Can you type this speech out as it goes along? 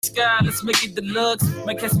Sky, let's make it deluxe.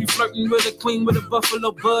 Might catch me flirting with a queen with a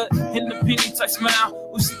buffalo butt and the penny type smile.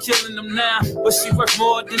 Who she killing them now? But she worth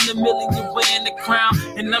more than $1 million wearing the crown.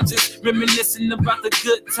 And I'm just reminiscing about the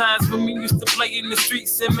good times when we used to play in the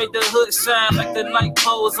streets and made the hood shine like the light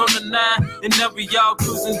poles on the 9. And now we all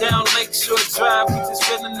cruising down Lakeshore Drive. We just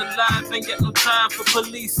feeling alive, ain't got no time for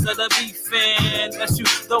police or the beef fan. That's you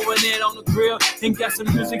throwing it on the grill and got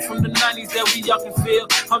some music from the 90s that we all can feel.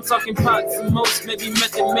 I'm talking pots and most, maybe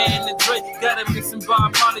Method Man and Dre. Gotta make some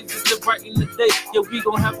Bob Marley just to brighten the day. Yeah, we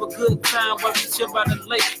gon' have a good time while we chill by the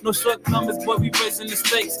lake. No shortcomings, boy, we raising the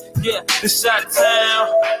stakes. Yeah, the Chi-Town.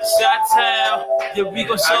 Yeah, we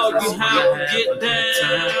gon' show you how we get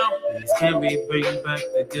down. Can we bring back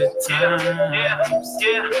the good times?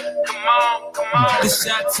 Yeah, come on. The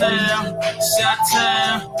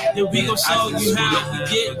Chi-Town. Yeah, we gon' show you how we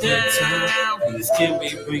get down. Can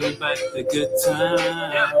we bring back the good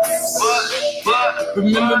times? But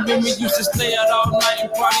remember when we used to stay out all night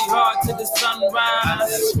and party hard till the sunrise? I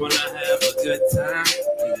just wanna have a good time.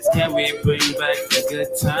 Can we bring back the good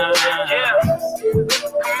times? Yeah,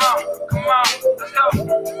 come on, let's go.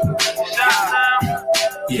 Chi-Town.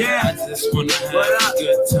 Yeah, I just wanna have a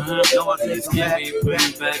good time. Can we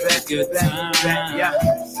bring back the good times?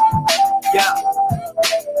 Yeah.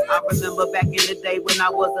 I remember back in the day when I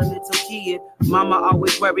was a little kid. Mama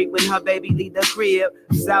always worried when her baby leave the crib.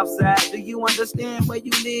 Southside, do you understand where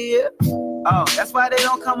you live? Oh, that's why they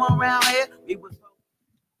don't come around here.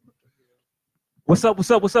 What's up?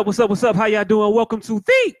 How y'all doing? Welcome to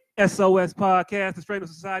the SOS Podcast, the Stranger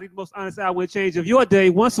Society, the most honest hour and change of your day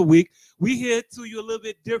once a week. We here to you a little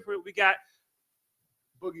bit different. We got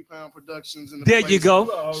Boogie Pound Productions in the there place. you go.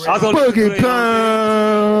 Boogie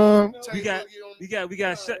Pound. We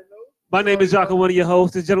got. My name is Jocko, one of your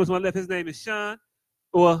hosts. This gentleman to my left, his name is Sean.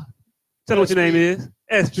 Or tell me what your name is.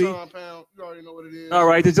 SP. Sean Pound. You already know what it is. All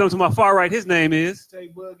right. The gentleman to my far right, his name is. Tay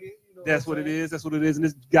Boogie. You know That's what it is. And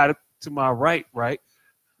this guy to my right.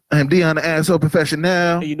 I'm Dion, the asshole professional.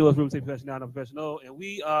 And you know it's Room Say Professional, not professional. And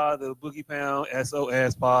we are the Boogie Pound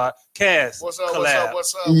SOS Podcast. What's up?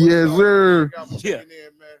 Yes, sir. Yeah.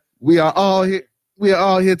 We are all here. We are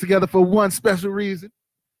all here together for one special reason.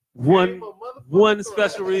 One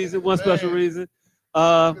special reason. It's a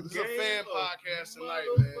fan podcast tonight,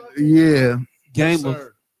 man. Yeah. Game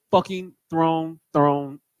of fucking throne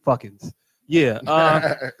fuckings. Yeah.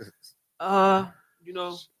 You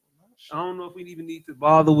know, I don't know if we even need to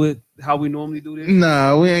bother with how we normally do this.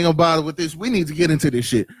 Nah, we ain't gonna bother with this. We need to get into this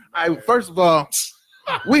shit. All right, first of all,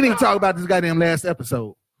 we need to talk about this goddamn last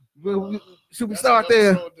episode. Should we start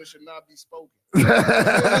there? That should not be spoken. This is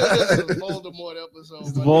the Voldemort episode.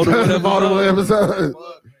 It's the Voldemort episode. I ain't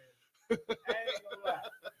gonna lie.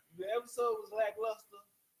 The episode was lackluster,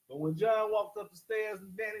 but when John walked up the stairs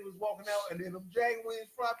and Danny was walking out, and then them dragon wings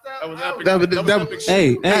flopped out. That was epic.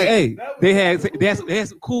 Hey! They had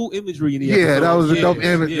some cool imagery in the episode. Yeah, that was a dope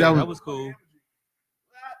image. Yeah, that was cool. See,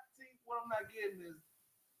 what I'm not getting is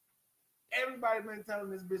everybody been telling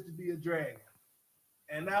this bitch to be a dragon,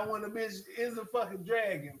 and now when the bitch is a fucking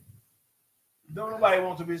dragon, don't nobody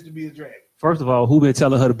want the bitch to be a dragon. First of all, who been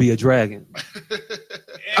telling her to be a dragon?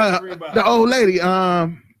 Everybody. The old lady.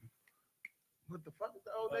 What the fuck is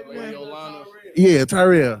the old lady? Yeah,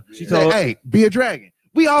 Tyrell. She told, hey, be a dragon.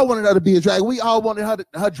 We all wanted her to be a dragon. We all wanted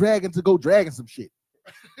her dragon to go dragon some shit.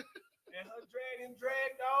 And her dragon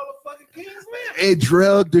dragged all the fucking Kingsland. It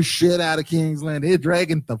dragged the shit out of Kingsland. It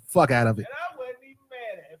dragged the fuck out of it. And I wasn't even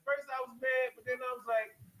mad at it. At first I was mad, but then I was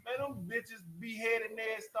like, man, them bitches beheaded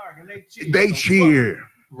Ned Stark and they cheered. They cheered.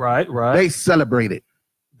 Right. They celebrated.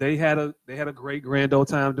 They had a great grand old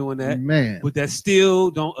time doing that. Man. But that still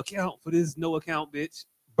don't account for this no account bitch.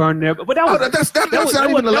 Burn their. But that was that's not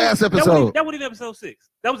even the last episode. That wasn't even episode 6.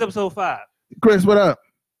 That was episode 5. Chris, what up?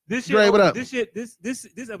 This Dre, what up? This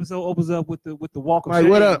episode opens up with the walk of Mike, shame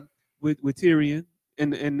what up? with Tyrion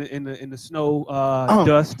in the snow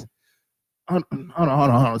dust. Hold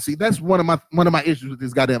on. See, that's one of my issues with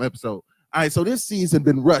this goddamn episode. All right, so this season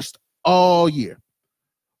been rushed all year,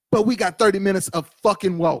 but we got 30 minutes of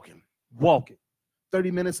fucking walking.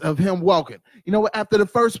 30 minutes of him walking. You know what? After the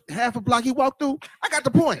first half a block he walked through, I got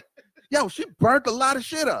the point. Yo, she burnt a lot of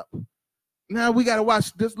shit up. Now we gotta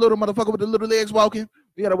watch this little motherfucker with the little legs walking.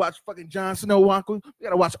 We gotta watch fucking Jon Snow walking. We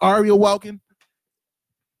gotta watch Arya walking.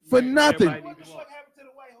 For nothing. What the fuck happened to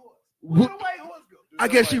the white horse? Where the white horse go? I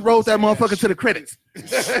guess she rode that motherfucker to the credits.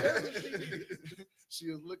 She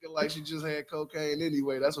was looking like she just had cocaine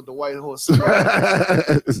anyway. That's what the white horse said.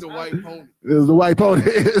 It's the white pony. It was the white pony. I'm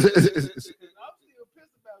still pissed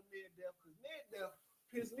about Ned Death because Ned Death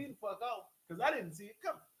pissed me the fuck off because I didn't see it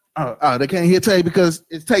coming. Oh, they can't hear Tay because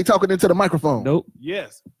it's Tay talking into the microphone. Nope.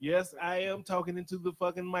 Yes, I am talking into the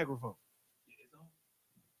fucking microphone.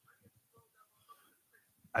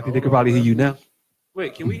 I think they could probably hear you now.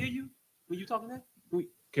 Wait, can we hear you when you talking that?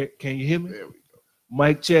 Can you hear me? There we go.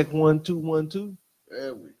 Mic check 1 2 1 2.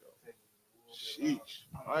 There we go. Sheesh.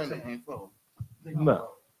 I ain't no phone. No.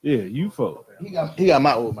 Yeah, you folk. He got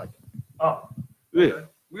my old mic. Oh, yeah.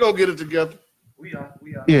 We gonna get it together. We are.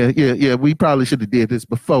 Yeah. We probably should have did this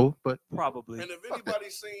before, but Probably. And if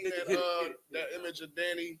anybody's seen that image of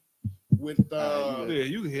Danny with Yeah,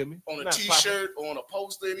 you can hear me. on a Not t-shirt or on a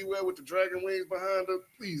poster anywhere with the dragon wings behind her,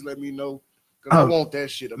 please let me know. Because I want that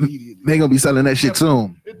shit immediately. they gonna be selling that shit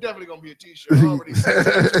soon. It's definitely gonna be a t-shirt. I already said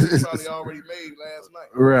that. Probably already made last night.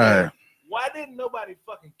 Right. Why didn't nobody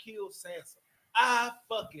fucking kill Sansa? I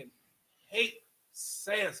fucking hate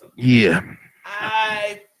Sansa. Yeah.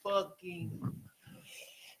 I fucking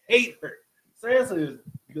hate her. Sansa is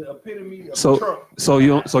the epitome of So Trump. so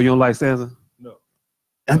you don't like Sansa? No,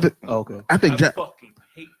 Okay. I think I Jack. fucking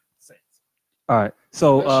hate Sansa. All right.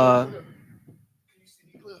 So That shit- Can you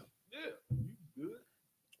see the clip? Yeah, you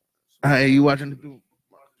good? Hey, you watching the dude?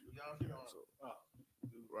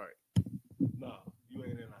 Right. No, you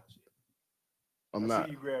ain't in our shit. I'm I not.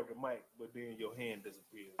 see you grab the mic, but then your hand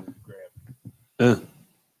disappears when you grab it.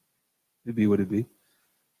 it be what it be.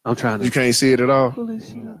 I'm trying to You can't see it at all. pull this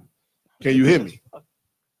shit up. Can you hear me?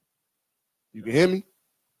 You can hear me?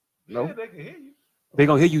 No. Yeah, they can hear you. They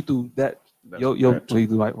gonna hear you through that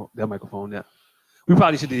that microphone now. We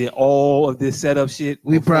probably should have did all of this setup shit.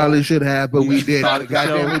 We probably should have, but we did. started the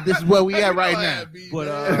Goddamn show. it, this is where we at right now. But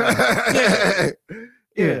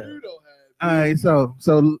Yeah. You don't have All right.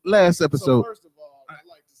 So last So episode. first of all, I'd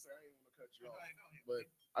like to say I ain't want to cut you off,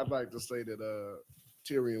 but I'd like to say that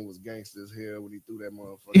Tyrion was gangster as hell when he threw that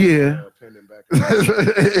motherfucker. Yeah. Pendant back.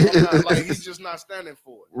 I'm not, like he's just not standing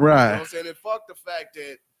for it. You know what Right. I'm saying? And fuck the fact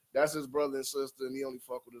that that's his brother and sister, and he only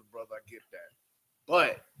fuck with his brother. I get that,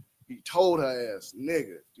 but he told her ass,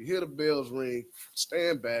 nigga, you hear the bells ring,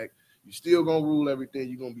 stand back. You still gonna rule everything.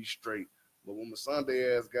 You gonna be straight. But when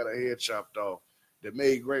Sunday ass got her head chopped off, that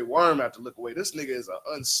made Great Worm have to look away. This nigga is an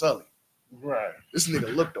unsullied. Right. This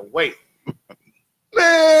nigga looked away.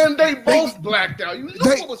 Man, they both blacked out. You know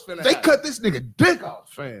what was finna They happen. cut this nigga dick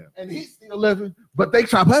off, fam. and he's still living. But they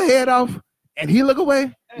chop her head off, and he look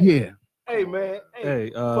away. Yeah. Hey, man. Hey,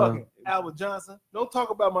 fucking Albert Johnson. Don't talk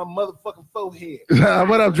about my motherfucking forehead.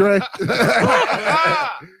 What up, Dre?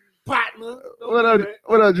 Partner. Don't What do up? that.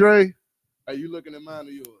 What up, Dre? Are you looking at mine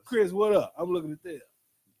or yours? Chris, what up? I'm looking at that.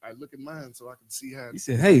 I look at mine so I can see how he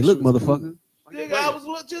said, "Hey, look, motherfucker." Nigga, I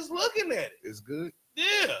was just looking at it. it's good.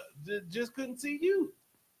 Yeah. Just couldn't see you.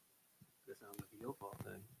 That sounds like your fault,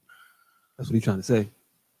 thing. That's what he's trying to say.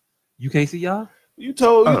 You can't see y'all? You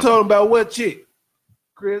told him about what chick?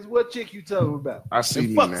 Chris, what chick you told him about? I see And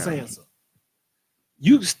me fuck now. Sansa.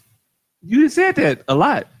 You said that a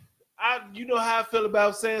lot. You know how I feel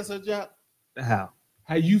about Sansa, John? How?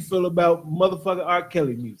 How you feel about motherfucking R.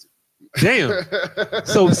 Kelly music? Damn.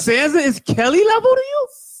 So Sansa is Kelly level to you?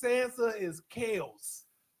 Sansa is chaos.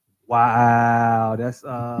 Wow, that's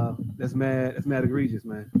mad. That's mad egregious,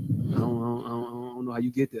 man. I don't know how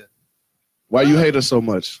you get there. Why you hate her so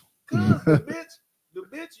much? Cause the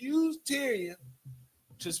bitch used Tyrion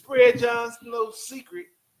to spread Jon Snow's secret.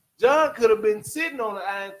 Jon could have been sitting on the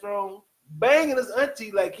Iron Throne, banging his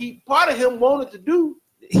auntie like he part of him wanted to do.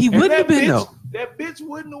 He And wouldn't have been bitch, though. That bitch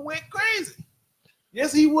wouldn't have went crazy.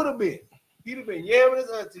 Yes, he would have been. He'd have been yamming his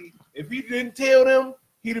auntie. If he didn't tell them,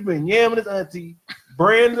 he'd have been yamming his auntie.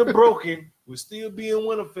 Brandon Broken would still be in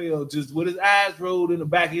Winterfell, just with his eyes rolled in the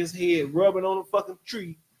back of his head, rubbing on a fucking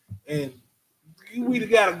tree, and we'd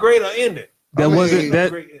have got a greater ending. That wasn't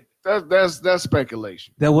that. That's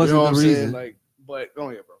speculation. That wasn't You know the what I'm saying? reason. Like, but go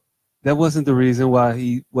ahead, bro. That wasn't the reason why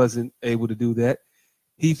he wasn't able to do that.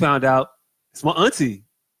 He found out it's my auntie.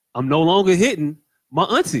 I'm no longer hitting my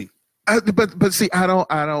auntie. But see, I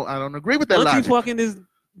don't agree with that Auntie logic. fucking is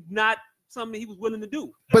not something he was willing to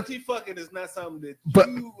do. But- Auntie fucking is not something that But-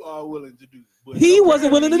 you are willing to do. But He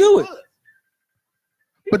wasn't willing to do it. was.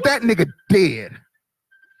 But that nigga dead.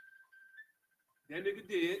 That nigga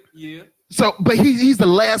did, yeah. So, but he's the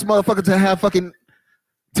last motherfucker to have fucking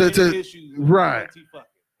Any to issues with right. Auntie fucking,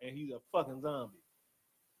 and he's a fucking zombie.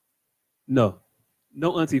 No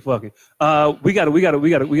auntie fucking. We got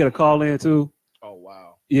to call in too. Oh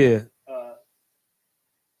wow. Yeah.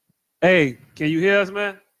 Hey, can you hear us,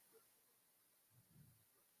 man?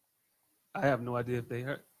 I have no idea if they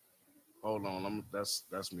heard. Hold on. That's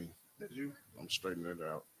me. Did you? I'm straightening it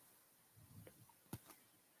out.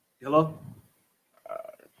 Hello?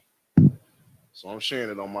 So I'm sharing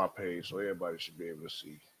it on my page so everybody should be able to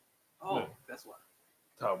see. Oh, that's why.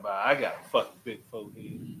 Talk about I got a fucking big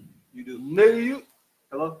forehead. You do. Nigga, you.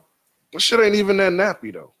 Hello? This shit ain't even that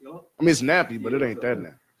nappy though. Hello? I mean, it's nappy, but it ain't that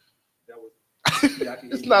nappy. That was, yeah, I can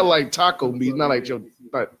hear It's you. not like taco meat. Not like your.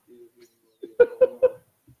 Not,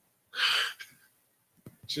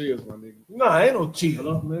 cheers, my nigga. Nah, ain't no cheat.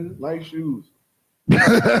 Hello, nigga. Nice shoes.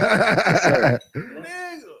 Nigga.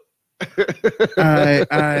 All right.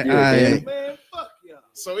 Man, fuck y'all.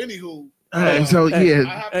 So anywho, All right, so I yeah,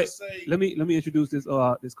 have Hey, to say. Let me introduce this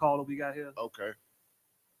this caller we got here. Okay.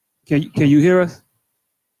 Can you hear us?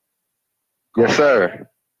 Yes, sir.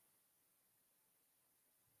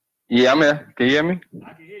 Yeah, I'm here. Can you hear me?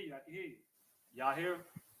 I can hear you. Y'all hear?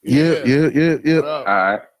 yeah. What up?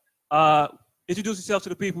 All right. Introduce yourself to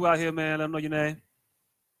the people out here, man. Let them know your name.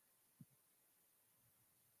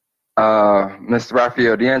 Mr.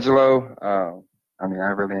 Raphael D'Angelo. I mean,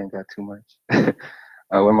 I really ain't got too much.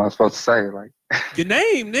 What am I supposed to say? Like, Your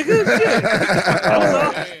name, nigga. Shit.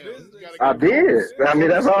 I did. I mean,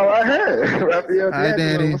 that's all I had. Raphael Hi,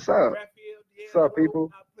 D'Angelo. Daddy. What's up? What's up,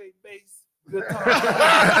 people? I play bass, guitar.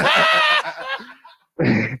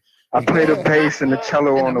 I play the bass and the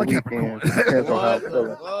cello on the Look at Capricorn. weekends. Depends on how I'm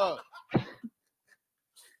feeling.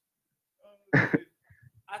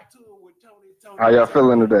 I toured with Tony. How y'all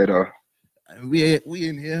feeling today, though? We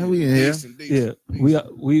in here. We in here. Yeah, we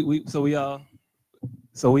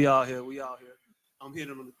all here. I'm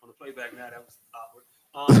hitting on the playback now. That was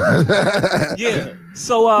awkward. Yeah.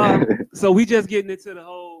 So we just getting into the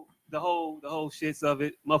whole shits of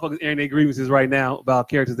it. Motherfuckers airing their grievances right now about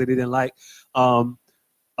characters that they didn't like. I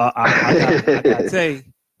gotta say,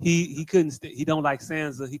 he couldn't. He don't like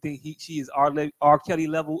Sansa. He think she is R. Kelly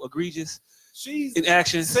level egregious. She's in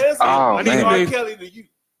action. Sansa, Oh, I need man. R. Kelly to you.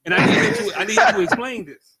 And I need him to explain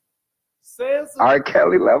this. Sansa, R.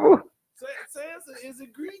 Kelly level? Sansa is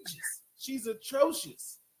egregious. She's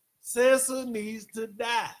atrocious. Sansa needs to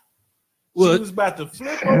die. What? She was about to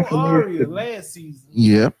flip on Arya last season.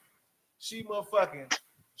 Yeah. She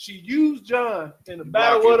used Jon in the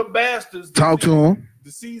Battle of the Bastards. Talk to him.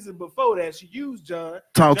 The season before that, she used Jon.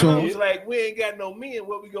 Talk to Jon him. was like, we ain't got no men.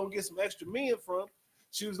 Where we gonna get some extra men from?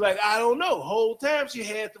 She was like, I don't know. Whole time she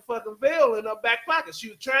had the fucking veil in her back pocket. She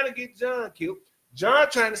was trying to get Jon killed. Jon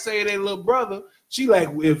trying to save their little brother. She like,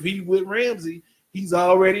 if he with Ramsay, he's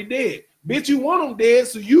already dead. Bitch, you want him dead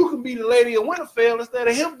so you can be the Lady of Winterfell instead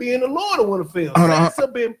of him being the Lord of Winterfell.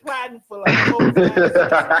 Sansa been plotting for like 4 years.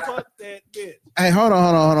 Fuck that bitch. Hey, hold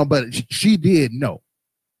on. But she did know.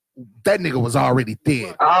 That nigga was already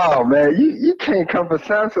dead. Oh, man, you can't come for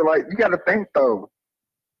Sansa. Like, you got to think, though.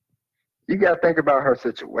 You got to think about her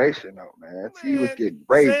situation, though, man. She was getting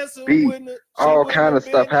raped, beat, all kind of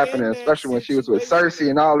stuff happening, especially when she was with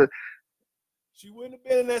Cersei and all this. She wouldn't have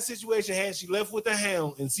been in that situation had she left with the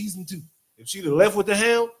Hound in season 2. If she'd have left with the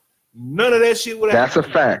Hound, none of that shit would have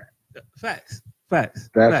happened. Facts.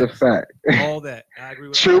 That's a fact. All that. I agree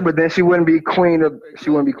with True, that. but then she wouldn't be queen of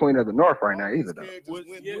the North right now either, though.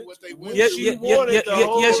 Yes,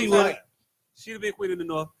 she would. She'd have been queen of the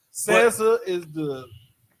North. Sansa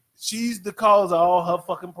she's the cause of all her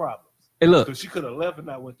fucking problems. Hey, look. So she could have left and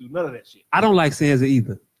not went through none of that shit. I don't like Sansa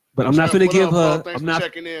either. But I'm not going to give her.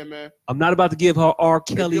 Checking in, man. I'm not about to give her R.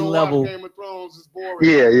 Kelly level. Game of Thrones is boring.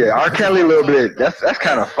 Yeah. R. Kelly a little bit. That's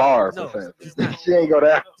kind of far. No, she ain't go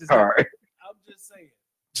that far. I'm just saying.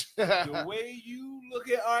 The way you look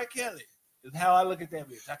at R. Kelly is how I look at that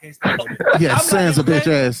bitch. I can't stand it. Yeah, Sansa bitch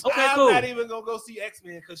ass. Okay, I'm cool. not even gonna go see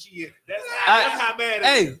X-Men because she is. That's how bad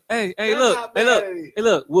it is. Hey,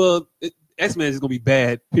 look. Well, X-Men is gonna be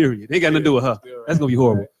bad. Period. They got nothing to do with her. That's gonna be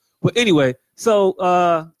horrible. But anyway,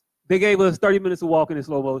 so they gave us 30 minutes of walking in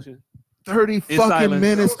slow motion. 30 In fucking silence.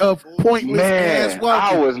 minutes of pointless ass Man,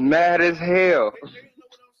 walking. I was mad as hell. They didn't know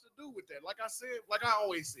what else to do with that. Like I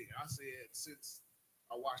always say, since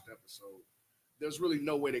I watched the episode, there's really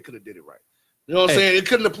no way they could have did it right. You know what I'm saying? It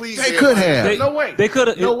couldn't have pleased. They could have. No way. They could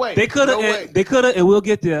have. No way. They could have. No way. They could have, and we'll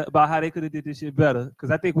get there about how they could have did this shit better.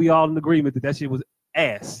 Because I think we all in agreement that shit was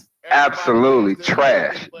ass. Absolutely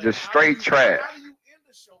trash. Just straight trash.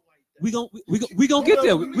 We gon' get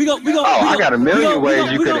there. We gon' I got a million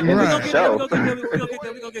ways you could have ended the show.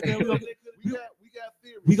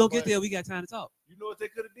 We gonna get there. We got time to talk. You know what they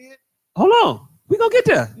could have did? Hold on. We gonna get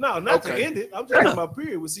there. No, not to end it. I'm talking about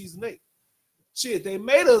period with season 8. Shit, they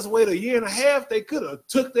made us wait a year and a half. They could have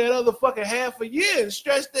took that other fucking half a year and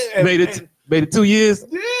stretched it. Made it 2 years.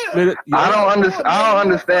 Yeah. I don't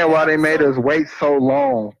understand why they made us wait so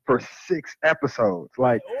long for 6 episodes.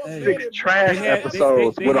 Like 6 trash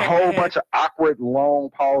episodes with a whole bunch of awkward long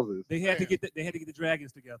pauses. They had to get the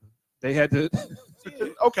dragons together. They had to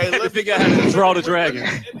Okay, had to figure out how to draw the dragons.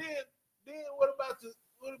 And then what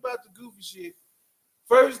about the goofy shit.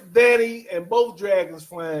 First, Danny and both dragons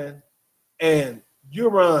flying, and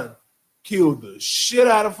Euron killed the shit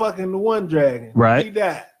out of fucking the one dragon. Right. He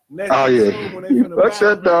died. Oh yeah. That's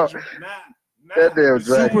that dog. That damn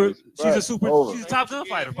dragon. She's a top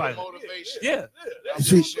gunfighter pilot. Yeah.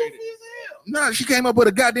 She came up with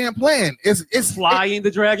a goddamn plan. It's flying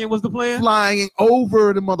the dragon was the plan. Flying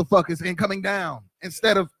over the motherfuckers and coming down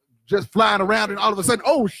instead of just flying around and all of a sudden,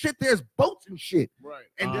 oh shit, there's boats and shit. Right.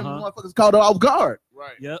 And then the motherfuckers caught her off guard.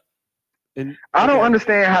 Right. Yep. And I don't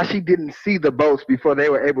understand how she didn't see the boats before they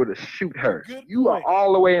were able to shoot her. You are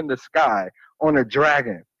all the way in the sky on a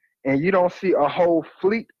dragon, and you don't see a whole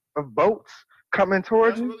fleet of boats coming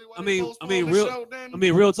towards you. Really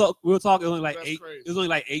real talk. It was only like eight. It was only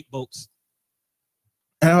like 8 boats.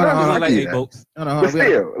 But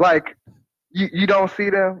still, like you don't see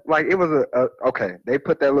them. Like it was okay. They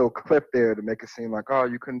put that little clip there to make it seem like, oh,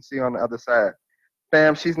 you couldn't see on the other side.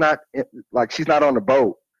 Fam, she's not on the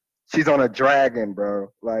boat. She's on a dragon, bro.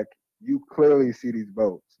 Like you clearly see these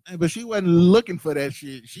boats. But she wasn't looking for that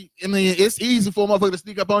shit. It's easy for a motherfucker to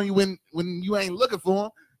sneak up on you when you ain't looking for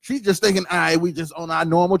them. She's just thinking, all right, we just on our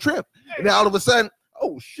normal trip. And then all of a sudden,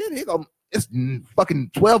 oh shit, it's fucking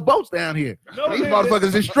 12 boats down here. These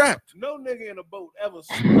motherfuckers is strapped. No nigga in a boat ever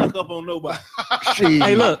snuck up on nobody.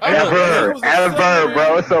 Hey, look. Ever,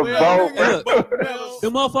 bro. It's a boat. The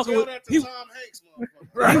motherfucker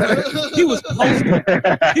he was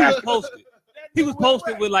posted. He was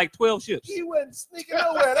posted with like 12 ships. He wasn't sneaking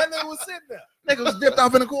nowhere. That nigga was sitting there. Nigga was dipped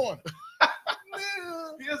off in the corner.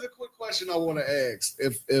 Here's a quick question I want to ask.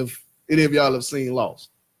 If any of y'all have seen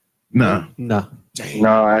Lost. No. No,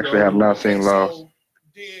 I actually have not seen Lost. So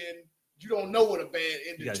then you don't know what a bad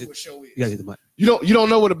ending to a show is. You don't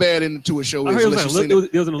know what a bad ending to a show is. It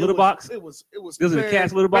was in a little box. It was in a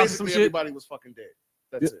cat's litter box or some shit. Everybody was fucking dead.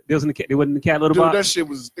 That's it. They wasn't in the cat litter box. That shit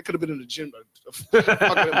was. It could have been in the gym.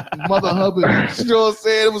 Mother Hubbard. You know what I'm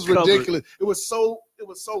saying? It was ridiculous. It was so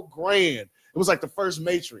grand. It was like the first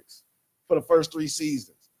Matrix for the first 3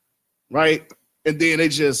 seasons, right? And then they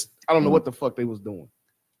I don't know what the fuck they was doing,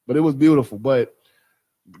 but it was beautiful. But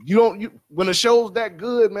when a show's that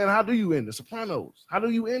good, man, how do you end The Sopranos? How do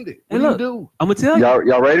you end it? What do you do? I'm gonna tell you.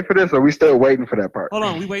 Y'all ready for this? Or we still waiting for that part? Hold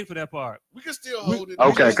on, we waiting for that part. We can still hold it.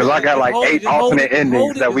 Okay, because I got like 8 alternate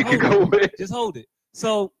endings that we could go with. Just hold it.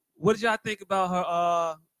 So, what did y'all think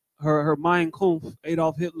about her Mein Kampf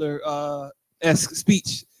Adolf Hitler esque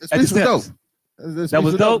speech? That was dope. That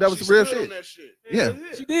was dope. That was real shit. Yeah,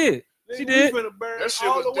 she did. She did. We finna burn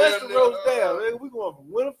all the Western roads down. We going from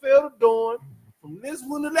Winterfell to Dawn. From this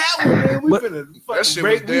one to that one, man, we finna fucking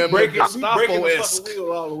break the fucking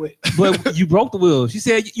wheel all the way. But you broke the wheel. She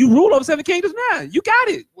said you rule over 7 kingdoms now. You got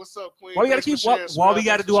it. What's up, Queen? Why we gotta keep? Why we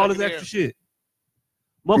gotta do all this extra shit?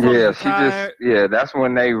 Yeah, that's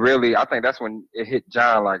when they really. I think that's when it hit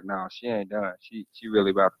John. Like, no, she ain't done. She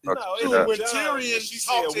really about to fuck shit up. When Tyrion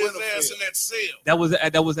talked his ass in that cell.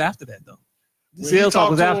 That was after that though. The cell talk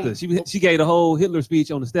was after. She gave the whole Hitler speech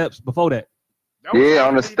on the steps before that. Yeah,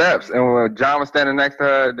 on the steps. And when John was standing next to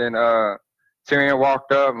her, then Tyrion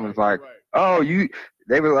walked up and was like, "Oh, you."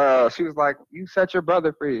 They was. She was like, "You set your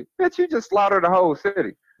brother free, bitch. You just slaughtered the whole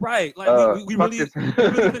city." Right. Like we really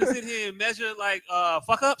gonna sit here and measure like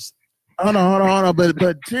fuck ups. Hold on.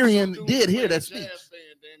 But Tyrion did hear that speech.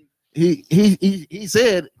 He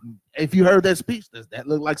said, if you heard that speech, does that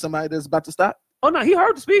look like somebody that's about to stop? Oh no, he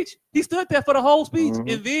heard the speech. He stood there for the whole speech,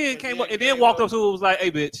 and then came up and then walked up to her and was like, "Hey,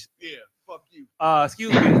 bitch. Yeah. Fuck you.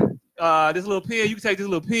 Excuse me. This little pen, you can take this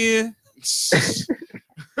little pen."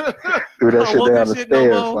 Do that shit down the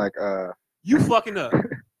stairs, like you fucking up.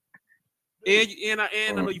 And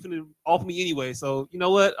I know you finna offer me anyway, so you know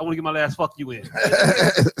what? I want to get my last fuck you in.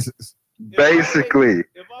 Basically,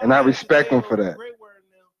 and I respect him for that. Great word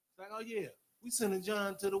now. Like, oh yeah, we sending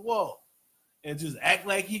John to the wall, and just act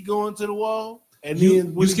like he going to the wall. And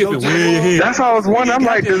then you skipping way ahead. That's how I was wondering. I'm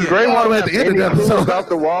like, this great one at the end of the episode about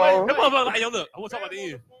the wall. That motherfucker, like, yo, look, I want to talk about the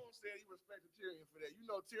end. You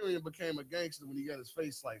know, Tyrion became a gangster when he got his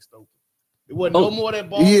face sliced open. It wasn't no more that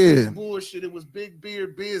bullshit. It was big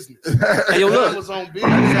beard business. Hey, yo, look. It was on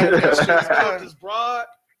business. He killed his broad.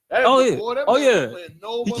 Oh yeah.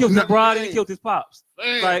 He killed his broad and he killed his pops.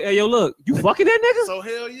 Man. Like, hey, yo, look, you fucking that nigga? So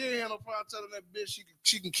hell yeah, no problem telling that bitch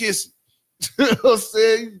she can kiss him. You know what I'm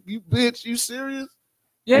saying? You bitch, you serious?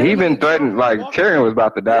 Yeah, he even threatened, like, Tyrion was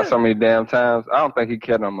about to die so many damn times. I don't think he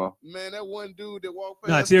cared no more. Man, that one dude that walked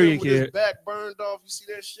past Tyrion with his back burned off, you see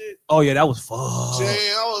that shit? Oh, yeah, that was fun.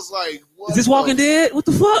 Damn, I was like, what? Is this Walking Dead? What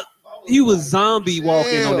the fuck? He was zombie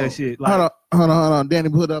walking on that shit. Like, hold on. Danny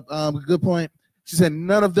put up a good point. She said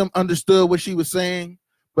none of them understood what she was saying,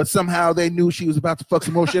 but somehow they knew she was about to fuck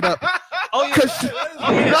some more shit up. Oh yeah. Because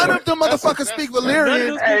none of them motherfuckers speak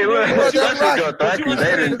Valyrian. Hey, look,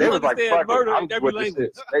 they was like, fuck murder it, in every I'm with this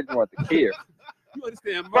language. shit. They just want to kill. You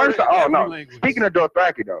understand? First of all, no. Language. Speaking of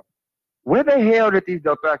Dothraki, though, where the hell did these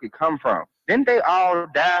Dothraki come from? Didn't they all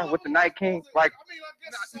die with the Night King? Like,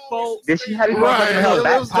 did she have these motherfuckers in her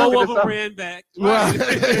back pocket Four or of them something? ran back. Right.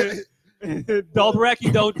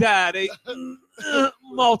 Dothraki don't die. They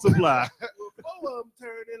multiply.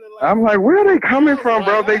 I'm like, where are they coming from,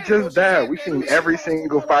 bro? They just died. We seen every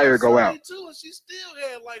single fire go out. She still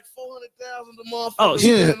had like 400,000 a month. Oh,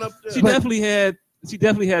 Yeah. She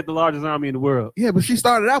definitely had the largest army in the world. Yeah, but she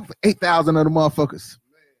started out with 8,000 of the motherfuckers.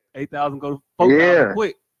 8,000 go to 4,000 Yeah.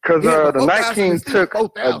 quick. Because Yeah, the Night King took a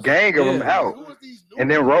 4,000. gang of them out and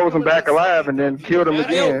then rose them back alive and then killed them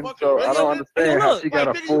again. So I don't understand how she got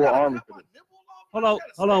a full army for this.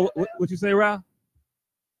 Hold on. What you say, Ralph?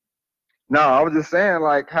 No, I was just saying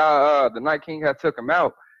like how the Night King had took him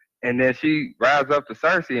out and then she rises up to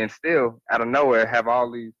Cersei and still out of nowhere have all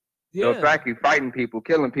these Dothraki fighting people,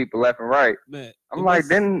 killing people left and right. Man, I'm like,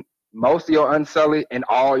 didn't most of your Unsullied and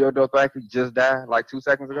all your Dothraki just die like 2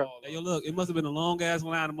 seconds ago? Hey, yo, look, it must have been a long ass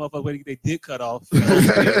line of motherfuckers waiting to get their dick cut off. Yo,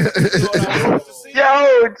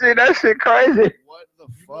 gee, that shit crazy. What the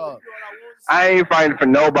fuck? I ain't fighting for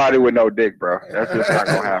nobody with no dick, bro. That's just not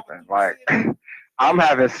gonna happen. Like, I'm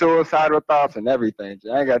having suicidal thoughts and everything.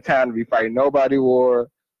 I ain't got time to be fighting nobody war.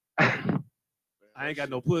 I ain't got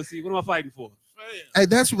no pussy. What am I fighting for? Hey,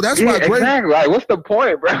 that's why exactly. Like, what's the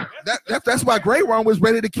point, bro? That's why Grey Worm was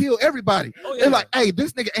ready to kill everybody. Oh, yeah. They're like, hey,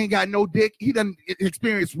 this nigga ain't got no dick. He done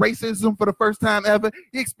experienced racism for the first time ever.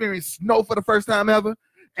 He experienced snow for the first time ever.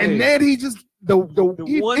 And then he just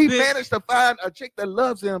he managed to find a chick that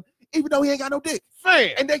loves him, even though he ain't got no dick.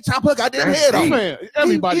 Fan. And they chop her goddamn head off. Man,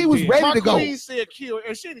 everybody he was ready my to go. queen said kill,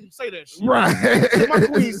 and she didn't even say that shit. Right. My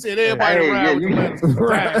queen said everybody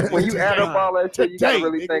around. When you add up all that shit, you gotta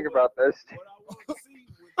really think about that shit. What I want to see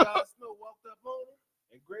was Jon Snow walked up on him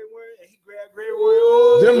and Grey Worm, and he grabbed Grey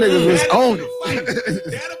Worm. Them niggas was on it.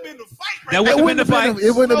 That'd have been the fight. That wouldn't have been the fight.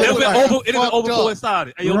 It would have been over. It have been over before it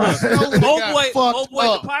started. Hey, yo, look. Old boy,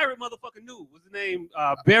 the pirate motherfucker knew. What's his name?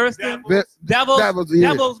 Barristan. Davos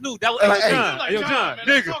knew. That was John. Hey, yo, John.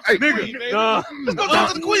 Nigga. Let's go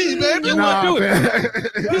talk to the queen, man. You wouldn't do it.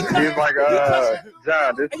 He's like,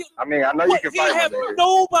 John, I mean, I know you can fight. He had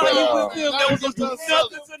nobody with him that was going to do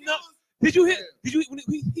nothing to nothing. Did you when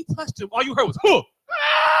he touched him, all you heard was, huh.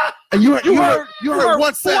 And you heard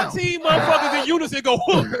one sound. 14 motherfuckers in unison go,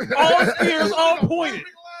 huh. All ears, all pointed.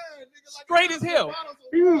 Straight as hell.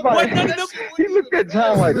 He was like, he looked at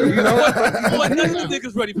John like, you know what? None of them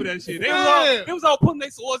niggas ready for that shit. They was all putting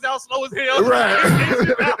their swords out slow as hell. Right.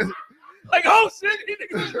 Like, oh shit, these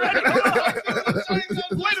niggas is ready.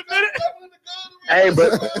 Wait a minute. Hey,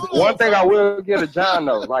 but one thing I will give to John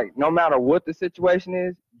though, like no matter what the situation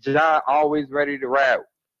is, John always ready to ride.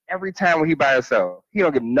 Every time when he by himself, he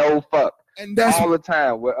don't give no fuck. And that's all the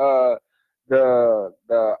time. With the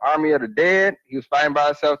Army of the Dead, he was fighting by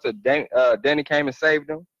himself. So Danny came and saved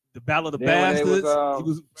him. The Battle of the Bastards. He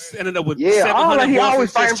was ended up with all that. He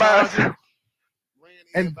always fighting by himself.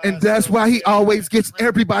 And that's why he always gets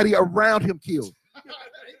everybody around him killed.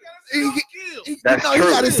 He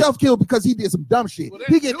got himself killed because he did some dumb shit.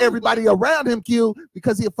 He get everybody around him killed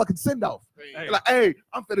because he a fucking send off. Like, hey,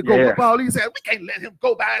 I'm finna go with all these ass. We can't let him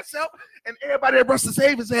go by himself. And everybody that rushed to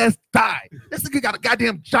save his ass died. This nigga got a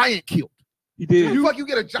goddamn giant killed. He did. How the fuck you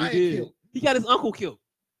get a giant killed? He got his uncle killed.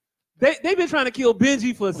 They've been trying to kill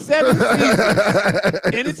Benji for 7 seasons.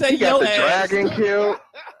 And it's a yo ass. Dragon killed.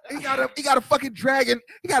 He got a fucking dragon.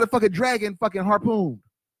 He got a fucking dragon fucking harpoon.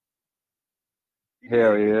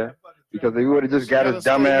 Hell yeah. Because if he would have just got his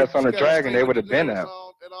dumb ass on the dragon, they would have been out.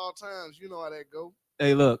 At all times, you know how that go.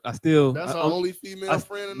 Hey, look, that's our only female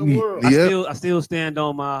friend in the world. I still stand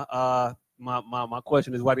on my my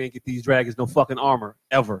question is why they didn't get these dragons no fucking armor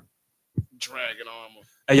ever. Dragon armor.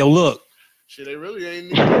 Hey, yo, look. Shit, they really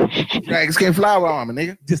ain't. Dragons can't fly with armor,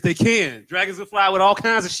 nigga. Yes, they can. Dragons will fly with all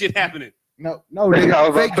kinds of shit happening. No,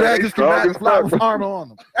 nigga. Fake dragons cannot fly with armor on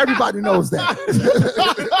them. Everybody knows that.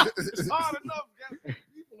 It's hard enough.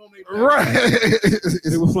 Right.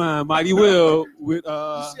 They were flying mighty well with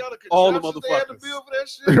all the motherfuckers.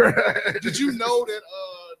 Did you know that?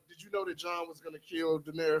 Did you know that John was gonna kill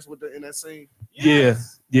Daenerys in that scene? Yeah.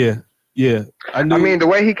 I mean, the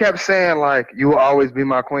way he kept saying like, "You will always be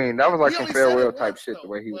my queen." That was like some farewell type shit. The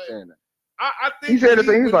way he was saying that. I think he said the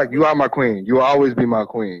thing. He's like, "You are my queen. You will always be my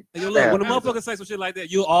queen." Hey, yo, look, when a motherfucker say some shit like that,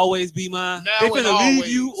 you'll always be mine. They finna leave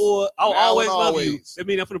you, or I'll always love you. That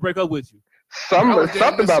mean I'm finna break up with you.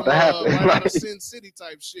 Something about to happen. Right out of Sin City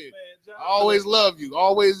type shit. Man, I always love you,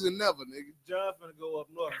 always and never, nigga. John finna go up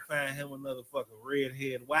north and find him another fucking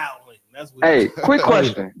redhead wildling. That's what. Hey, quick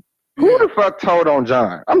question. Who the fuck told on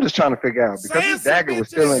John? I'm just trying to figure out because his dagger was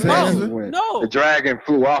still in Texas when the dragon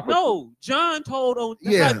flew off. No, John told on.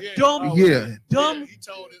 Dumb.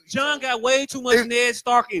 John got way too much Ned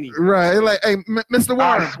Stark in him. Right, like, hey, Mr.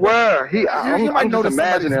 Warren. I swear, I'm just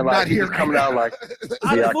imagining like he's coming out like.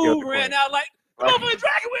 The food ran out like. The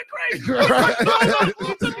dragon went crazy.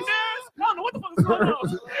 I don't know what the fuck is going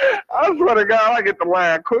on. I swear to God, I get the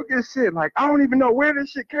line quick as shit. Like, I don't even know where this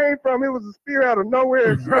shit came from. It was a spear out of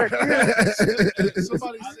nowhere. Somebody said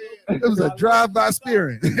it was a drive-by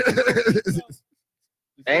spearing.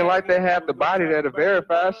 Ain't like they have the body there to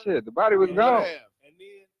verify shit. The body was gone. And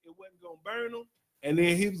then it wasn't gonna burn him. And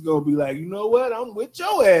then he was gonna be like, you know what? I'm with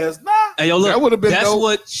your ass now. Hey, yo, look, that would have been that's dope.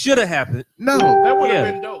 what should have happened. No, that would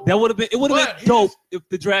have been dope. That would have been. It would have been dope if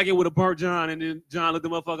the dragon would have burnt John, and then John looked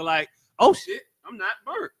at the motherfucker like, "Oh shit, I'm not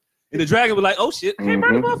burnt." And the dragon was like, "Oh shit, can't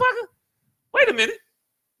burn the motherfucker." Wait a minute,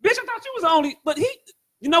 bitch! I thought you was the only. But he,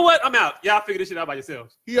 you know what? I'm out. Y'all figure this shit out by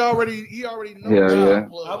yourselves. He already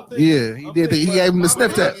knows. He did. He gave him the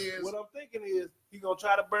sniff test. What I'm thinking is he gonna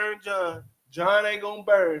try to burn John. John ain't gonna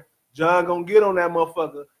burn. John gonna get on that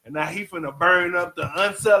motherfucker, and now he finna burn up the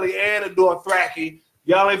Unsullied and the Dothraki.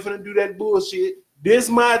 Y'all ain't finna do that bullshit. This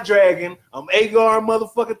my dragon. I'm Aegar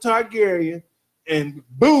motherfucking Targaryen, and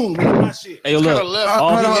boom, my shit. Hey, look,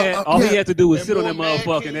 all he had to do was sit on that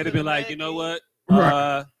motherfucker, and they'd have been like, you know what?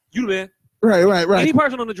 You man. Right. Any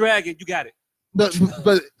person on the dragon, you got it. But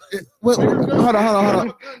hold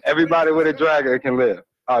on. Everybody with a dragon can live.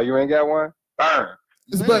 Oh, you ain't got one? Burn.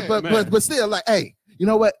 But still, like, hey, you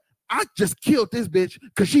know what? I just killed this bitch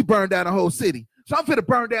because she burned down the whole city. So I'm finna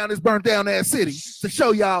burn down this burnt down ass city to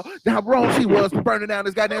show y'all how wrong she was for burning down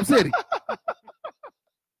this goddamn city.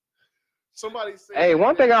 Somebody said, hey,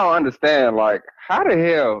 one thing I don't understand, like, how the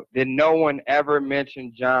hell did no one ever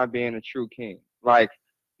mention John being a true king? Like,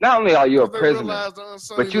 not only are you a prisoner,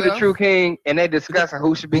 but you the true king, and they discussing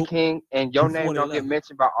who should be king, and your name don't get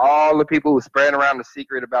mentioned by all the people who spread around the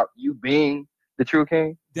secret about you being the true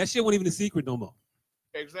king. That shit wasn't even a secret no more.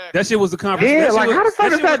 Exactly. That shit was the conversation. Yeah, like how the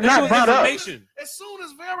fuck is that not brought up? As soon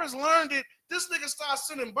as Varys learned it, this nigga started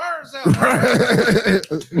sending birds out.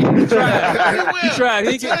 He tried.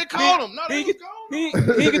 He called him. He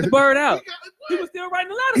didn't get the bird out. He was still writing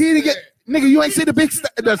the letters. He didn't get, nigga. You ain't see the big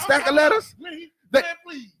stack of letters.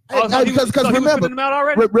 Because remember,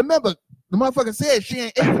 the motherfucker said she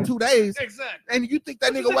ain't ate for 2 days. Exactly. And you think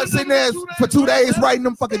that nigga was sitting there for 2 days writing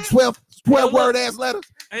them fucking 12 word ass letters?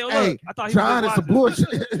 Hey, I thought he John is some bullshit.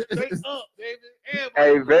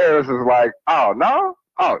 Hey, Varys was like, oh no,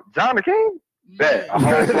 John the King. Bet a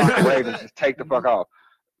whole flock of ravens just take the fuck off.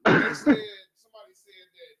 Somebody said that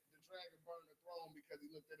the dragon burned the throne because he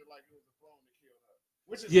looked at it like it was a throne to kill her,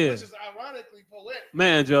 which is ironically poetic.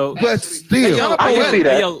 Man, Joe, but still, I can see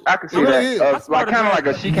that. I can see that. Like kind of like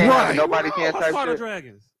a she can't have nobody can't type shit.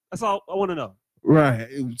 Dragons. That's all I want to know. Right.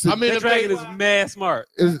 I mean, the dragon is mad smart.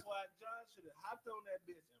 That's why John should have hopped on that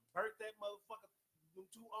bitch and burnt that motherfucker, them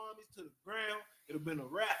 2 armies to the ground. It'd have been a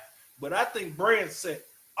wrap. But I think Bran set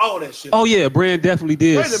all that shit. Oh yeah, Bran definitely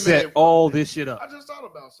did set all this shit up. I just thought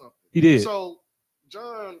about something. He did. So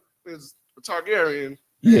John is a Targaryen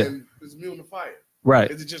and is immune to fire. Right.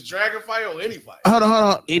 Is it just dragon fire or any fire? Hold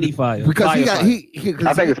on. Any fire. Because fire, I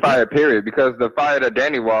think it's fire, period. Because the fire that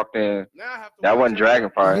Danny walked in, that wasn't dragon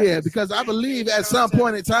fire. Yeah, because I believe at some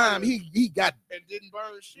point in time he got and didn't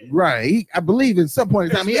burn shit. Right. I believe at some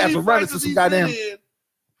point in time he had to run into some goddamn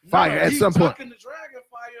fire at some point. The dragon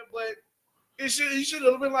fire, but he should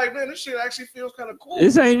have been like, man, this shit actually feels kind of cool.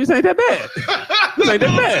 This ain't that bad. This ain't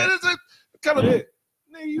that bad. Kind of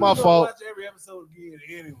nigga, my fault. Watch every episode again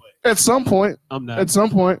anyway. At some point, I'm not. At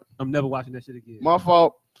some point, I'm never watching that shit again. My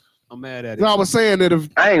fault. I'm mad at it. No, I was saying that if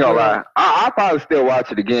I ain't gonna lie, I'll probably still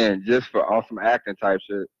watch it again just for on some acting type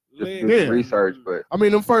shit, just do some research. But I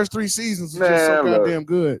mean, them first 3 seasons was just so goddamn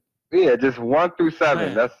good. Yeah, just 1 through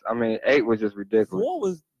 7. Man. 8 was just ridiculous. 4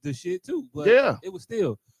 was the shit too. But it was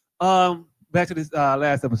still. Back to this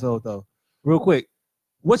last episode though, real quick.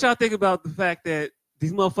 What y'all think about the fact that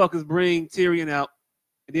these motherfuckers bring Tyrion out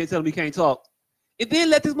and then tell him he can't talk, and then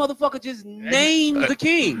let this motherfucker just name the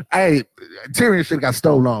king? Hey, Tyrion shit got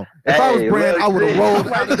stolen on. If I was Bran, I would have rolled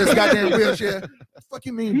out of this goddamn wheelchair. What the fuck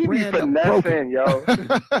you mean, Bran? Broken, yo.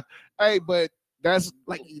 Hey, but that's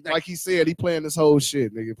like he said, he planned this whole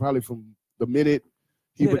shit, nigga. Probably from the minute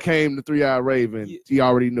he became the 3-eyed Raven, he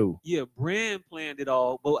already knew. Yeah, Bran planned it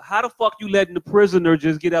all, but how the fuck you letting the prisoner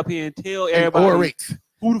just get up here and tell everybody?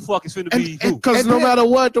 who the fuck is finna be who? Because no matter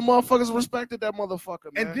what, the motherfuckers respected that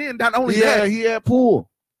motherfucker, man. And then not only that, he had pull.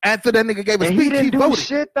 After that nigga gave a And speech, he didn't do voted.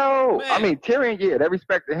 shit though. Man. I mean, Tyrion, yeah, they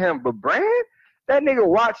respected him, but Bran, that nigga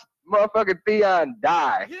watched motherfucking Theon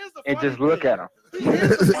die and just look at him.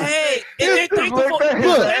 Hey, and then thankful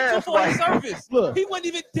for his service. Look. He wasn't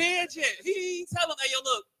even dead yet. He tell him, hey, yo,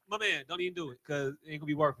 look, my man, don't even do it, because it ain't gonna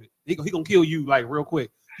be worth it. He gonna kill you like real quick.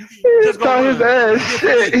 He just saw his ass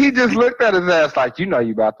shit. He just looked at his ass like, you know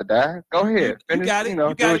you about to die. Go ahead. Finish, You got it. You know,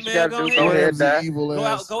 You do got what it, you man. gotta do. Go Go ahead, die. Evil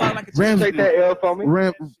ass. Go out like a Ramsey, Take that L for me.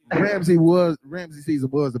 Ramsey season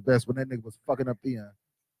was the best when that nigga was fucking up Theon.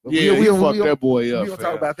 But Yeah, we fucked that boy up. We don't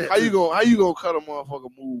talk about that. How you gonna cut a motherfucker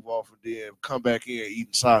move off and then come back in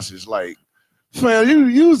eating sausage? Like, fam,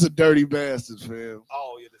 you was a dirty bastard, fam.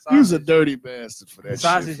 Oh yeah, You was a dirty bastard for that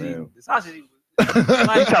shit, fam. The sausage.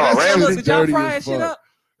 Like, did y'all fry that shit up?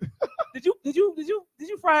 Did you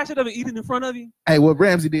fry that shit up and eat it in front of you? Hey, what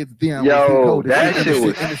Ramsey did to Theon? Yo, that shit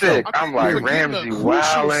was in the sick. show. I'm like, Ramsey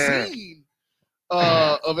wildin'.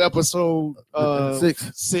 Of episode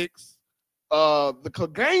 6. The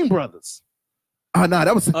Game Brothers. Oh no,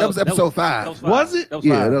 that was episode 5. Was it?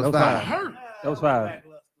 Yeah, that was I'm 5. hurt. That was 5.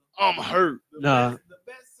 I'm hurt. Nah. The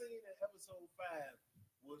best scene in episode 5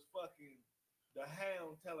 was fucking the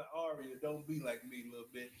Hound telling Arya, "Don't be like me, little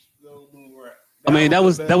bitch. Don't move around." I mean, that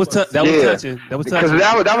was touching. That was touching. Because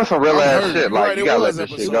that was some real ass hurt. shit. You're Like, right, you it gotta let was this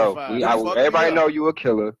shit episode go. 5. Everybody know you a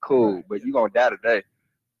killer. Cool. But you gonna die today.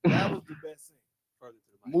 That was the best scene.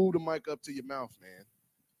 Move the mic up to your mouth, man.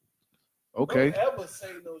 Okay. Don't ever say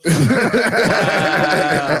no shit.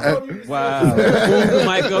 Wow. Move the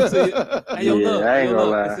mic up to you. Hey, yo, Yeah, look. I ain't gonna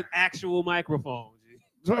Look. lie. It's an actual microphone.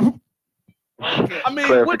 G. I mean,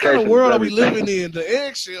 what kind of world are we living in? The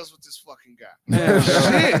eggshells with this fucking guy.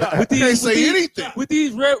 Shit. With Can't say anything. With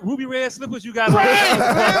these ruby red slippers you got on.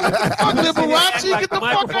 Liberace, get the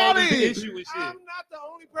fuck out of here. I'm not the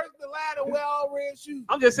only person to lie to wear all red shoes.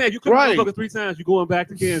 I'm just saying, you could Right. have fucking 3 times. You going back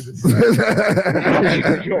to Kansas.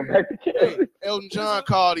 Hey, Elton John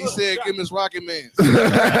called. He said, "Give me this Rocket Man."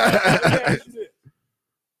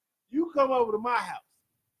 You come over to my house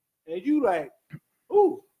and you like,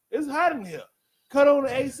 ooh, it's hot in here. Cut on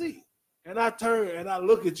the AC. And I turn and I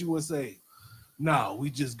look at you and say, no, we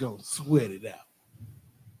just gonna sweat it out.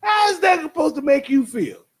 How is that supposed to make you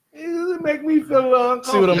feel? It doesn't make me feel a little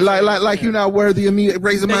uncomfortable. Like you're not worthy of me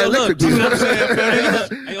raising my electric bill. See what I'm saying, man?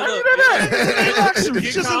 Hey, look.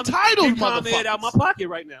 Just entitled, motherfucker. Out my pocket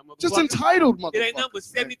right now. Just entitled, motherfucker. It ain't nothing but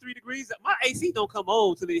 73 degrees. My AC don't come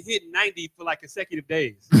on till it hit 90 for like consecutive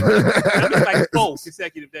days. I mean, like 4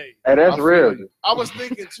 consecutive days. Hey, that's real. I was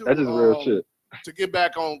thinking too. That's just real shit. To get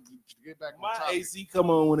back on My topic. AC come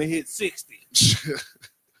on when it hits 60.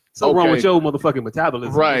 Something wrong with your motherfucking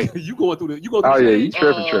metabolism. Right. You going through the. You go through Oh the yeah, stage. you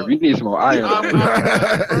tripping, trip. You need some more iron.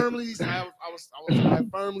 I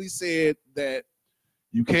firmly said that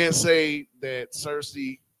you can't say that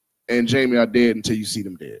Cersei and Jamie are dead until you see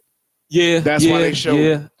them dead. Yeah, That's why they showed.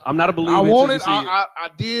 Yeah, I'm not a believer. I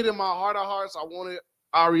did in my heart of hearts. I wanted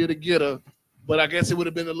Arya to get her, but I guess it would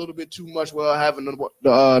have been a little bit too much while having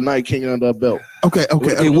the Night King under her belt. Okay.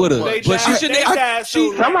 It would have. They But she died- shouldn't they have. died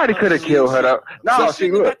so Somebody could have killed her though. No, So see,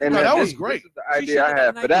 she- look, and that was this great. is the idea I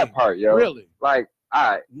had for that part, yo. Really? Like,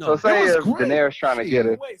 all right. No, So say that if was great. Daenerys trying to get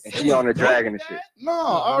her and she on the dragon and shit. No,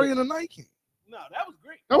 Arya and the Night King. No, that was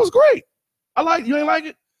great. That was great. You ain't like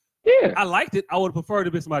it? Yeah. I liked it. I would have preferred it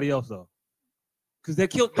to be somebody else though, because they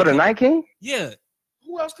killed. For the Night King? Yeah,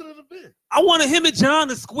 Who else could it have been? I wanted him and John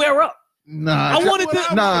to square up. Nah. I wanted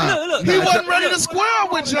to. Nah. Look, He look, wasn't ready look, to square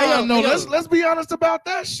up with John. No, let's be honest about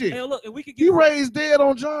that shit. Hey, look, and we could He get. raised dead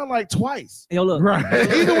on John like twice. Hey, look.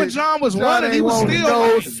 Right. Even when John was running, he was ain't still. want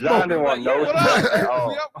no like, John didn't want no What smoke up? at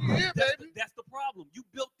all. Yeah, baby. That's the problem. You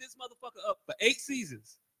built this motherfucker up for 8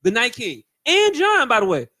 seasons. The Night King and John, by the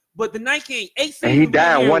way. But the Night King, 8 seasons. And he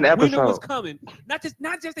died in one Winter episode. was coming. Not just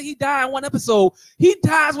that he died in one episode. He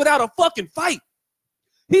dies without a fucking fight.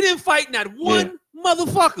 He didn't fight not one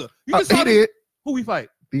motherfucker. You just saw He did. who he fight.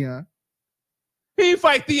 Theon. He didn't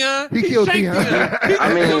fight Theon. He killed shanked Theon. He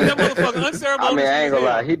I mean- killed that motherfucker unceremoniously. I ain't gonna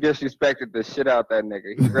lie. He disrespected the shit out that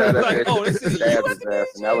nigga. He grabbed that Like, bitch oh, and this is- stabbed you his ass,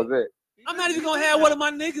 and that was it. I'm not even gonna have one of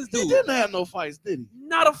my niggas He do. didn't have no fights, did he?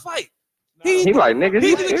 Not a fight. He like, nigga, He,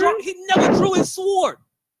 you didn't serious? he never drew his sword.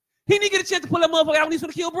 He didn't get a chance to pull that motherfucker out when he's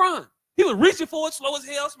gonna kill Bronn. He was reaching for it, slow as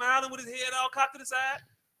hell, smiling with his head all cocked to the side.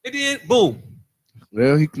 And then, boom,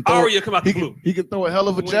 Well, he can throw. Arya come out the blue. He can throw a hell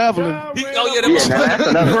of a javelin. Yeah, now that's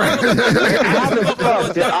another How the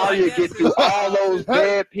fuck did Arya get through all those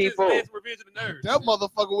dead people? Revenge of the Nerds. That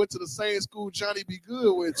motherfucker went to the same school Johnny B.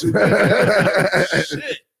 Good went to. Man.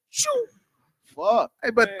 Shit. Shoo. Fuck.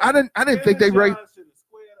 Hey, but I didn't think they raised.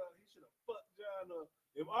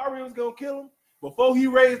 if Ari was gonna kill him before he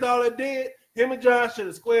raised all that dead, him and John should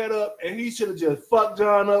have squared up, and he should have just fucked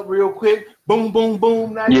John up real quick. Boom, boom,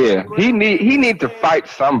 boom. Yeah, he need to fight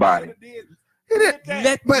somebody. He didn't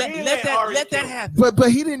Let that happen.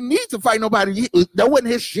 But he didn't need to fight nobody. That wasn't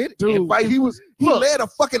his shit. Dude, he led a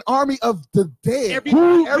fucking army of the dead.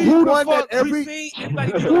 Who the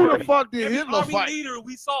fuck did Hitler army fight? leader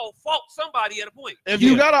we saw fought somebody at a point. If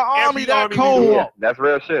you got an army that cold, Yeah, that's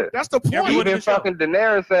real shit. that's the point. Even fucking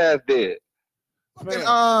Daenerys ass dead. Fucking,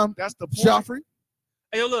 That's the point. Joffrey.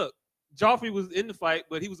 Hey, yo, look, Joffrey was in the fight,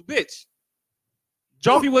 but he was a bitch.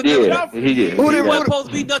 Joffrey wasn't. He wasn't supposed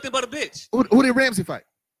to be nothing but a bitch. Who did Ramsay fight?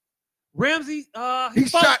 Ramsay, he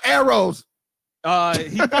shot arrows.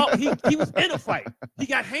 He fought. He was in a fight. He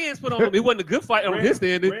got hands put on him. It wasn't a good fight on his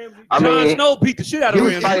standing. Jon Snow beat the shit out of He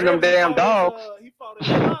was Ramsay. fighting them damn dogs.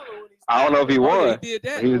 I don't know if he won. He did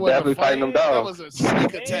that. He was definitely fighting them That dogs. was a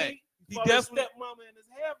sneak attack. He definitely stepmama and his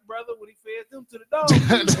half brother when he fed them to the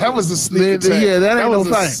dogs. That was a sneak attack. Yeah, that ain't no was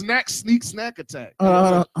a fight. snack attack.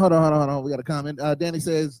 Hold on. We got a comment. Danny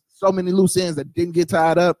says so many loose ends that didn't get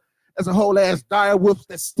tied up. There's a whole ass dire wolf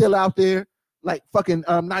that's still out there. Like fucking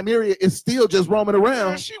Nymeria is still just roaming around.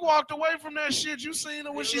 Man, she walked away from that shit. You seen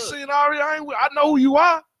her when she seen Ari? I know who you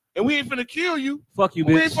are, and we ain't finna kill you. Fuck you,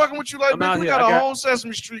 bitch. We ain't fucking with you like bitch. We got a whole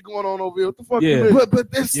Sesame Street going on over here. What the fuck you mean?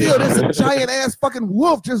 But there's still there's a giant ass fucking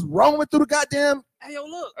wolf just roaming through the goddamn. Hey, yo,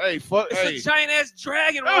 look. Hey, fuck. It's a giant ass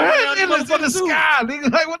dragon In the sky,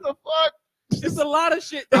 nigga. Like, what the fuck? It's a lot of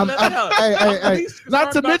shit. Hey.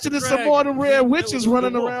 Not to mention there's some more of them red witches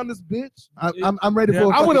running around this bitch. I'm ready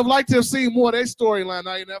for. I would have liked to have seen more of their storyline.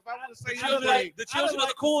 Now, if I want to say anything, the children of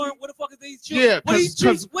the corn. What the fuck are these children? Yeah,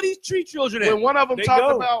 what these tree children at? When one of them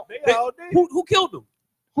talked about who killed them?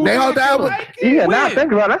 They all died. Yeah, now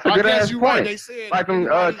think about it. That's a good ass point. point. They said, like from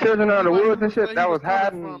Children of the Woods and shit that was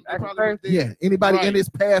hiding. Yeah, anybody in this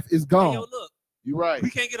path is gone. Hey, yo, look. You're right. We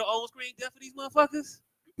can't get an on-screen death for these motherfuckers.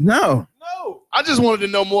 No. I just wanted to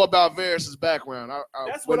know more about Varys' background.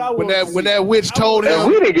 That's what I wanted. When that witch told him,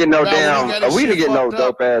 we didn't get no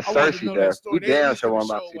dope ass Cersei death. We damn sure want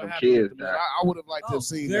about to see them kids die. I would have liked to have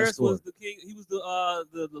seen that Varys story. was the king. He was the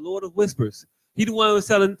Lord of Whispers. He the one who was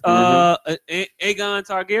telling Aegon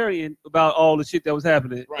Targaryen about all the shit that was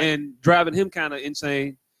happening and driving him kind of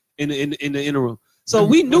insane in the interim. So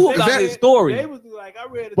we knew about his story.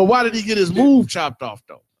 But why did he get his move chopped off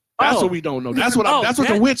though? That's what we don't know. That's what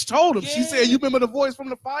the witch told him. She said, "You remember the voice from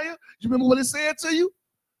the fire? You remember what it said to you?"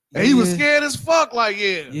 And he was scared as fuck. Like,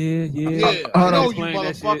 yeah. I know you,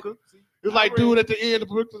 motherfucker. It's like dude at the end of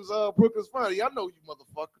Brooklyn's Funny. I know you,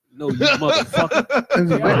 motherfucker. No, you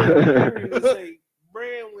motherfucker. Say,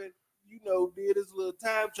 Bran went, did his little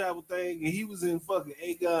time travel thing, and he was in fucking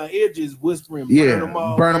Aegon Edges whispering, burn them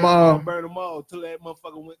all, till that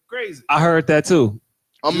motherfucker went crazy. I heard that too.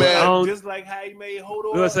 I'm mad. Just like how he made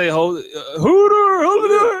Hodor. Let's say Hodor.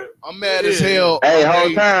 I'm mad as hell. Hey,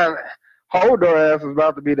 whole time, Hodor ass was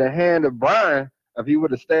about to be the hand of Brian if he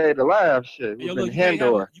would have stayed alive. Shit, Yo, look, you can't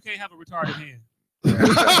have a retarded hand. They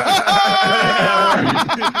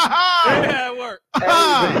work.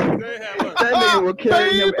 That nigga will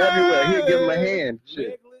carry him everywhere. He'll give him a hand.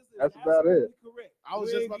 Shit, that's about it. Correct. I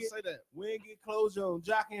was just about to say that. We ain't get closure on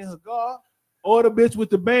Jockey and Hagar. Or the bitch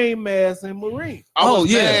with the Bane mask and Marine. I was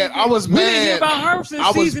mad. We didn't hear about her since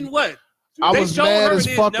season what? I was mad as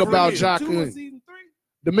fuck about Jockey.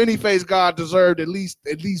 The mini-face god deserved at least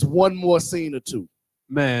one more scene or two.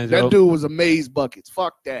 Man, that dude was amazing buckets.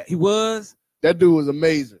 Fuck that. He was. That dude was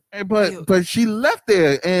amazing. Hey, but she left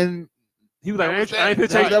there and he was like, I ain't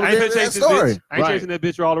chasing that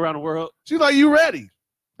bitch all around the world. She's like, you ready?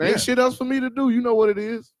 There ain't shit else for me to do. You know what it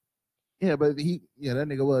is. Yeah, but that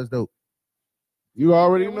nigga was dope. You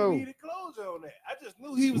already know. We needed closure on that. I just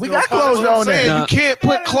knew he was. We got closure on that. You can't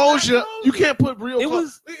put closure. You can't put real. You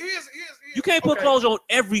can't put closure on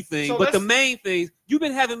everything, so but the main things you've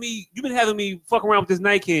been having me fuck around with this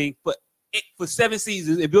Night King for 7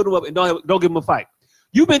 seasons and build him up and don't give him a fight.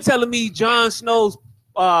 You've been telling me Jon Snow's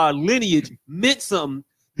lineage meant something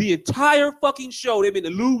the entire fucking show. They've been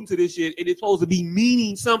alluding to this shit and it's supposed to be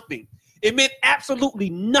meaning something. It meant absolutely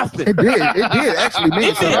nothing. It did actually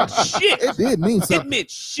mean something. It meant shit. It did mean something. It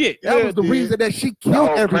meant shit. That was the reason that she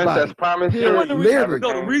killed everybody.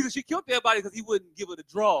 The reason she killed everybody because he wouldn't give her the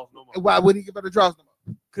draws no more. Why wouldn't he give her the draws no more?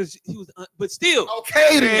 Because he was, but still.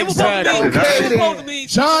 Okay, then.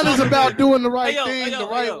 John is about doing the right thing the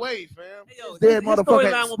right way, fam. Dead motherfucker.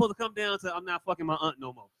 His storyline was supposed to come down to I'm not fucking my aunt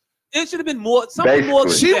no more. It should have been something more.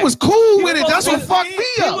 She was cool with it. That's what fucked me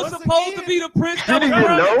up. He was supposed to be the prince. She didn't get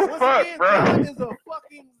no fuck, bro. John is a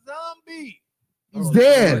fucking zombie. He's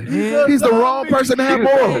dead. He's the wrong person to have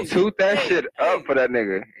morals. Toot that shit up for that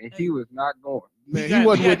nigga, and he was not going. Man, he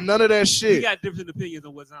wasn't with none of that shit. We got different opinions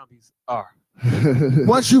on what zombies are.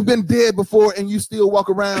 Once you've been dead before and you still walk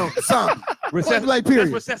around, zombie. Like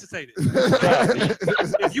period. That's resuscitated.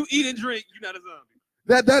 If you eat and drink, you're not a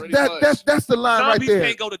zombie. That's the line Zombies right there.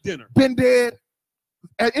 can't go to dinner. Been dead,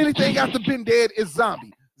 and anything after been dead is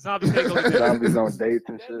zombie. Zombies can't go to dinner. Zombies on dates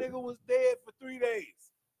and That shit. nigga was dead for 3 days.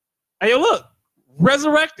 Hey, yo, look,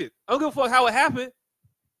 resurrected. I don't give a fuck how it happened.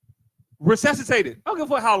 Resuscitated. I don't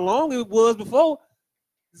give a fuck how long it was before.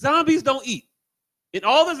 Zombies don't eat. In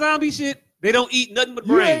all the zombie shit, they don't eat nothing but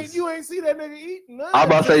brains. You ain't see that nigga eat none. I'm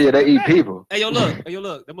about to say, yeah, they eat people. Hey, yo, look.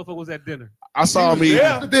 That motherfucker was at dinner. I saw him eat.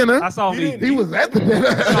 At the dinner. I saw him eat. He was at the dinner.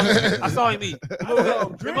 I saw him eat. The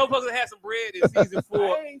motherfucker had some bread in season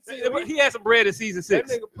 4. He had some bread in season 6.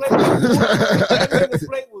 That nigga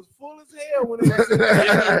plate was full as hell when it was.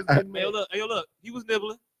 Hey, yo, look. He was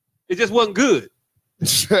nibbling. It just wasn't good.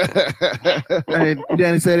 And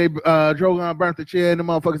Danny said they Drogon burnt the chair and the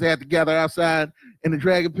motherfuckers had to gather outside in the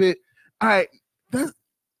dragon pit. All right,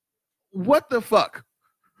 what the fuck?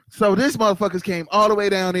 So this motherfuckers came all the way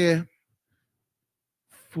down there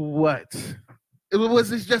for what? Was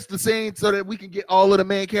this just the scene so that we can get all of the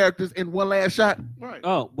main characters in one last shot? Right.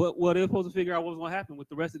 Oh, but they're supposed to figure out what was going to happen with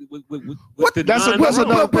the rest of with What? the That's nine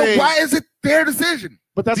another But thing. why is it their decision?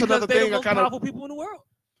 But that's because another they're thing the I most kind of. powerful people in the world.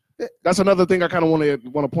 That's another thing I kind of want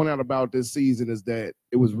to point out about this season is that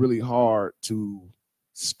it was really hard to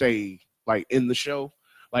stay like in the show.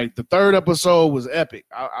 Like the 3rd episode was epic.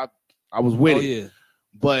 I was with it. Yeah.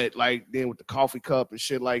 But like then with the coffee cup and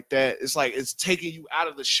shit like that, it's like it's taking you out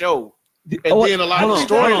of the show. And Oh, then a lot hold of on,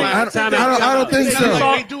 the hold on. storylines. I don't think so.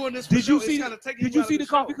 Like they doing this for Did you show, see? it's kinda taking Did you you out see of the show.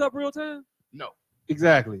 coffee cup real time? No,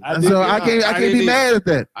 Exactly. So I can't be mad at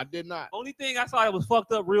that. I did not. Only thing I saw that was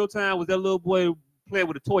fucked up real time was that little boy playing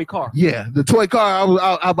with a toy car. Yeah, the toy car.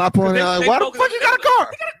 I pointed out, They why the focus- fuck you got a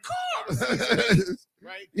car? He got a car.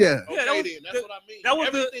 Right? Yeah. Okay, Yeah, that was- then. That's what I mean. that was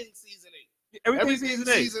Everything season 8. Everything Everything season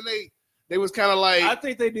 8. season 8. They was kind of like. I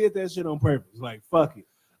think they did that shit on purpose. Like, fuck it.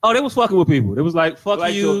 Oh, they was fucking with people. It was like fuck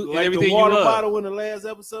Like you and everything the water you love. bottle in the last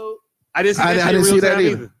episode. I didn't see that I shit didn't in see real that time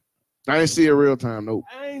either. I didn't see it real time. Nope.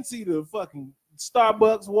 I ain't see the fucking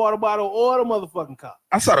Starbucks water bottle or the motherfucking car.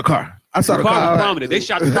 I saw the car. The car was prominent. They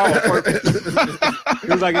shot the car on purpose. It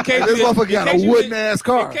was like in case This you didn't- motherfucker in got a case you wooden didn't- ass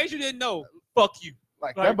car. In case you didn't know, fuck you.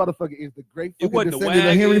 Like Like, that motherfucker is the great it fucking wasn't a descendant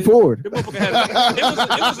of Henry wagon. Ford. The motherfucker had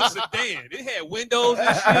it was a sedan. It had windows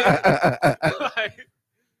and shit. Like,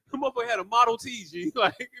 the motherfucker had a Model T, G.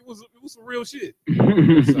 Like it was some real shit.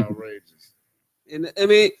 It's outrageous. And I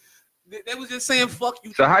mean, they was just saying fuck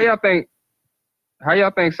you. So how y'all think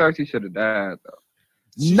Cersei should have died though?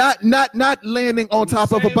 Not landing on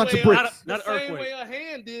top of a bunch of bricks. Not an Same earthquake. way a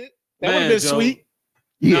hand did. That Man, would have been Joe. sweet.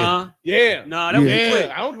 Yeah. Yeah. Nah, that was too Yeah.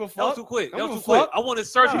 quick. I don't give a That was fuck. too quick. I That don't was too give a quick. fuck. I wanted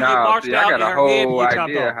Cersei to get Nah, marched see, I out got and a her head whole get chopped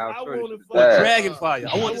idea off. how I Cersei wanted should fucking die. Dragon fire.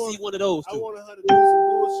 I wanted to wanna- see one of those I two. wanted her to do some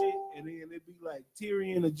bullshit and then it'd be like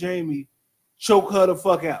Tyrion or Jamie choke her the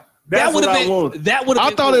fuck out. That's what I wanted. That would have I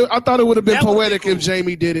been thought cool. I thought it would have been That would've poetic been if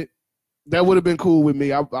Jamie did it. That would have been cool with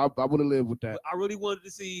me. I would have lived with that. I really wanted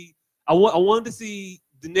to see. I wanted to see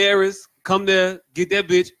Daenerys come there, get that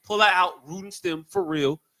bitch, pull her out, root and stem for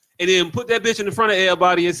real, and then put that bitch in the front of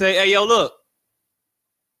everybody and say, "Hey, yo, look,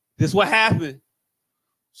 this what happened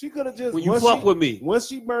She could have just when you fuck with me." Once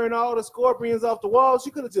she burned all the scorpions off the wall,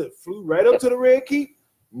 she could have just flew right up to the Red Keep.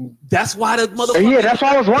 That's why the motherfucker. Yeah, that's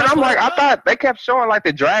what I was wondering. That's I'm what like, I I thought they kept showing like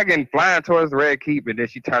the dragon flying towards the Red Keep, and then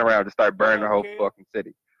she turned around and started burning the whole Okay. fucking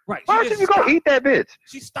city. Right. Why don't you go eat that bitch?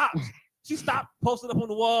 She stopped. She stopped, posted up on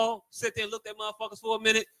the wall, sat there and looked at motherfuckers for a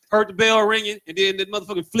minute, heard the bell ringing, and then the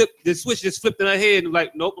motherfucking the switch just flipped in her head and was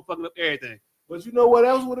like, nope, I'm fucking up everything. But you know what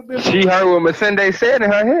else would have been? She heard what Masende said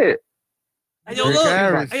in her head. Hey, yo, look.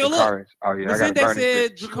 Hey, yo, look. Dracarys. Oh yeah, I gotta Masende burn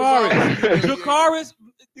said this bitch. Dracarys. Dracarys,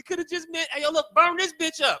 it could have just meant, hey, yo, look, burn this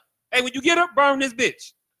bitch up. Hey, when you get her, burn this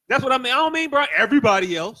bitch. That's what I mean. I don't mean burn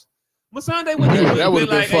everybody else. Masande would That have would've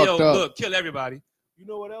been been like, hey, yo, fucked up. look, kill everybody. You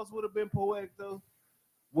know what else would have been poetic though?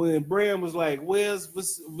 When Bran was like, "Where's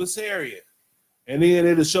Viserion?" And then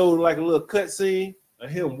it'll show like a little cut scene of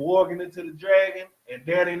him walking into the dragon and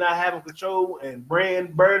Danny not having control and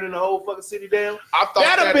Bran burning the whole fucking city down. I thought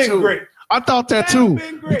That'd have that been too. great. I thought that That'd too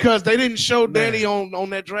been great. because they didn't show Danny on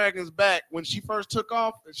that dragon's back when she first took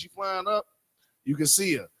off and she flying up. You can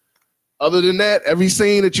see her. Other than that, every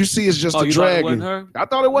scene that you see is just a you thought it dragon. wasn't her? I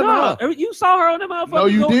thought it wasn't her. You saw her on that motherfucker. No,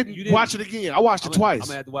 you didn't. Watch it again. I watched it twice. I'm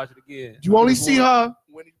gonna have to watch it again. You only see her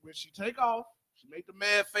when she take off. She make the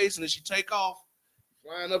mad face and then she take off,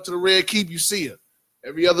 flying up to the Red Keep. You see her.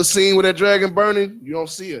 Every other scene with that dragon burning, you don't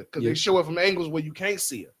see it because they show it from angles where you can't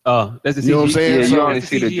see it. That's the CGI. You know what I'm saying? Yeah, So you only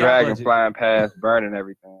see the dragon budget. flying past, burning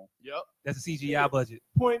everything. Yep. That's a CGI budget.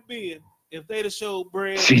 Point being, if they'd have showed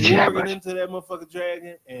Brad CGI walking budget. into that motherfucking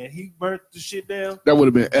dragon and he burnt the shit down, That would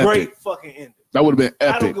have been epic. great fucking ending. That would have been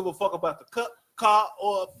I don't epic. give a fuck about the car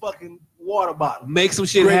or a fucking water bottle. Make some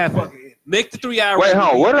shit Great happen. fucking ending. Make the 3 hour. Wait,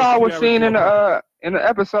 hold on. What all was seen in the? the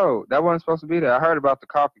episode? That wasn't supposed to be there. I heard about the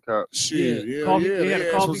coffee cup. Shit, Yeah. yeah, Coffee- yeah. they had a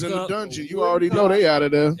Their ass coffee was in the cup. dungeon. You already know they out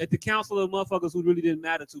of there. At the council of motherfuckers who really didn't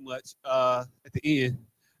matter too much. At the end,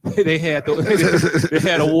 they had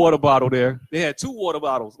a water bottle there. They had 2 water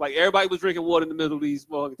bottles. Like everybody was drinking water in the middle of these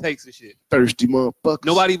motherfucking takes and shit. Thirsty motherfuckers.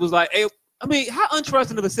 Nobody was like, "Hey, I mean, how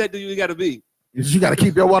untrusting of a set do you got to be?" You got to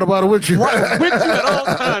keep your water bottle with you. With you at all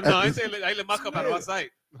times. No, I ain't saying I let my cup out of my sight.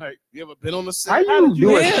 Like, You ever been on the set? How you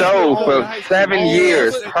do a Yeah. show for Yeah. 7 Yeah.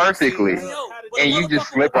 years Yeah. perfectly, and you just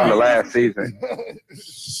slip on the last season?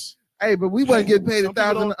 Hey, but we wasn't getting paid Some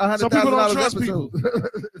people don't- some people don't $100,000 trust episode.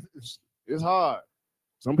 It's hard.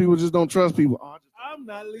 Some people just don't trust people. Oh, I'm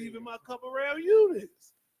not leaving my cup around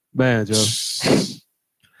units. man, Joe.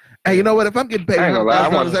 Hey, you know what? If I'm getting paid I ain't gonna lie, I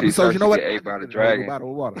want $100,000 to see episode, you know Cersei what? get ate by the A dragon. bottle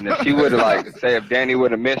of water. And if she would have, like, say if Danny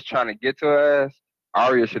would have missed trying to get to her ass,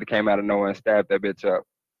 Arya should have came out of nowhere and stabbed that bitch up.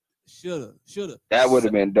 Shoulda. That would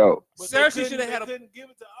have been dope. But Cersei should have had they a couldn't give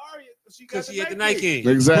it to Arya because she had the Night King.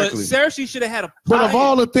 Exactly. But Cersei should have had a. But of pie.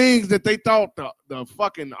 all the things that they thought the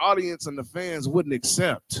fucking audience and the fans wouldn't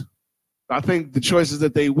accept, I think the choices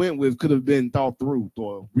that they went with could have been thought through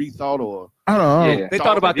or rethought or. I don't know. Yeah. They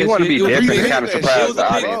thought about You that want to shit. be It was a different, big- kind of it It surprise was the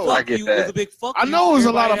a big audience. I fuck get you. It was a that. big fuck I you know to it was a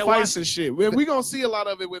everybody lot of that fights watched. and shit. We're gonna see a lot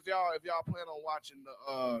of it with y'all if y'all plan on watching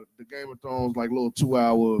the Game of Thrones like little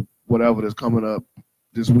 2-hour whatever that's coming up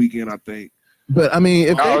this weekend. I think. But I mean,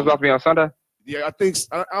 if Oh, they, it's about to be on Sunday? Yeah, I think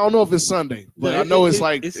I don't know if it's Sunday, but I know it's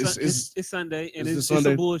like it's Sunday and it's it's Sunday.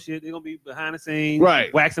 some bullshit. They're gonna be behind the scenes,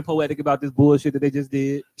 Right. waxing poetic about this bullshit that they just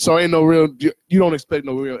did. so ain't no real. You don't expect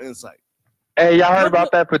no real insight. Hey, y'all heard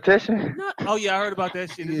about that petition? Oh yeah, I heard about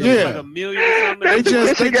that shit. It's Yeah. like 1 million or something. They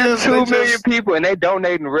just- They got 2 million just- people, and they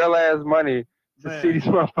donating real ass money to Man. see these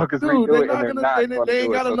motherfuckers Dude, redo they're it, not and they're gonna- not they going to ain't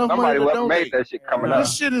do got it. So enough somebody money to must made donate. that shit coming Nah. up.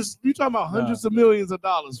 This shit is you talking about hundreds of millions of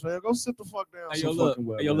dollars, fam. Go sit the fuck down. Hey, yo, some look, fucking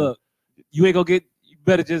well, hey, yo, man. look. You ain't gonna get. You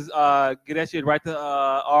better just get that shit right to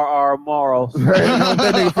R.R. Morrow.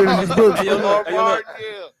 that nigga finish his book. Hey, yo, look, hey, yo, look.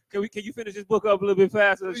 Yeah. Can you finish this book up a little bit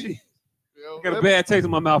faster? She Yo, got a bad taste in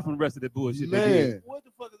my mouth from the rest of that bullshit. they did. man. What the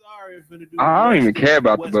fuck is Arya finna do? I don't even care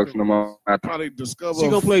about the Westeros? books no more. Probably discover. She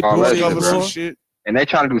gonna play Oh, bullshit, that's discover some bro. shit. And they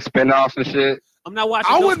trying to do spin-offs and shit. I'm not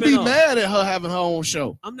watching. I no wouldn't be spin-off. mad at her having her own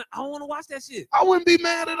show. I don't want to watch that shit. I wouldn't be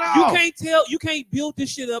mad at all. You can't tell. You can't build this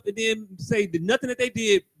shit up and then say that nothing that they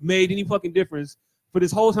did made any fucking difference for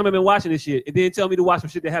this whole time I've been watching this shit, and then tell me to watch some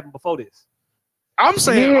shit that happened before this. I'm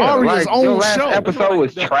saying Yeah, Arya's like, your own last show. episode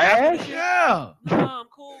was trash. Yeah. Nah, I'm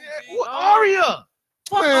cool. Yeah, G. what, No. Arya.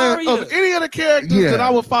 Fuck Man, Arya. of any of the characters Yeah. that I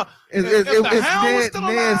would follow. It's the Hound was still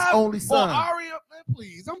Ned's alive, only Or son. Arya, man,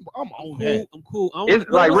 please. I'm on Cool. that. I'm cool. I don't It's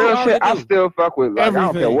know like what real Arya shit. I do. still fuck with. Like, I don't care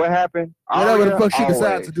Everything. what happened. Whatever the Arya, fuck she always.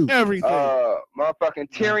 decides to do. Everything.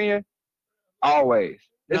 Motherfucking Tyrion, always.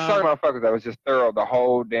 There's Nah. certain motherfuckers that was just thorough the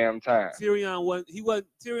whole damn time. Tyrion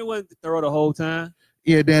wasn't thorough the whole time.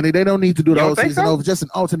 Yeah, Danny, they don't need to do the You whole don't think season so? over. Just an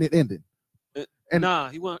alternate ending. And- Nah,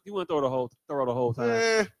 he wasn't thorough the whole time.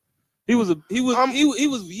 Man, He was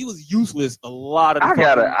useless a lot of the I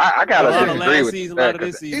gotta a lot of disagree last with season, a that, lot of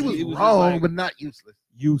this 'cause season. He was just wrong, like but not useless.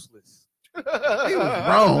 useless. He was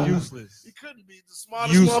wrong. Useless. he couldn't be the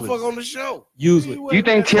smartest Useless. motherfucker on the show. Useless. You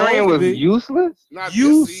think Tyrion was useless? Not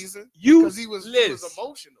Use- this season. Because he was Useless.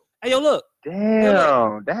 emotional. Hey, yo, look.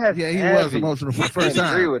 Damn, that's Yeah, he heavy. was emotional for the I first agree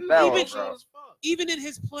time. with that one, Even- bro. Even in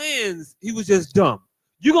his plans, he was just dumb.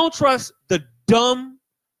 You gonna trust the dumb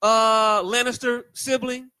Lannister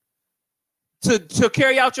sibling to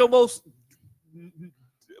carry out your most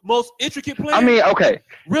intricate plan? I mean, okay,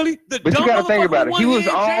 really? The but you dumb gotta think motherfucker about it. with He one was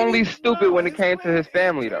hand, only Jamie? stupid when it came to his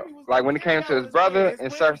family, though. Like when it came to his brother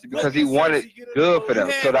and Cersei, because he wanted good for them.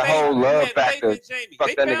 You had So the faith- whole you love had factor faith in Jamie. fucked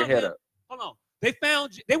They that nigga found head him- up. Hold on.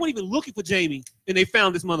 They weren't even looking for Jamie, and they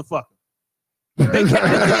found this motherfucker. They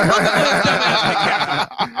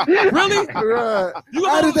Really? Right. You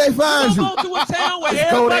How gonna did they find go you? to a town where This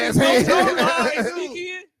cold everybody's ass so hand. and sneak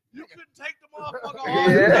in? You couldn't take the motherfucker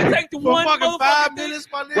Yeah. They take the for one fucking motherfucking 5 thing. minutes,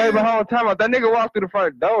 my nigga. Wait, but hold on, time out. That nigga walked through the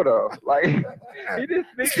front door though. Like he just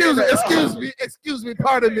Excuse me,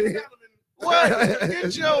 pardon me. What?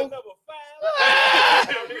 Get your I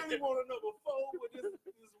really want a number 4, but this is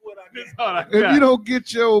what I This get. is all I if got. you don't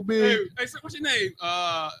get your big Hey, sir, what's your name?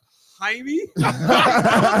 Jaime?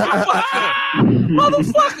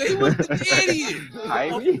 Motherfucker, he was an idiot.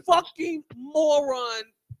 A fucking moron.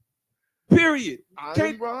 Period.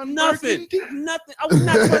 Can't nothing. Nothing. I would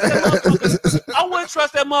not trust that motherfucker. I wouldn't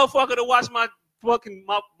trust that motherfucker to watch my fucking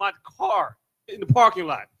my car in the parking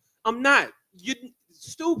lot. I'm not. You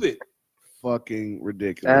stupid. Fucking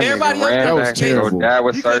ridiculous. Everybody else that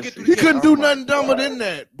was terrible. He couldn't do nothing dumber than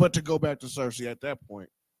that, but to go back to Cersei at that point.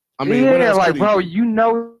 I mean, yeah, like, bro, you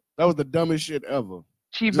know, that was the dumbest shit ever.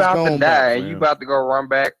 She about to die, and you about to go run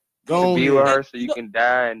back to be with her so you can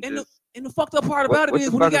die and just. And the fucked up part about it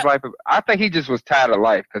is when I think he just was tired of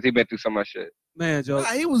life because he been through so much shit. Man, Joe,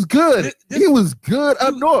 he was good. He was good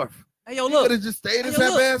up north. Hey, yo, look. He could have just stayed his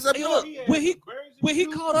ass up north. When he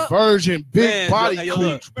caught up, virgin, big body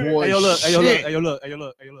cooch, boy. Hey, yo, look.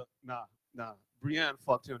 Nah. Brienne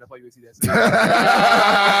fucked him. That's why you didn't see that.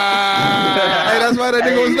 Hey, that's why that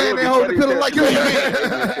nigga was laying there holding the pillow like, give me your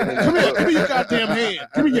hand. Give me your goddamn hand.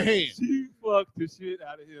 Give me your hand. She fucked the shit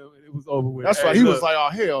out of him, and it was over with. That's why he was like, oh,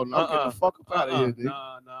 hell no. Get the fuck up out of here, dude.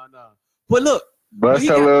 Nah. But look. Bust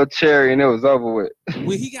a little cherry, and it was over with.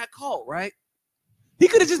 When he got caught, right? He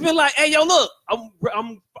could have just been like, hey, yo, look. I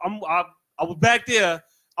was back there.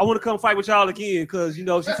 I want to come fight with y'all again because, you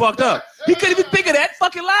know, she fucked up. He couldn't even think of that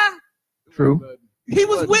fucking lie. True. He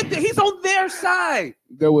was with it. He's on their side.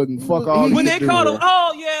 There wasn't fuck all. When they called him,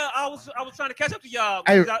 oh yeah, I was trying to catch up to y'all.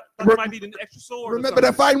 I thought it might be an extra sword. Remember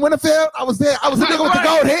that fight in Winterfell? I was there. I was the nigga with the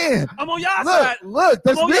gold hand. I'm on y'all side. Look,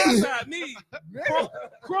 that's I'm on me. Y'all side, me.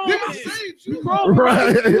 Chrome hand.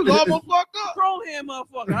 Right. You was almost fucked up. Chrome hand,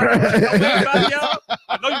 motherfucker.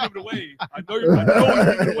 I know you remember the wave. I know you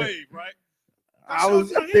remember the wave, right? I was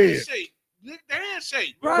there. Lick the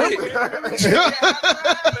handshake. Right.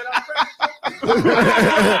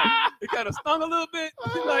 It kind of stung a little bit.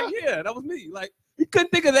 He's like, yeah, that was me. Like, he couldn't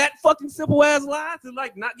think of that fucking simple ass lie to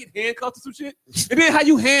like not get handcuffed or some shit. And then how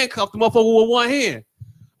you handcuff the motherfucker with one hand?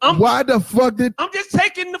 Why the fuck did? I'm just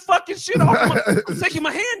taking the fucking shit off. I'm taking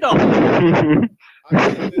my hand off.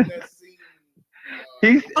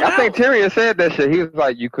 I think Tyrion said that shit. He was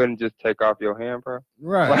like, "You couldn't just take off your hand, bro."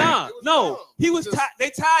 Right? No. He was. They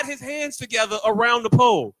tied his hands together around the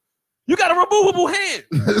pole. You got a removable hand.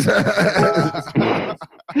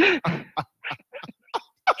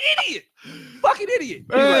 Idiot. Fucking idiot.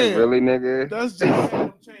 Like, really, nigga? That's just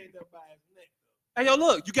chained up by his neck. Hey, yo,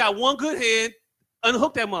 look. You got one good hand.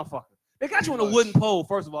 Unhook that motherfucker. They got you on a wooden pole,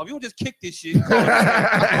 first of all. If you don't just kick this shit, all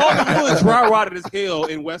the wood dry rotted as hell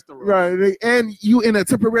in Westeros. Right, and you in a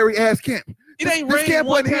temporary ass camp. It ain't this rained camp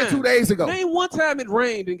one wasn't time. here 2 days ago. There ain't one time it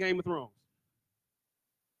rained in Game of Thrones.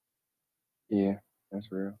 Yeah,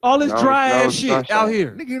 that's real. All this dry ass shit out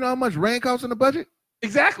here. Nigga, you know how much rain costs in the budget?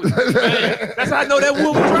 Exactly. That's how I know that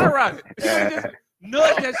wood was dry rotted. Just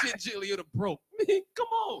nudge that shit gently, it'll broke. Come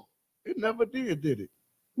on. It never did it?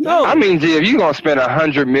 No. I mean, G, if you gonna spend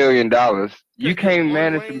 $100 million, you can't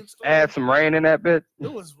manage to add some rain in that bitch.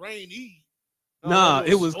 It was rainy. Nah,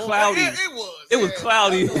 it was cloudy. It was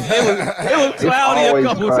cloudy. It was cloudy a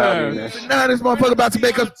couple times. Now this motherfucker about to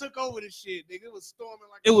make us. Took over the shit, nigga. It was storming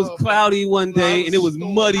like. It was cloudy one day, and it was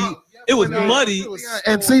muddy. It was muddy.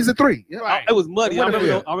 And season 3. Right. It was muddy. I remember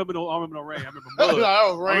no rain. I remember mud. That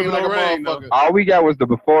was rain like a motherfucker. All we got was the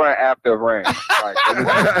before and after of rain.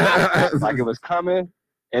 Like it was coming.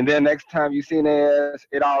 And then next time you seen their ass,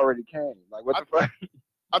 it already came. Like, what the fuck?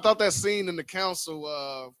 I thought that scene in the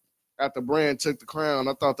council after Bran took the crown,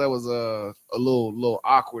 I thought that was a little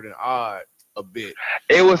awkward and odd a bit.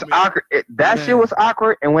 It was awkward. That shit was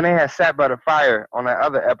awkward. And when they had sat by the fire on that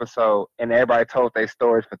other episode and everybody told their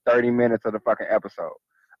stories for 30 minutes of the fucking episode.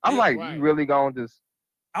 I'm you really gonna just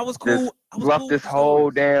I was cool. Bluff this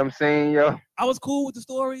whole damn scene, yo? I was cool with the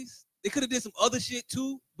stories. They could have did some other shit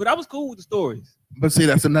too, but I was cool with the stories. But see,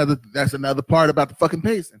 that's another part about the fucking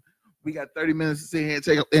pacing. We got 30 minutes to sit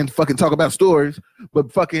here and fucking talk about stories,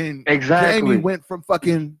 but fucking Jamie went from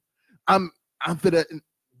fucking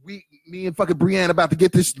me and fucking Brienne about to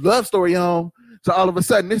get this love story on, so all of a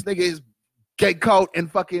sudden this nigga is get caught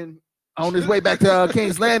and fucking on his way back to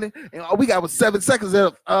King's Landing, and all we got was 7 seconds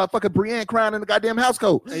of fucking Brienne crying in the goddamn house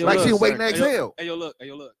coat, like she was waiting to exhale. Hey yo, look,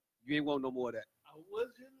 you ain't want no more of that.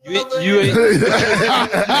 Hey,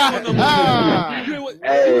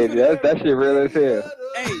 that shit real as hell.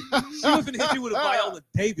 Hey, she was gonna hit you with a Viola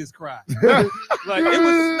Davis cry. Like, it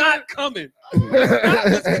was not coming. It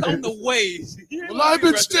was not come the ways. Well, I've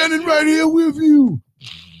been standing right here with you.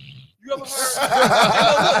 You ever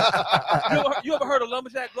heard? You ever heard a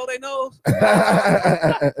lumberjack blow their nose? That's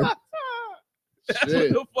what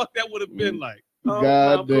the fuck that would have been like.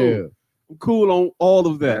 God damn. I'm cool on all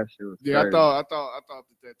of that. Yeah, I thought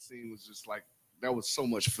that scene was just like that was so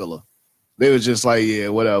much filler. They was just like, yeah,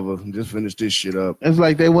 whatever, just finish this shit up. It's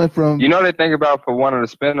like they went from they think about for one of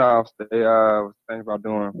the spinoffs, they was thinking about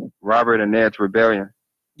doing Robert and Ned's Rebellion.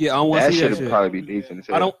 Yeah, I don't want to see that shit. That should probably be decent.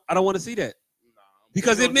 I don't want to see that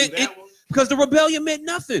because because the rebellion meant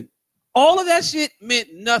nothing. All of that shit meant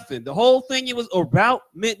nothing. The whole thing it was about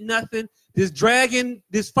meant nothing. This dragon,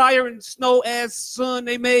 this fire and snow ass sun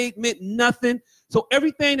they made meant nothing. So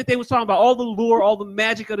everything that they was talking about, all the lore, all the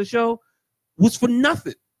magic of the show, was for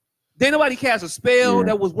nothing. Then nobody cast a spell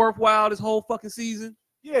that was worthwhile this whole fucking season.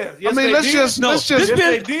 Yeah, I mean, let's just this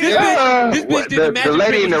bitch did the magic. The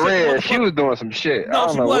lady in the red, she was doing some shit. No, I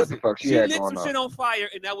don't know what the fuck she had lit going some on. shit on fire,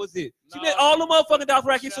 and that was it. She lit all the motherfucking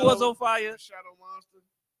Dothraki swords on fire. Shadow Monster.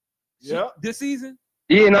 Yeah. This season?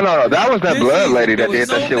 Yeah, no. That was that This blood season, lady that there did was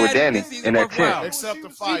that shit no with Danny magic this in that season tent. worthwhile. Except the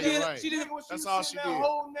fire, right? She did. That's all she did.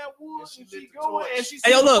 Holding that wood, and she going, and she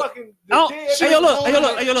Hey, yo, look. fucking Hey,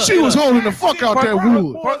 yo, look. She was holding the fuck out that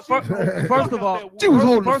wood. First of all, She was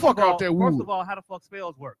holding the fuck out that wood. First of all, how the fuck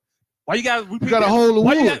spells work? Why you gotta repeat? You gotta hold the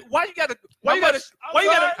wood. Why you gotta? Why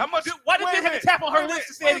did they have to tap on her lips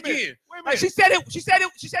to say it again? Like she said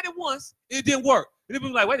it once, it didn't work. And it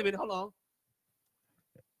was like, wait a minute, hold on.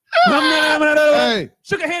 Hey,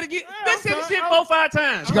 Shook her head again. They said the shit 4-5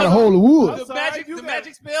 times. she gotta hold the wood. The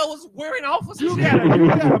magic spell was wearing off or You some got shit.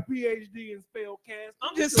 a PhD in spell cast.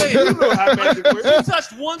 I'm just saying. You know how magic works. She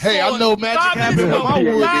touched one sword. Hey, I know magic 5 minutes happened ago. with my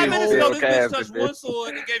wood. 5 minutes ago, this bitch Cast, touched bitch. one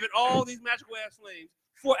sword and gave it all these magical ass flames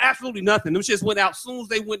for absolutely nothing. Them shits went out as soon as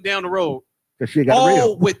they went down the road. Cause she got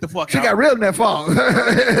real. With the fuck She out. got real in that fall.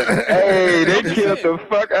 Hey, they I'm just killed saying. the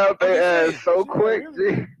fuck out their I'm ass so quick.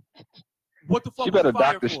 G. What the fuck? She was better the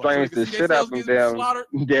fire Doctor for? Strange So the you can see shit themselves out them getting damn slaughtered?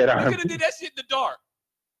 dead They could arms. have did that shit in the dark.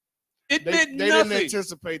 It They meant didn't nothing.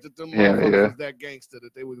 anticipate that them Yeah, motherfuckers yeah. was that gangster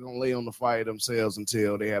that they were gonna lay on the fire themselves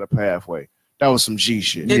until they had a pathway. That was some G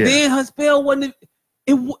shit. And then her spell wasn't.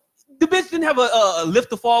 The bitch didn't have a lift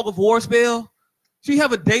the fog of war spell. She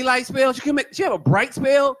have a daylight spell. She have a bright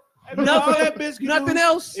spell. Nothing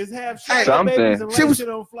else. Is have Something. babies and She light was- shit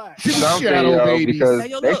on fly. She was Something, shadow yo, babies. because Hey,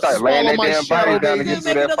 yo, they look, start laying swallow their my damn shadow bodies down to baby. get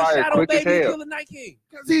through that fire shadow quick as baby and hell. kill the Night King.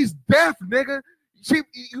 Cause he's deaf, nigga.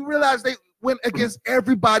 You realize they went against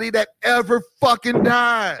everybody that ever fucking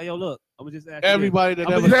died. Hey, yo, look. I'm gonna just ask Everybody that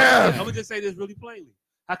I'm ever gonna just say this really plainly.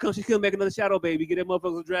 How come she couldn't make another shadow baby, get that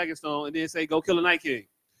motherfucker a Dragonstone, and then say go kill the Night King?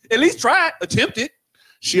 At least try it, attempt it.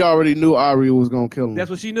 She already knew Arya was gonna kill him. That's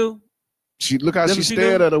what she knew. She look how That's she what she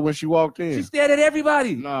stared knew. at her when she walked in. She stared at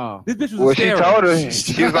everybody. Nah. This bitch was Well, a she starer. told her.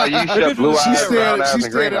 She was like, you shut blue She eyes, brown eyes, She and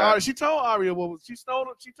stared green at Arya. eyes. She told Arya what was she told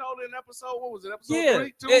her in episode, what was it, episode Yeah,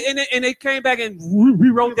 3, 2? and they came back and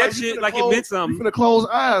rewrote that shit like it meant You something. finna close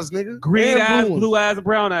eyes, nigga. Green And eyes, ones. blue eyes, and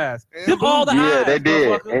brown eyes. And Them all the eyes. Yeah, they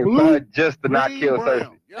did. motherfucker. And Blue, just to not Green, kill brown.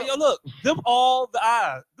 Cersei. Yep. Hey, yo, look. Them all the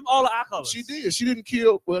eyes. Them all the eye colors. She did. She didn't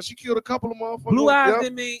kill. Well, she killed a couple of motherfuckers. Blue eyes Yep.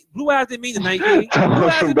 didn't mean the Night King. Blue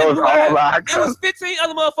eyes didn't mean Those blue all eyes. eye There was 15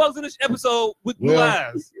 other motherfuckers in this episode with blue Well,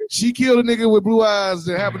 eyes. She killed a nigga with blue eyes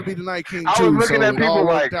that happened to be the Night King I too. was looking so at it all people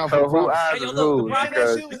worked like, out so for who the eyes Hey, yo, is look, who? the problem-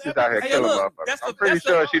 Because that shit was she's out here Hey, yo, killing look. motherfuckers. That's I'm pretty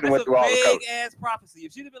sure she done went through all the vague colors. ass prophecy.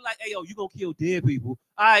 If she'd have been like, "Hey, yo, you gonna kill dead people?"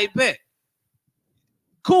 I bet.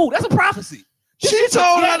 Cool. That's a prophecy. She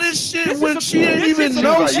told her this shit when she didn't even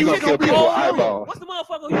know like, she you was gonna kill gonna be people a eyeball. What's the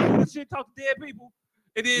motherfucker who do this shit, talk to dead people?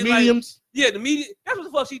 And then mediums. the media. That's what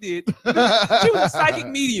the fuck she did. She was a psychic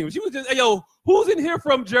medium. She was just, hey, yo, who's in here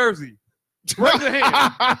from Jersey? Raise your hand.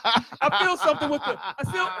 I feel something with the.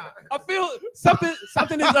 I feel something is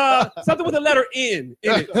something with the letter N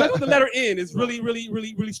in it. Something with the letter N is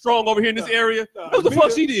really strong over here in this area. What the fuck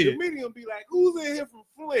she did? The medium be like, who's in here from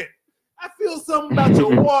Flint? I feel something about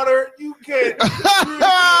your water. You can't.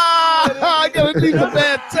 I got a deep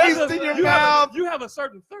bad taste in your mouth. You have a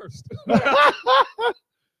certain thirst.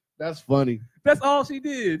 That's funny. That's all she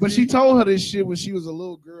did. But she told her this shit when she was a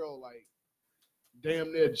little girl, like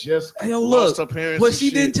damn near just Hey, yo, lost look, her parents. but and she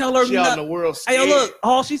shit. didn't tell her she out in nothing. the world. Hey, yo, scared. look,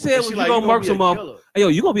 all she said And was she you like, gonna you murk be a some up. killer. Hey, yo,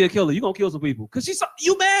 you gonna be a killer. You gonna kill some people. Cause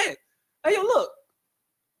you mad. Hey, yo, look.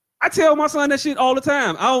 I tell my son that shit all the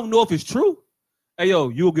time. I don't know if it's true. Hey, yo,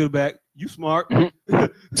 you'll get it back. You smart. You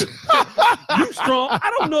strong.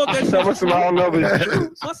 I don't know if that's So true. I don't know if it's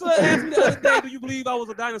true. My son asked me the other day, do you believe I was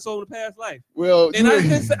a dinosaur in a past life? Well, And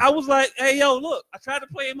I was like, hey, yo, look. I tried to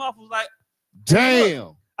play him off. I was like,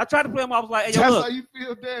 damn. I tried to play him off. I was like, hey, yo, That's look. how you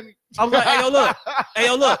feel, Danny. I was like, hey,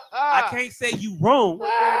 yo, look. I can't say you wrong.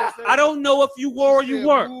 I don't know if you were or you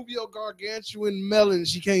weren't. Move your gargantuan melon.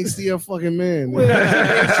 She can't see her fucking man.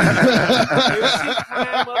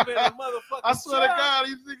 I swear to God,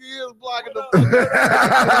 you think he is blocking the.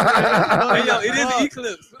 Hey, yo, it is an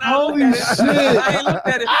eclipse. Holy shit! I ain't looked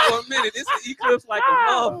at it for a minute. It's an eclipse like a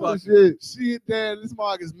motherfucker. Shit, Dad. This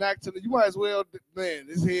mark is Mac to the. You might as well, man.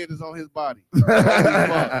 His head is on his body.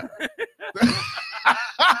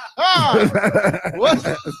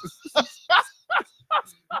 What?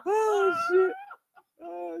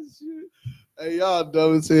 Oh shit! Hey, y'all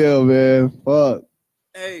dumb as hell, man. Fuck.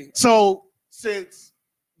 Hey. So since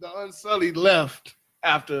the Unsullied left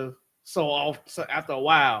after a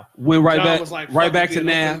while, went right John back, was like, right back to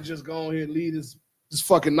now. Just go ahead and lead this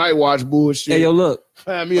fucking night watch bullshit. Hey, yo, look.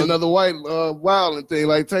 Find me another white wilding thing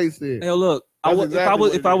like Tay said. Hey, yo, look.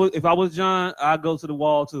 If I was John, I'd go to the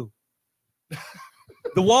wall too.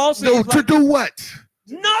 The wall seems to do what?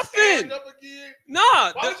 Stand Nothing. up again? Nah.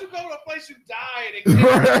 Why would you go to a place you died?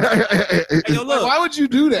 Hey, yo, look. Why would you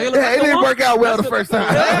do that? Hey, look, Yeah, it didn't work out well the first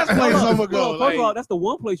time. Last place I'm gonna go. First of all, that's the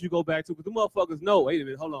one place you go back to because the motherfuckers know. Wait a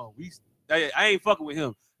minute, hold on. I ain't fucking with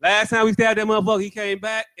him. Last time we stabbed that motherfucker, he came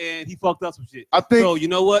back and he fucked up some shit. I think. So you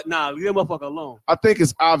know what? Nah, leave that motherfucker alone. I think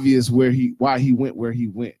it's obvious why he went where he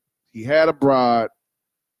went. He had a bride.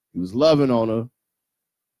 He was loving on her.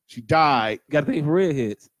 She died. Got to pay for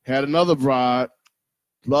redheads. Had another bride,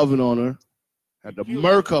 loving on her. Had to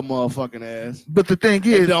murk her motherfucking ass. But the thing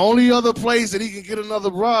is, the only other place that he can get another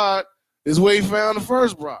bride is where he found the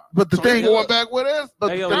first bride. But the thing going back with us.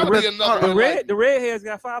 Hey, yo, the redheads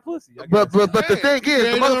got 5 pussy. But the thing is,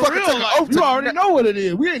 the motherfucker took an oath. You already know what it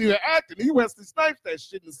is. We ain't even acting. He Wesley Snipes that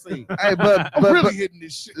shit in the scene. Hey, but I'm really hitting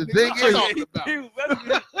this shit. The thing is,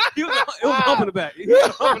 he was humping the back. He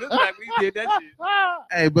was humping his back when he did that shit.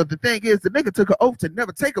 Hey, but the thing is, the nigga took an oath to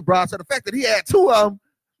never take a bride. So the fact that he had 2 of them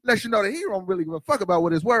lets you know that he don't really give a fuck about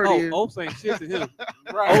what his word is. Oath ain't shit to him.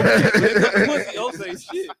 Oath ain't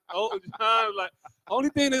shit. John, like, only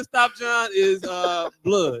thing that stopped John is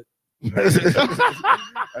blood. That's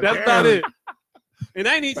about it. And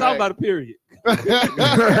I ain't even talking about a period. That's fact.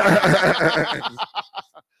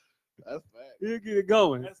 He'll get it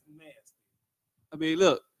going. That's nasty. I mean,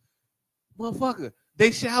 look, motherfucker, they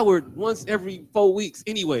showered once every 4 weeks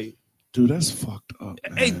anyway. Dude, that's fucked up.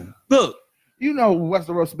 Man. Hey, look. You know what's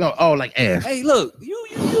the roast smell? Oh, like ass. Hey, look, you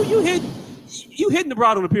hitting the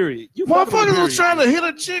broad on the period. You motherfuckers was trying to hit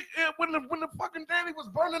a chick when the fucking daddy was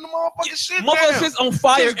burning the motherfucking shit down. Motherfuckers shit's on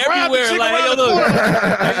fire everywhere. Like, hey, yo, look.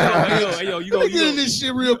 Hey, yo, you get in this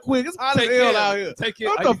shit real quick. It's hot as hell out here. Take it.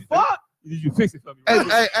 What the fuck? You fix it for me.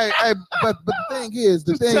 Hey, but the thing is,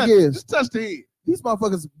 just touch the head. These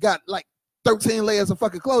motherfuckers got like 13 layers of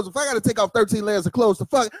fucking clothes. If I gotta take off 13 layers of clothes to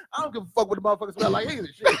fuck, I don't give a fuck what the motherfuckers smell like either.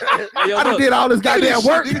 Shit. I done did all this goddamn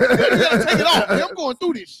work. You gotta take it off. I'm going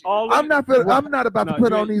through this shit. I'm not about to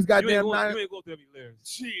put on these goddamn knives. You ain't going through every layers.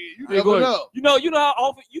 Shit, you never know. You know how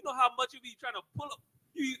often, you know how much you be trying to pull up.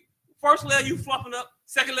 First layer you flopping up,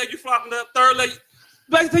 second layer you flopping up, third layer.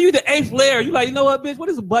 Like to you the 8th layer, you like, you know what, bitch? What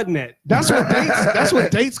is a button at? That's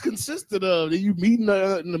what dates consisted of. You meet in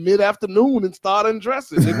the mid-afternoon and start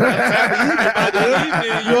undressing. You know what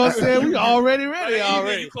I'm saying? We already ready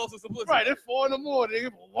already. Right, it's 4 in the morning.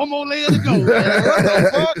 One more layer to go. Man. What the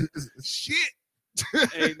fuck? Shit.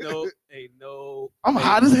 Ain't no. I'm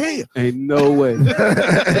hot as hell. Ain't no way. ain't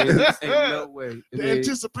no way. The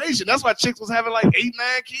anticipation. That's why chicks was having like 8-9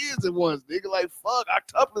 kids at once. Nigga, like fuck.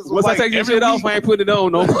 Octopus was once like I take this shit off, I ain't putting it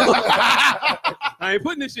on no more. I ain't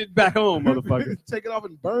putting this shit back on, motherfucker. Take it off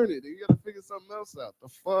and burn it. You gotta figure something else out. The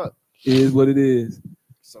fuck. It is what it is.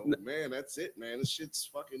 So man, that's it, man. This shit's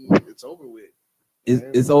fucking. It's over with.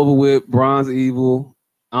 It's over with. Bronze Evil.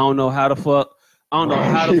 I don't know how the fuck.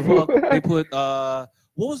 They put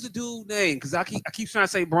what was the dude's name? Because I keep trying to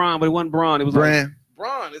say Bron, but it wasn't Bron. It was Bran.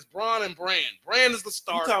 Bron. It's Bron and Bran. Bran is the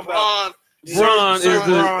star. Bron is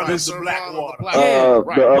the Blackwater.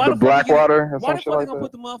 The Blackwater. Why the fuck they gonna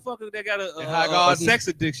put the motherfucker that got a sex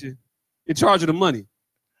addiction in charge of the money?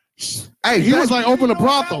 Hey, he was like open a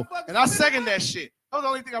brothel, and I second that shit. That was the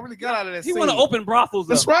only thing I really got out of that. He want to open brothels.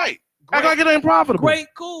 That's right. Act like it ain't profitable. Great,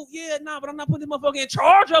 cool, yeah, but I'm not putting this motherfucker in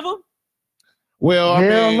charge of him. Well, I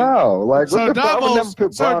mean, no. Like, Sir Davos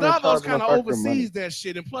kind of oversees that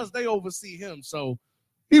shit, and plus they oversee him, so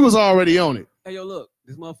he was already on it. Hey, yo, look,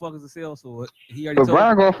 this motherfucker's a sales sword. But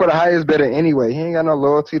Brian going for the highest bidder anyway. He ain't got no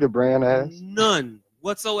loyalty to Brand ass. None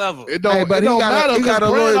whatsoever. It don't matter because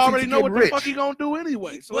Brand already know what the fuck he gonna do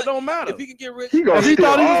anyway, so it don't matter. If he can get rich, he gonna steal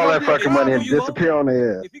all that fucking money and disappear on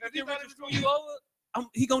the ass. If he can get rich and screw you over,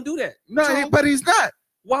 he gonna do that. No, but he's not.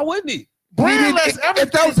 Why wouldn't he? Brand lets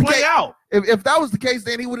everything play out. If that was the case,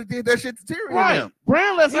 then he would have did that shit to Tyrion. Right.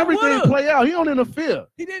 Brand lets everything play out. He don't interfere.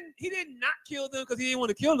 He did not kill them because he didn't want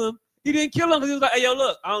to kill them. He didn't kill them because he was like, hey, yo,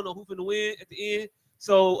 look, I don't know who's finna win at the end.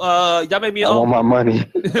 So y'all make me an offer. I want my money.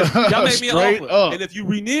 Y'all make me an offer. Up. And if you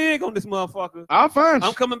renege on this motherfucker, I'll find you.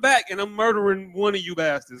 I'm coming back and I'm murdering one of you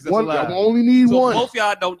bastards. That's I only need so one. Both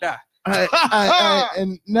y'all don't die.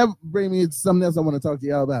 And never bring me into something else I want to talk to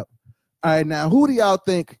y'all about. All right, now who do y'all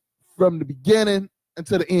think from the beginning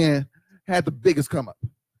until the end had the biggest come up?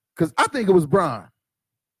 Because I think it was Bronn.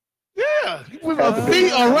 Yeah, he was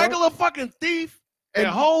a regular fucking thief and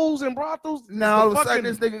hoes and brothels. Now all of a sudden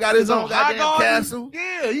this nigga got his own goddamn castle.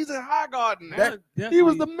 Yeah, he's in High Garden. He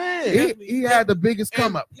was the man. He had the biggest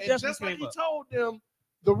come up. And just like he told them,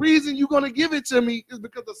 the reason you're gonna give it to me is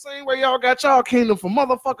because the same way y'all got y'all kingdom for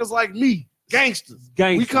motherfuckers like me, gangsters.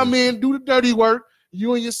 We come in, do the dirty work.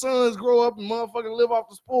 You and your sons grow up and motherfucking live off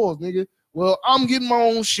the spoils, nigga. Well, I'm getting my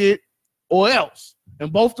own shit or else.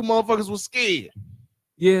 And both the motherfuckers was scared.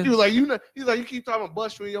 Yeah. He was like, he's like, you keep talking about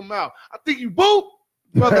bust you in your mouth. I think you boop.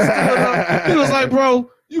 Brother he was like, bro,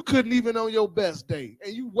 you couldn't even on your best day.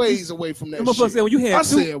 And you ways away from that shit. Said, when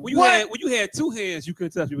you had two hands, you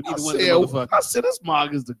couldn't touch me with either one of the motherfuckers. I said, this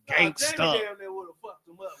mog is the gangster.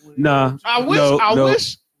 Nah. I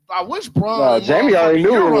wish Bronn. Jamie already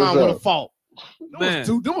knew it was up. Fault. Man,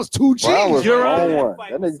 There was two G's. That was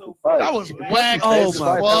whack. Oh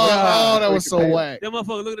my god. That was so whack. That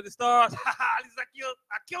motherfucker looking at the stars. At least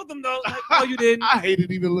I killed them though. Like, no, you didn't. I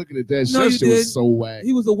hated even looking at that shit. No, That shit was so whack.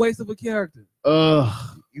 He was a waste of a character.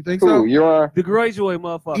 You think so? The Greyjoy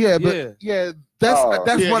motherfucker. Yeah, but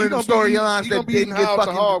that's one of the storylines that didn't get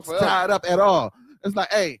fucking tied up at all. It's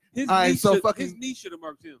like, hey, his niece should have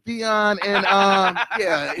murked him. Theon and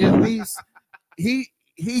his niece,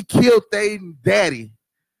 he killed their daddy,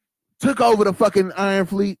 took over the fucking Iron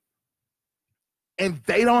Fleet, and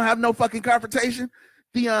they don't have no fucking confrontation.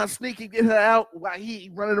 Theon sneaking, get her out while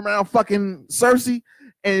he running around fucking Cersei,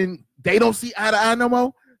 and they don't see eye to eye no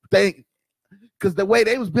more. Because the way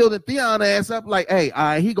they was building Theon ass up, like, hey,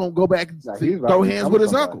 he gonna go back and throw hands with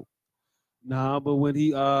his uncle. Nah, but when he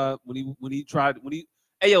hey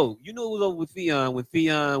yo, you know it was over with Theon when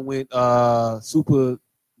Theon went Super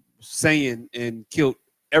Saiyan and killed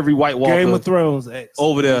every White Walker. Game of Thrones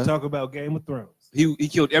over there. Talk about Game of Thrones. He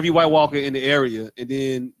killed every White Walker in the area and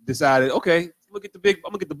then decided, okay, I'm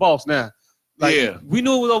gonna get the boss now. Like, we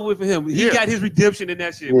knew it was over with for him. He got his redemption in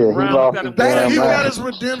that shit. Yeah, he got his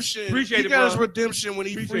redemption. He got his redemption when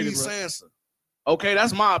he freed Sansa. Okay,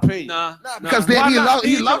 that's my opinion. Nah, because then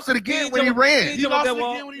he lost it again when he ran. He lost it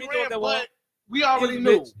again when he ran, but we already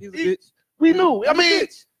knew. We knew. I mean,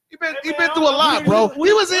 he been through a lot, bro.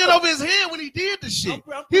 He was in over his head when he did the shit.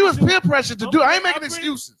 He was peer pressured to do it. I ain't making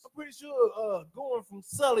excuses. I'm pretty sure going from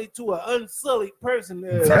sully to an unsullied person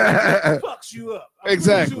fucks you up.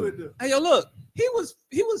 Exactly. Hey, yo, look, he was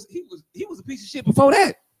a piece of shit before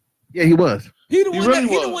that. Yeah, he was. He the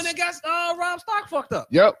one that got Rob Stark fucked up.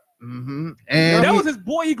 Yep. Mm-hmm. And that was his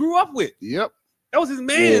boy he grew up with. Yep. That was his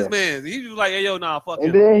man's man. He was like, hey, yo, nah, fuck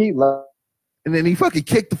him. And then he fucking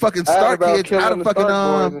kicked the fucking Stark kids out of fucking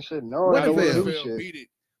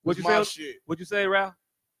What'd you say, Ralph?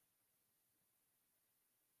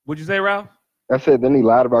 What'd you say, Ralph? I said then he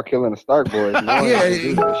lied about killing the Stark boys.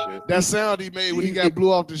 That sound he made when he got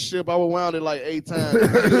blew off the ship, I wound it like 8 times.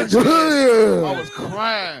 I was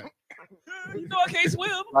crying. You know I can't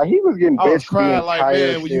swim. Like he was getting. I was crying like,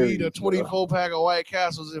 man, when you eat a 24-pack of White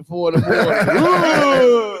Castles in 4 in the morning.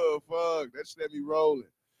 Fuck, that shit had me rolling.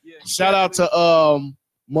 Yeah, shout out to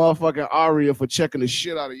motherfucking Arya for checking the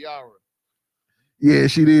shit out of Yara. Yeah,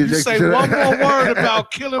 she did. You say one more word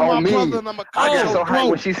about killing my brother, and I'ma cut your throat.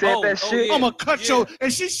 When she said that shit, I'ma cut your.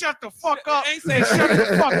 And she shut the fuck up. Ain't saying shut the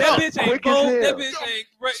fuck up. That bitch ain't bold. That bitch ain't.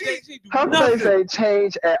 Her face ain't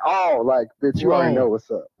changed at all. Like, bitch, you already know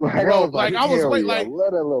what's up. Like, I was waiting. Like,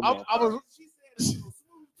 I was.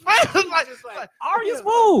 Like Arya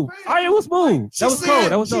smooth. Arya was smooth. That was cool.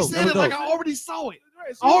 That was dope. She said it like I already saw it.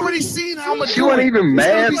 I already seen how much. She wasn't even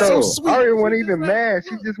mad though. Arya wasn't even mad.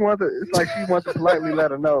 She just wanted. It's like she wanted to politely let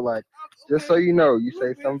her know, like, just so you know, you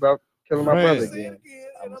say something about killing my brother again.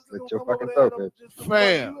 I'm gonna slit your fucking throat, bitch.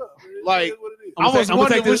 Fam, like I'm gonna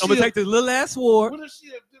take this little ass sword. What if she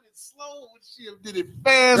have did it slow? Would she have did it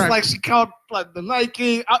fast? Like she caught like the Night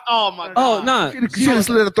King? Oh my god! Oh nah, she just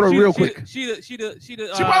slit her throat real quick. She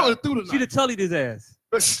probably threw the. She'd have tullied his ass.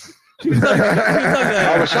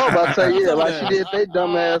 I was sure about to say like she did they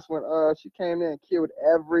dumbass when she came in and killed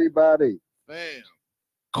everybody. Bam.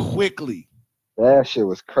 Quickly. That shit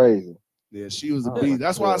was crazy. Yeah, she was a beast.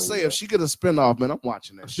 That's why I say if she get a spinoff, man, I'm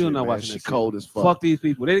watching that. Still shit, not man. watching She that. cold as fuck. Fuck these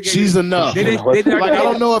people. She's enough. They like I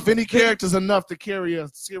don't know if any character's enough to carry a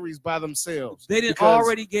series by themselves. They didn't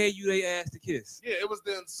already gave you their ass to kiss. Yeah, it was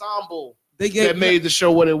the ensemble that made the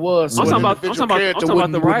show what it was. So I'm talking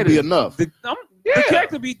about the writers. Be enough. The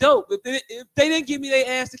character be dope. If they didn't give me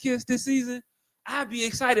their ass to kiss this season, I'd be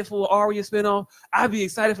excited for an Arya spinoff. I'd be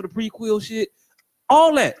excited for the prequel shit.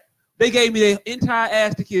 All that. They gave me their entire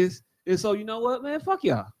ass to kiss. And so, you know what, man? Fuck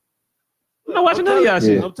y'all. I'm not watching none of y'all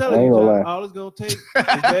shit. I'm telling you, all it's going to take is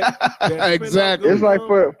that exactly. It's like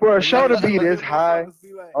for a show to be this high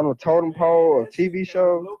on a totem pole of TV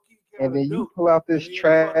shows, and then you pull out this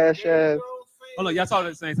trash ass. Hold on, y'all talking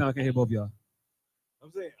at the same time. I can't hear both of y'all.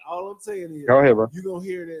 All I'm saying is, go ahead, bro. You gonna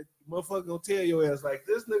hear that motherfucker gonna tell your ass like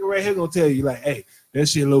this nigga right here gonna tell you like, hey, that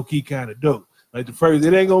shit low key kind of dope. Like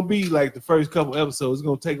it ain't gonna be like the first couple episodes. It's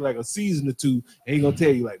gonna take like a season or two, and he gonna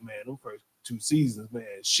tell you like, man, them first 2 seasons, man,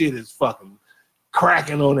 shit is fucking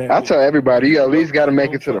cracking on that. I tell everybody, you at least got to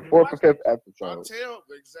make it to the 4th or 5th episode.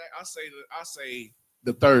 I say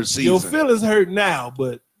the 3rd season. Your feelings hurt now,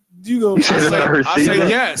 but you gonna I say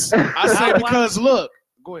yes. I say because look.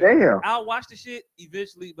 Go ahead. Damn. I'll watch the shit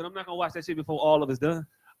eventually, but I'm not gonna watch that shit before all of it's done.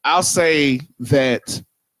 I'll say that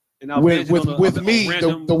with me,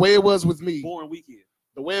 the way it was with me, boring weekend.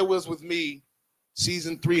 The way it was with me,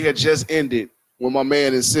 season 3 had just ended when my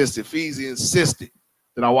man Feezy insisted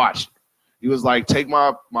that I watch it. He was like, take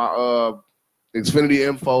my Xfinity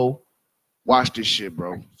info, watch this shit,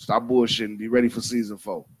 bro. Stop bullshitting, be ready for season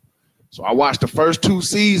 4. So I watched the first 2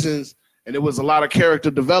 seasons. And it was a lot of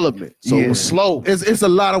character development, so it was slow. It's a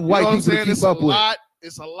lot of white people to keep up with.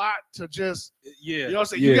 It's a lot to just, you know what I'm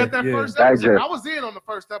saying? You got that first episode. I was in on the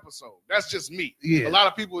first episode. That's just me. Yeah. A lot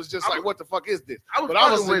of people was just like, what the fuck is this? But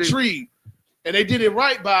I was intrigued. And they did it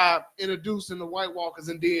right by introducing the White Walkers,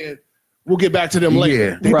 and then we'll get back to them later.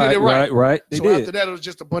 Yeah. They did it right. They so did. After that, it was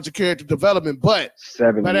just a bunch of character development. But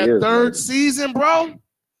 7 by that years, 3rd season, bro,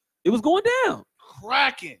 it was going down.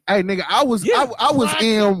 Cracking. Hey, nigga, I was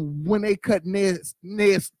in when they cut Ned's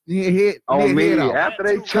head. On me, off. after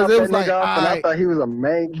they chopped that nigga off, and I thought he was a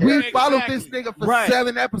main character. We followed this nigga for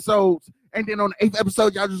 7 episodes, and then on the 8th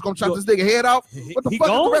episode, y'all just gonna chop this nigga head off? What the fuck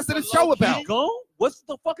is the rest of the show about? He gone? What's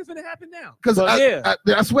the fuck is gonna happen now? Because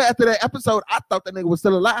I swear, after that episode, I thought that nigga was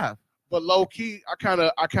still alive. But low key,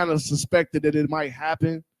 I kind of suspected that it might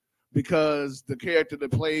happen because the character the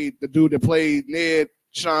dude that played Ned,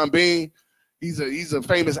 Sean Bean, he's a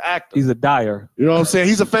famous actor. He's a dyer. You know what I'm saying?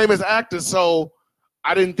 He's a famous actor, so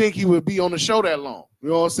I didn't think he would be on the show that long. You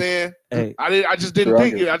know what I'm saying? Hey, I just didn't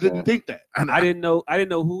think it. I didn't think that. And I didn't know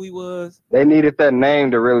who he was. They needed that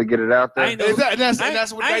name to really get it out there.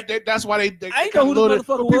 That's why they know who the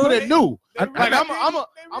people that knew. Like I'm a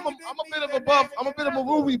bit of a buff. I'm a bit of a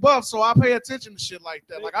movie buff, so I pay attention to shit like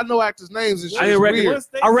that. Like I know actors' names and shit. I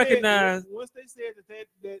recognize. Once they said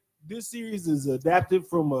that this series is adapted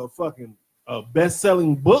from a fucking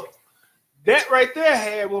best-selling book, that right there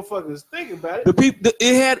had motherfuckers thinking about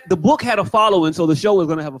it. The book had a following, so the show was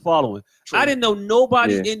gonna have a following. True. I didn't know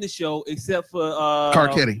nobody in the show except for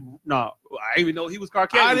Carcetti. No, I didn't even know he was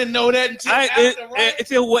Carcetti. I didn't know that until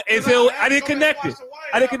I didn't connect it.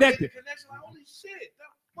 I didn't connect it.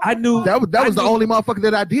 I knew that was the only motherfucker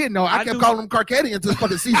that I did know. I kept calling him Carcetti until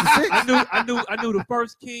fucking season 6. I knew the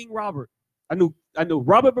first King Robert. I knew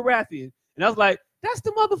Robert Baratheon, and I was like, that's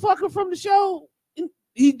the motherfucker from the show.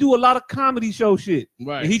 He do a lot of comedy show shit.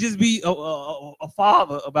 Right. And he just be a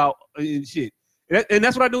father about shit. And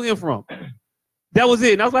that's what I knew him from. That was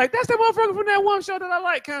it. And I was like, that's that motherfucker from that one show that I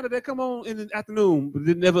like, kind of, that come on in the afternoon, but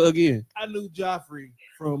then never again. I knew Joffrey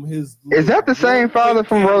from his... Is that the same father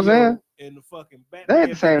from Roseanne? And the fucking Batman. They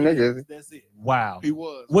ain't the same niggas. That's it. Wow. He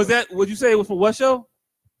was. Was that, what'd you say it was from what show?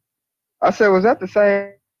 I said, was that the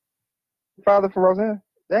same father from Roseanne?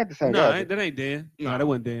 They ain't the same guy. No, that ain't Dan. No, that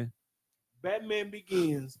wasn't Dan. Batman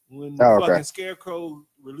Begins, when the fucking Scarecrow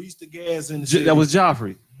released the gas in the city. That was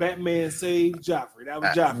Joffrey. Batman saved Joffrey. That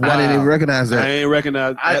was Joffrey. Wow. I didn't even recognize that. I ain't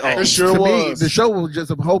recognize that. It sure was. The show was just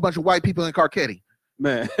a whole bunch of white people in Carcetti.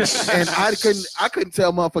 Man. And I couldn't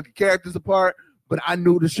tell motherfucking characters apart, but I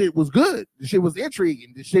knew the shit was good. The shit was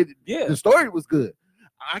intriguing. The story was good.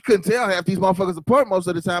 I couldn't tell half these motherfuckers apart most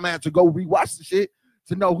of the time. I had to go rewatch the shit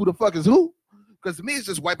to know who the fuck is who. Because to me, it's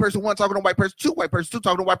just white person 1 talking to white person 2, white person 2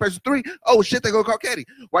 talking to white person 3. Oh shit, they go Carcetti.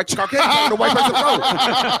 White Carcetti talking to white person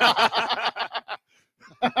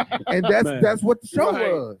 4. And that's what the show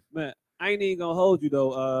was. Man, I ain't even gonna hold you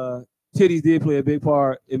though. Titties did play a big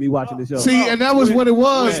part in me watching the show. See, and that was when it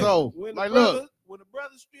was though. When like, when the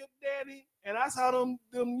brother stripped Daddy and I saw them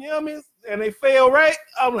yummies, and they fell right.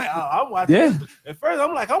 I'm like, oh, I'm watching. Yeah. This. At first,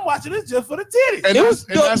 I'm like, I'm watching this just for the titties. And It was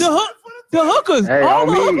the hookers. Hey, all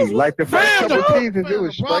the on hookers. me, like the first Fam, couple the- seasons, it was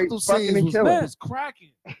the straight brothel fucking scenes and was killing. was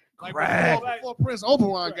cracking. Like Crack. before Prince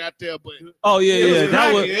Oberon got there, but Oh yeah.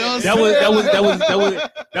 That was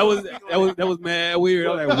cracking. mad weird.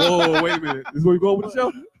 I was like, whoa, wait a minute. This is where you going with the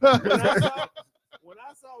show? When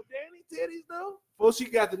I saw Danny titties though, before she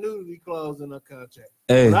got the nudity clause in her contract.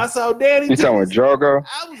 Hey. When I saw Danny You talking about titties, Drogo?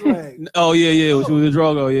 I was like, Oh yeah. She was a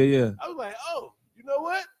Drogo. Yeah. I was like, oh, you know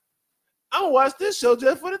what? I'm gonna watch this show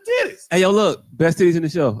just for the titties. Hey, yo, look, best titties in the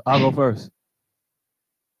show. I'll go first.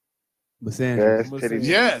 Masandra. Yes, titties.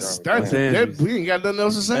 Yes, Masandra. we ain't got nothing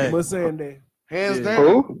else to say. Hey. Masande. Hands Yeah. down.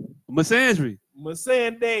 Who? Masandri.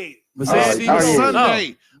 Masande. Masandri.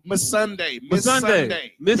 Oh, Miss Sunday.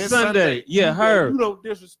 Miss Sunday. Yeah, her. You don't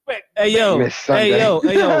disrespect. Hey yo, Miss Sunday.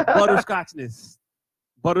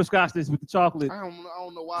 butterscotchness with the chocolate. I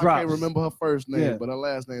don't know why Drops. I can't remember her first name, Yeah. but her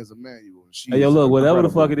last name is Emmanuel. Hey yo, look, whatever the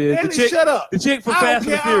fuck it is. Danny, shut up. The chick from I don't Fast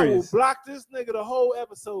and the care. I will Furious. block this nigga the whole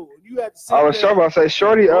episode. You have to sit I was there sure about to say,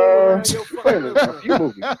 Shorty, roll around your wait a fucking minute, a few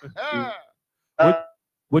movies.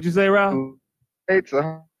 What'd you say, Ralph? It's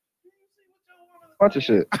a bunch of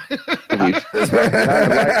shit.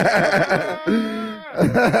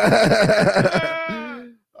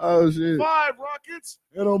 Oh shit. 5 rockets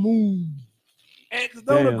and a moon. And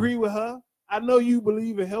don't Damn. agree with her. I know you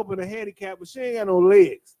believe in helping a handicap, but she ain't got no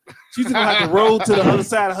legs. She's just gonna have to roll to the other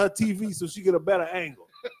side of her TV so she get a better angle.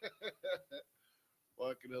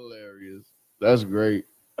 Fucking hilarious. That's great.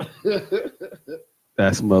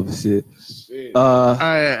 That's some other shit. Shit. All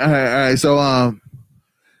right. So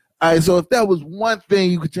so if that was one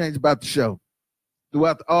thing you could change about the show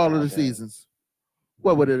throughout all of the seasons,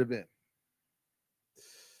 what would it have been?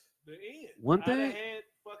 The end. One I'd thing? have had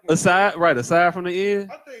fucking- Aside from the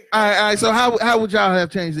end. I think All right. So how would y'all have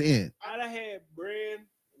changed the end? I'd have had Bran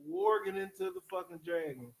warging into the fucking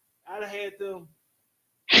dragon. I'd have had them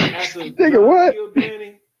after Nigga, what? killed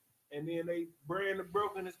Danny, and then Bran the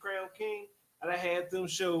broken his crown king. I'd have had them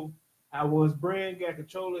show how once Bran got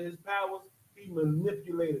control of his powers, he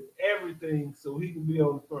manipulated everything so he can be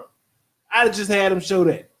on the throne. I'd have just had him show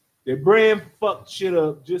that Bran fucked shit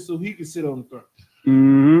up just so he could sit on the throne.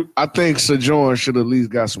 Mm-hmm. I think Sojourn should at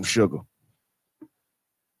least got some sugar.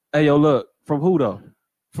 Hey, yo, look. From who, though?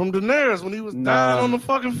 From Daenerys when he was dying on the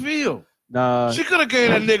fucking field. Nah. She could have gave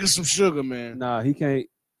that nigga some sugar, man. Nah, he can't.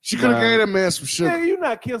 She could have gave that man some Yeah, sugar. you're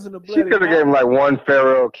not kissing the She bloody. could have gave him like one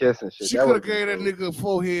farewell kiss and shit. She That could have would've gave that been cool. nigga a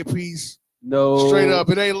forehead piece. No. Straight up.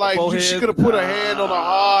 It ain't like Forehead. she could have put her hand on the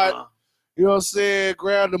heart. You know what I'm saying?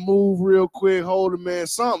 Grab the move real quick, hold the man,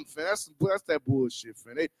 something, fam. That's that bullshit,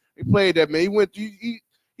 fam. They played that, man. He went through,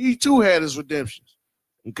 he too had his redemptions.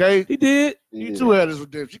 Okay? He did. He too had his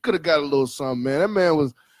redemption. He could have got a little something, man. That man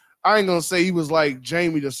was, I ain't gonna say he was like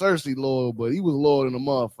Jamie to Cersei loyal, but he was loyal in the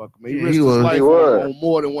motherfucker, man. He Yeah, risked he his was. life He was. on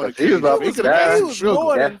more than one He occasion. was about He to could have die. got He some was sugar.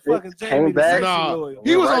 more than That's it. fucking Came Jamie back. the Nah. loyal.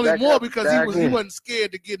 He was Right only back more up, because back he in. wasn't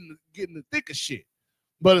scared to get in the thick of shit.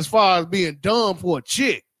 But as far as being dumb for a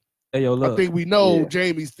chick, Hey, yo, I look. think we know Yeah.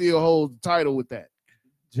 Jamie still holds the title with that.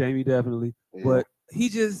 Jamie definitely. Yeah. But he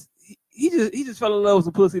just fell in love with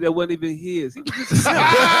some pussy that wasn't even his. He was just a simp.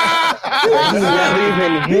 He never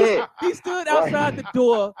even hit. He stood outside the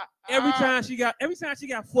door every time she got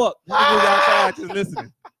fucked. He was outside just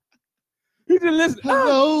listening. He just listened.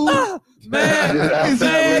 Hello. Man, Yeah.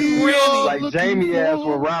 man, Randy. Like Jamie asked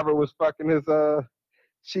when Robert was fucking his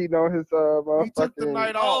cheating on his He took the motherfucking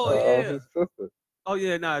night off. Oh, yeah. his sister. Oh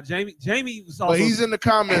yeah, nah. Jamie was also. But he's in the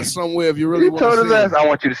comments somewhere if you really He want told to his see ass, him. I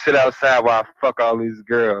want you to sit outside while I fuck all these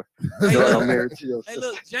girls. Hey, So I'm look, married to your hey, sister.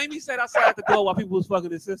 look, Jamie sat outside the door while people was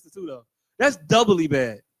fucking his sister too, though. That's doubly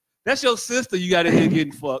bad. That's your sister you got in here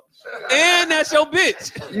getting fucked, and that's your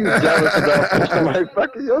bitch. You jealous about somebody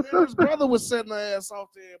fucking your His sister? brother was setting her ass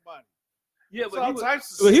off to everybody. Yeah, but All he was,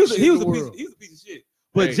 types of well, he was shit a in the world. piece of shit.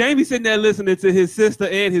 But Hey. Jamie sitting there listening to his sister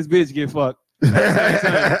and his bitch get fucked at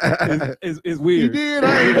the same time is He weird. did.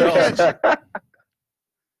 I ain't even catch it.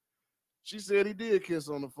 She said he did kiss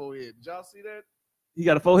on the forehead. Did y'all see that? He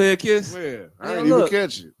got a forehead kiss. Where? I Yeah, didn't even look.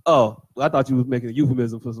 catch it. Oh, well, I thought you was making a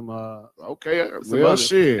euphemism for some. Okay. Some Well, other-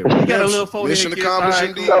 shit. He got a little forehead Mission kiss. accomplished All right,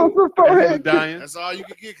 indeed. That was the He was forehead. dying. That's all you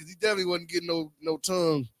could get because he definitely wasn't getting no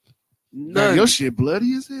tongue. Man, None. your shit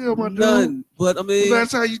bloody as hell, my dude. None. But I mean,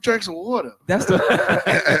 Last time you drank some water. that's the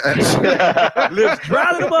lips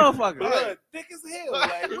dry to the motherfucker. Blood thick as hell.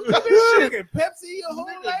 Like, you been drinking Pepsi your whole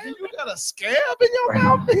life? You got a scab in your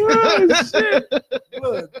mouth?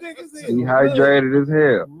 Blood thick as hell. Dehydrated as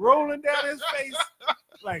hell. Rolling down his face.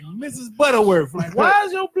 like Mrs. Butterworth. Like, why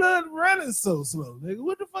is your blood running so slow, nigga?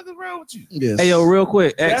 What the fuck is wrong with you? Yes. Hey, yo, real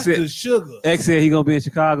quick. That's the sugar. X said he gonna be in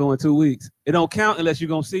Chicago in 2 weeks. It don't count unless you're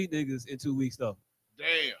gonna see niggas in 2 weeks, though.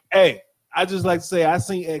 Damn. Hey, I just like to say I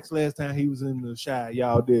seen X last time he was in the Shy.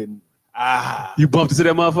 Y'all didn't. You bumped into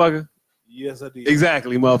that motherfucker? Yes, I did.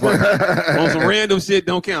 Exactly, motherfucker. On some random shit,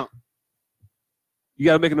 don't count. You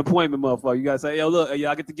gotta make an appointment, motherfucker. You gotta say, yo, look,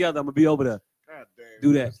 y'all get together. I'm gonna be over there. God damn.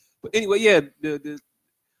 Do that. But anyway, yeah,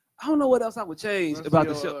 I don't know what else I would change about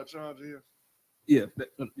the show. Yeah, put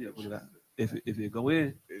it out. If it go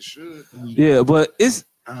in, it should. Yeah, but it's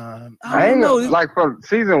I ain't know. Like from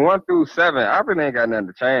season 1 through 7, I really ain't got nothing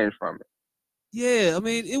to change from it. Yeah, I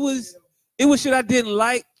mean, it was shit I didn't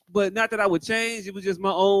like, but not that I would change. It was just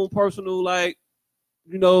my own personal, like,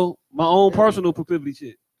 my own personal proclivity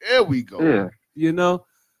shit. There we go. Yeah. You know,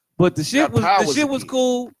 but the shit was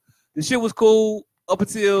cool. The shit was cool up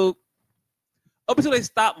until they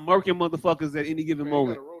stopped murking motherfuckers at any given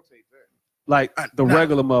moment. Like the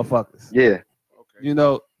regular motherfuckers. Yeah. You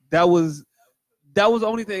know, that was the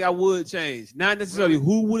only thing I would change. Not necessarily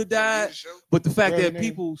who would have died, but the fact that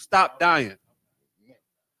people stopped dying.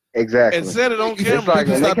 Exactly. And said it on camera. It's like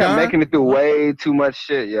they kept making it through way too much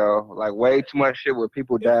shit, yo. Like way too much shit where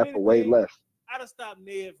people die for way less. I'd have stopped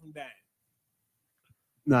Ned from dying.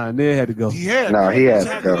 Nah, Ned had to go. He had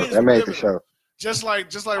to go. That made the show. Just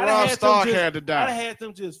like Rob Stark had to die. I'd have had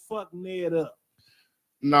them just fuck Ned up.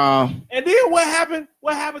 Nah. And then what happened?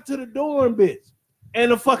 What happened to the Dorn bitch? And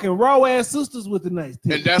the fucking raw ass sisters with the nice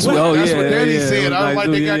titties. And that's what Danny said. I was like,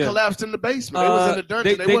 they got collapsed in the basement. They was in the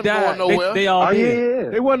dungeon. They wasn't going nowhere. They all did. Yeah.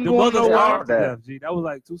 They wasn't going nowhere. That was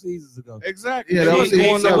like 2 seasons ago. Exactly. Yeah,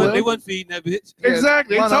 they wasn't feeding that bitch.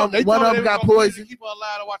 Exactly. One of them got poisoned. Keep her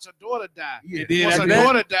alive to watch her daughter die. Yeah. Once her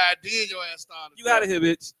daughter died, then your ass started. You out of here,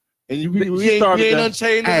 bitch. And we ain't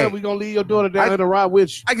unchained her. We gonna leave your daughter down there to ride with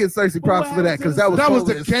you. I get Cersei props for that because that was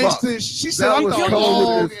the gangster. She said I'm the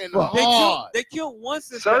dog and hard. They killed one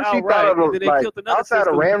sister Cersei outright, and then they killed another outside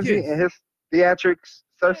sister of Ramsay and his theatrics.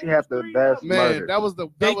 Cersei had the best murder. That was the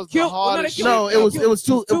hardest. No, it was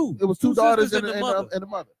two daughters and a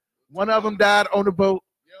mother. One of them died on the boat.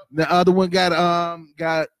 The other one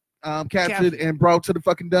got captured and brought to the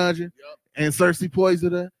fucking dungeon. And Cersei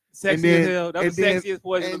poisoned her. Sexy as hell. That was the sexiest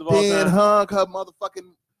poison of all time. And then hung her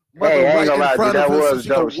motherfucking mother I ain't right gonna lie, in front that of her was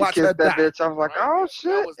so dope. she She could kissed watch that her die. bitch. I was like, oh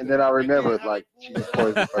shit. And then I remembered, like, she was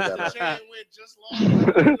poisoned for that. Chain went just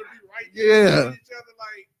long. Yeah.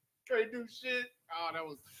 Can't do shit. Oh, that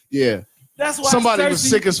was That's why somebody was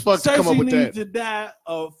sick as fuck to come up with that. She needed to die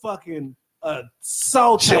of fucking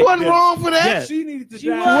assault. She wasn't wrong for that. Yeah. She needed to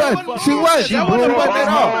die. She was. She blew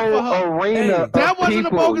a arena of that wasn't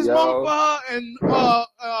people, a bogus yo. moment for her. And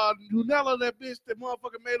Lunella, that bitch, that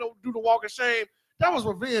motherfucker made her do the walk of shame. That was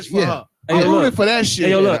revenge for her. I'm rooting for that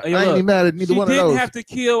shit. I ain't even mad at neither one of those. She didn't have to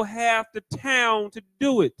kill half the town to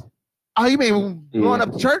do it. Oh, you mean going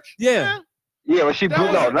up to church? Yeah. Yeah, but she blew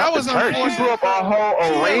up. That was church. She blew up a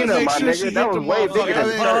whole arena, my nigga. That was way bigger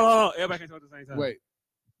than church. Everybody can talk at the same time. Wait.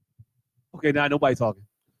 Okay, now nobody talking.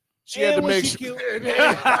 She had to make sure.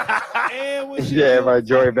 Yeah, everybody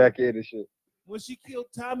join back in and shit. When she killed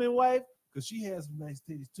Tommy and wife, because she has some nice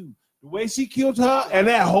titties too. The way she killed her and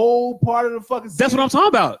that whole part of the fucking city. That's what I'm talking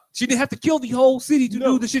about. She didn't have to kill the whole city to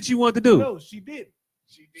do the shit she wanted to do. No, she did.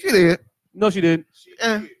 She did. No, she didn't.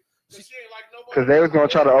 Because they was going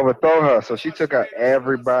to try to overthrow her, so she took out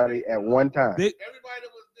everybody at one time. Everybody that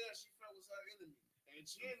was there, she felt was her enemy. And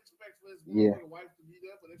she didn't expect for his wife to be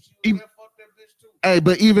there, but if she was there, fuck that bitch too. Hey,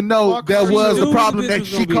 but even though that was the problem that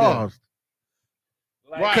she caused.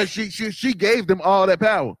 Because she gave them all that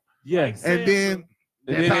power. Yes. And then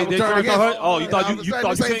they turned on her. Oh, you thought you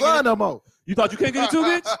can't get it no more. You thought you can't get it too,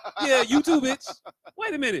 bitch? Yeah, you too, bitch.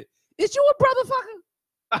 Wait a minute. Is you a brother fucker?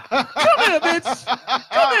 Come here, bitch.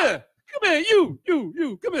 Come here. Come here. You.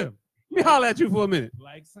 Come here. Let me holler at you for a minute.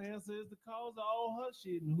 Like Sansa is the cause of all her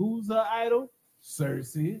shit. And who's her idol?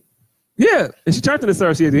 Cersei. Yeah, and she turned into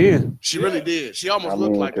Cersei at the end. She really did. She almost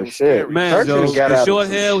looked like it was scary. Man, the short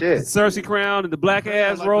hair with the Cersei crown and the black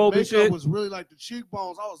ass robe and shit. It was really like the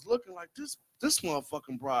cheekbones. I was looking like this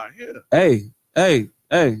motherfucking bride here. Hey.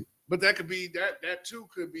 But that could be that too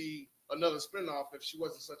could be another spinoff if she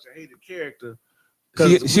wasn't such a hated character.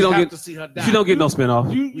 She don't get to see her die. She don't get no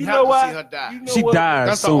spinoff. You know what? See her die. She died.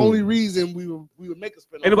 That's soon. the only reason we would make a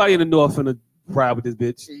spinoff. Anybody in the North finna ride with this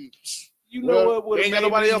bitch. You know what would ain't got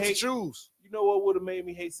nobody else to choose. You know what would have made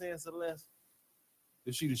me hate Sansa less?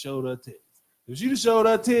 If she'd have showed her titties. If she'd have showed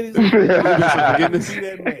her titties, I see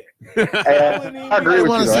that man. I agree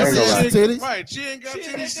with you. Right, she ain't got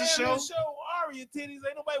titties to show. Arya your titties.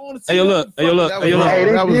 Ain't nobody want to see. Hey, yo, look. Hey, they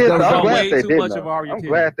did. I'm glad they did not. I'm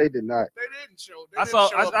glad they did not. They didn't show. I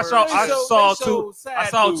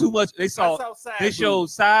saw too much. They showed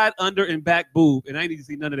side, under, and back boob, and I ain't need to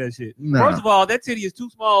see none of that shit. Nah. First of all, that titty is too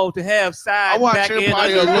small to have side, I watched back, and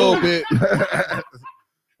Empire under a little bit.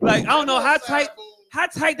 Like, I don't know how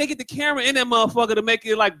tight they get the camera in that motherfucker to make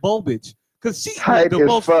it like Bo bitch. Cause she's Tight the as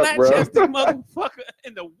most fuck, flat-chested motherfucker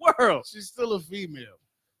in the world. She's still a female.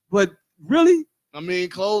 But really? I mean,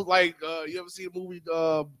 clothes like you ever see the movie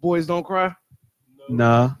Boys Don't Cry?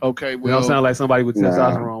 Nah. Okay, We don't sound like somebody with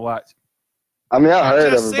testosterone watch. I mean, I heard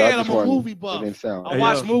of just it, saying, but I'm a movie buff. I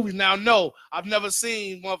watch movies now. No, I've never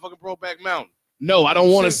seen motherfucking Brokeback Mountain. No, I don't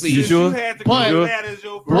want to see You it. sure? You had to But- go that as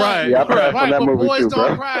your Right, Yeah, I passed on that but movie Boys too, Don't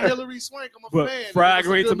bro. Cry, Hillary Swank, I'm a But fan. fried It's a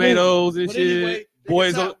green good tomatoes movie. and But shit. anyway,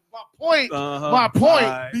 Boys my on. point. Uh-huh. My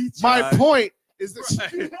point is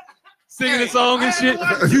that Singing the song and shit.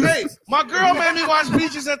 Hey, my girl made me watch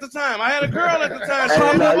Peaches at the time. I had a girl at the time. She Hey,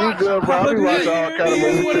 made me now you watch good, bro. I be watching all kind of It is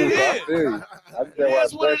movies what too. it So I is. feel you. I just It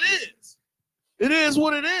is watch what it that shit. is. It is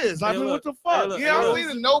what it is. I Hey, mean, look. what the Hey, fuck? look. Yeah, Hey, I look. seen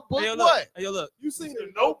the Notebook. Hey, yo, look. What? Hey, yo, look. You seen the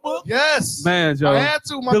Notebook? Yes, Man, Joe. I had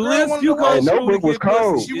to. My The girl list wanted you to go watch Hey, it. through Notebook to was get pussy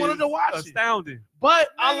cold. She wanted to watch it. Astounding. But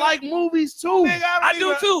I like movies too. Nigga, I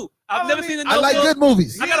do too. I've never seen the I like Notebook. good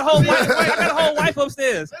movies. I got a whole wife. I got a whole wife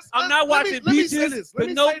upstairs. I'm not watching let me say Beaches, this. The Let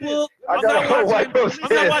me say this. Notebook. I I'm got a not whole watching. wife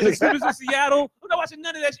I'm not watching upstairs. Sleepers in Seattle. I'm not watching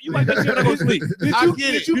none of that shit. You watch that shit when I go to sleep. I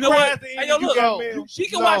get it. You know what? Hey, yo, look. go. She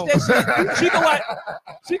can No. watch that shit.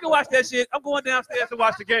 She can watch that shit. I'm going downstairs to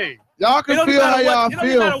watch the game. Y'all It can don't feel how matter y'all what. It don't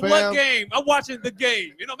feel, matter what fam. game. I'm watching the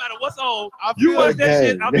game. It don't matter what's on. I You feel watch it. that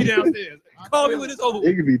shit. game. I'll be downstairs. Call me when it's over.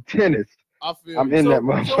 It could be tennis. I feel I'm it. in that So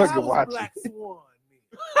motherfucker how was watching. Black Swan?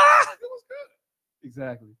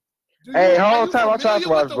 Exactly. Do Hey, you- are whole you time I tried to familiar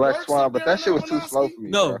watch with the Black works Swan, of but that shit was Darren too slow Aronofsky? for me.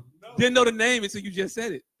 No, bro. didn't know the name until you just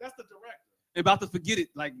said it. That's the director. About to forget it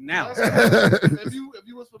like now. if you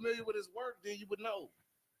was familiar with his work, then you would know.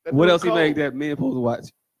 That What dude else he cold. make that men supposed to watch?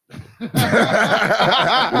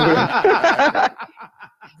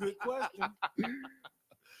 Good question.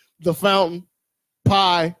 The Fountain,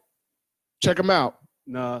 Pie. Check him out.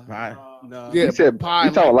 Nah. Right. Nah. Yeah, You said Pie.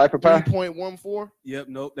 you talking Life of Pi? 3.14. Yep.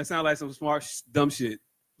 Nope. That sounds like some smart dumb shit,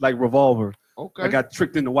 like Revolver. Okay. I got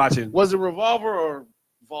tricked into watching. Was it Revolver or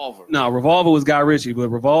Volver? No, Revolver was Guy Ritchie, but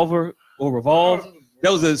Revolver or Revolve,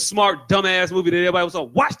 that was a smart dumbass movie that everybody was like,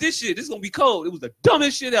 watch this shit. This is gonna be cold. It was the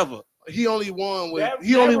dumbest shit ever. He only won with. That,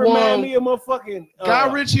 he that only remind won. me of motherfucking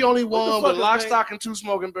Guy Ritchie only what the won fuck with is Lock, name? Stock, and Two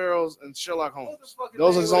Smoking Barrels and Sherlock Holmes. What the fuck is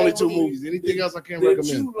Those the are his name only of two that movie movies. Anything else I can't that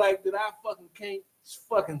recommend. you like that I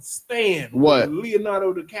fucking stand. What?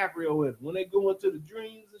 Leonardo DiCaprio with when they go into the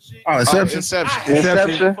dreams and shit. Oh, Inception. Inception. I hate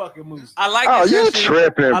Inception? that fucking movie. I like Oh, you Inception.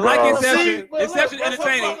 tripping, I like bro. Inception. See, but Inception look,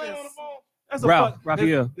 entertaining. That's a Ralph, fuck-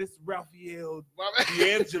 Raphael. This Raphael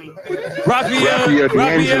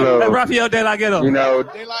D'Angelo. Raphael De La Ghetto. You know,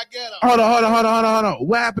 They like Ghetto. Hold on.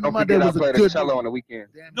 What happened to don't Monday forget I was a played the good cello movie. on the weekend.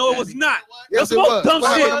 No, it was not. Yes, That's it most was. dumb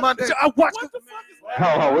What shit. happened to Monday? I watched What the fuck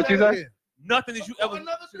is What you say? nothing that you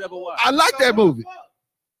should ever watch. I like that movie.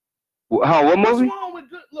 What movie? What's wrong with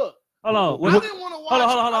good? Look, Hold on. I What, didn't want to watch.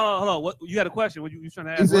 hold on. What you had a question? What you trying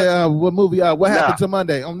to ask? He said, what movie? What Nah. happened to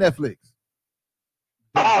Monday on Netflix?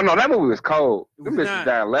 Oh no, that movie was cold. It Them was bitches not.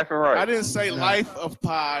 died left and I right. didn't say Life of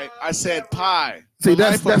Pi. I said Pie. See, The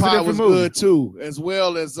that's Life of a Pi different was movie. good too, as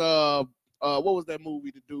well as what was that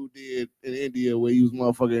movie the dude did in India where he was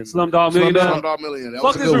motherfucking Slumdog Millionaire. Slumdog Millionaire. That Fuck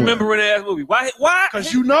was a this good one. remembering ass movie. Why?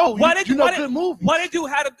 Because you know, Why you, did you you- know why good did- movies. Why they do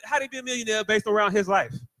how to be a millionaire based around his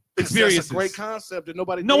life That's experiences? a great concept that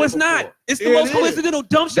nobody. No, did it's not. before. It's the It most is. coincidental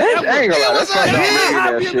dumb shit That ever. ain't gonna lie. It was That's a not hit.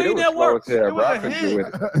 How that be a shit. It was millionaire slow as works. hell, It bro. was I a couldn't hit. do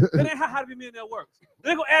it. That ain't how to be a millionaire works.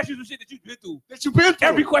 They're gonna ask you some shit that you've been through. That you been through.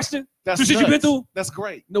 Every question. That's some shit you've been nuts. through. That's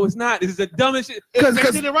great. No, it's not. This is the dumbest shit. Because They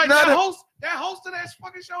did it right. none That of- host of that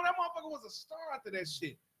fucking show, that motherfucker was a star after that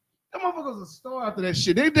shit. That motherfucker was a star after that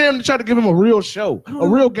shit. They damn tried to give him a real show, a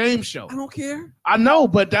real game show. I don't care. I know,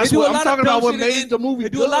 but that's They do what a I'm lot of talking dumb about. What shit in made the movie They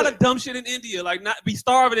do good. a lot of dumb shit in India, like not be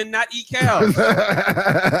starving and not eat cows.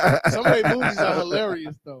 Some of their movies are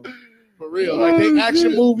hilarious though. For real, like they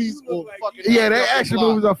action movies will fucking Yeah, knock they you off action your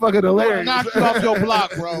block. movies are fucking hilarious. Knock you off your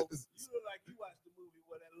block, bro. You look like you watched the movie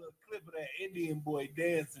where that little clip of that Indian boy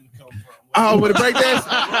dancing come from. Oh, with the breakdance?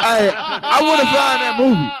 Hey, I want to find that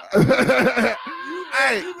movie.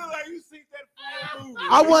 Hey, You look like you seen that full movie.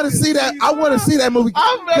 I want to see that. I want to see that movie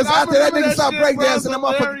because I after that remember nigga that stopped shit, bro. breakdancing, It's that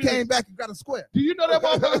motherfucker hilarious. came back and got a square. Do you know that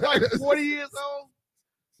motherfucker's like 40 years old?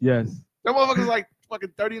 Yes. That motherfucker's like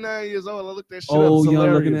fucking 39 years old. I looked that shit Oh, up. It's young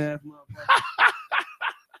hilarious. looking ass motherfucker.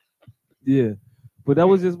 Yeah, but that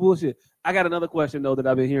was just bullshit. I got another question though that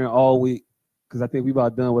I've been hearing all week because I think we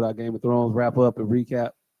about done with our Game of Thrones wrap up and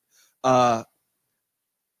recap.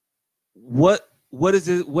 What is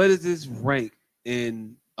this? What is this rank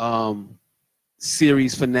in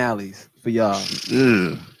series finales for y'all?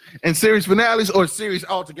 And series finales or series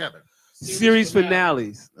altogether? Series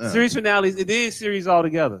finales. Series finales and then series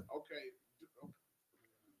altogether.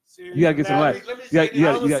 Series You gotta get to the mic. finale.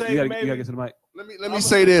 You gotta maybe- get to the mic. Let me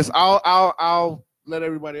say this. I'll let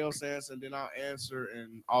everybody else answer, and then I'll answer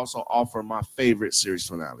and also offer my favorite series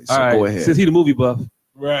finale. So All right. go ahead. Since he the movie buff,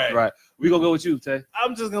 Right. we gonna go with you, Tay.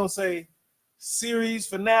 I'm just gonna say series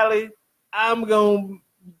finale. I'm gonna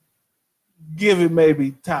give it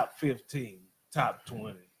maybe top 15, top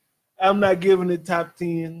 20. I'm not giving it top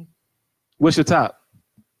 10. What's your top?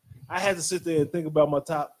 I had to sit there and think about my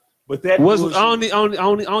top, but that What's bullshit- I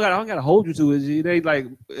don't gotta hold you to it. G. They like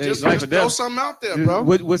Just life or throw death. something out there, bro.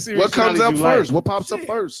 What series What comes finales up you like? first? What pops up Shit.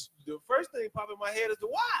 first? The first thing pop in my head is the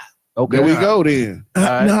why. Okay, There we go then.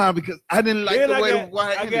 right. Nah, because I didn't like Then the way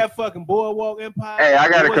I got fucking Boardwalk Empire. Hey, I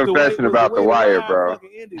got a It was the confession way- it was about the The way Wire, Wire bro.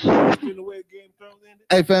 fucking ended. The way Game of Thrones ended.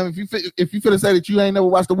 Hey fam, if you finna say that you ain't never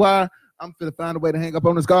watched The Wire, I'm finna find a way to hang up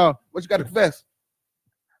on this call. What you got to confess?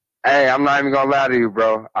 Hey, I'm not even gonna lie to you,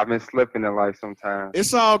 bro. I've been slipping in life sometimes.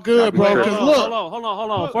 It's all good, bro. Hold Because on, look, Hold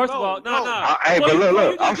on. Look, First no, of all, no. nah. Hey, Before but you- look, before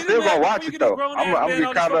you I'm get still in there, gonna watch before you it, get this though. grown I'm ass gonna man get all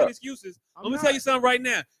these caught fucking up. excuses. I'm gonna tell you something right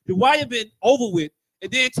now. The Wire been over with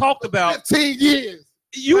and then talked about. 15 years.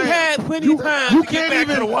 You Man, had plenty of time you to get can't back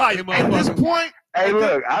to even- the Wire, at this motherfucker. point, Hey,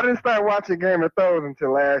 look, I didn't start watching Game of Thrones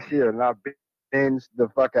until last year, and I binged the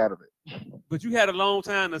fuck out of it. But you had a long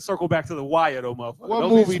time to circle back to the Wire, though, motherfucker. What Don't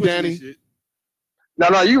be movie, switching Danny? this shit.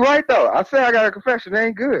 No, you right though. I say I got a confession. It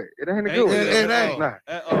ain't good. It ain't a good one. It ain't.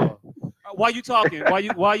 Nah. Why you talking?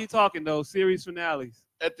 Why you talking though? Series finales.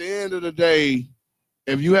 at the end of the day,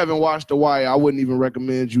 if you haven't watched The Wire, I wouldn't even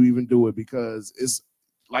recommend you even do it because it's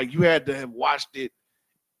like you had to have watched it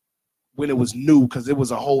when it was new because it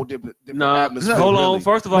was a whole different atmosphere. Hold on. really.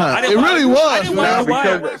 First of all, I It didn't really watch, was, I didn't watch man, The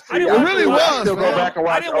Wire. because- I didn't it watch really The Wire. was, Still go man. back and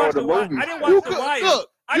I watch didn't all watch the The Wire. movies. I didn't watch You The could- Wire. look,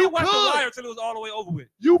 I didn't you watch The could. Wire until it was all the way over with.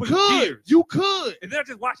 You For could. years. You could. And then I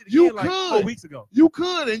just watched it You again like could. 4 weeks ago. You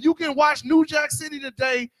could. And you can watch New Jack City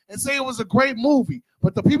today and say it was a great movie.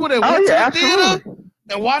 But the people that Oh, went yeah, to the theater absolutely.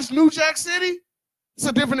 and watched New Jack City, it's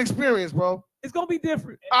a different experience, bro. It's gonna be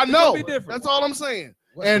different. I It's know. gonna be different. That's all I'm saying.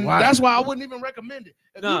 What's And The Wire? that's why I wouldn't even recommend it.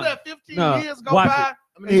 If Nah. you let 15 Nah. years go Watch by, it.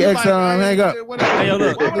 and Hey, you X, hang up. whatever. Hey, yo,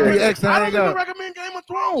 look. Why would I Hey, recommend- X, I don't hang even up. recommend Game of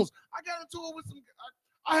Thrones. I got into it with some.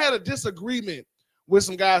 I had a disagreement with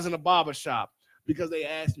some guys in a barber shop because they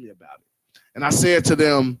asked me about it, and I said to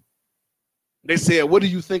them, they said, "What do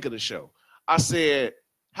you think of the show?" I said,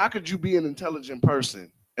 "How could you be an intelligent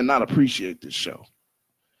person and not appreciate this show?"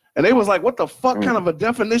 And they was like, "What the fuck kind of a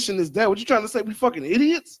definition is that? What you trying to say? We fucking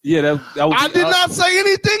idiots?" Yeah, that was. I did not say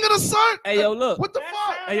anything of the sort. Hey, yo, look. What the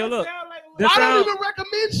fuck? Hey, yo, look. I don't even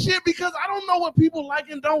recommend shit because I don't know what people like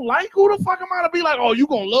and don't like. Who the fuck am I to be like, oh, you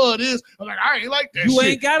gonna love this? I'm like, I ain't like that You shit.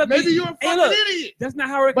 ain't gotta Maybe be. you're a Hey, fucking look, idiot. That's not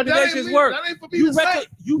how But that ain't recommendations me- work. that ain't for me to say.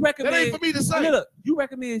 You recommend. That ain't for me to say. Look, you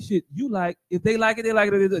recommend shit you like. If they like it, they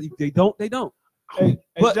like it. If they don't, they don't. Hey,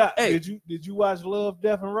 But, Jock, hey. did you watch Love,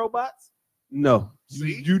 Death, and Robots? No.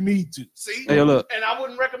 See? You need to. See? Hey, yo, look. And I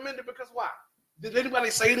wouldn't recommend it because why? Did anybody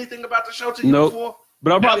say anything about the show to you Nope. before?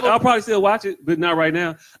 But I'll probably still watch it, but not right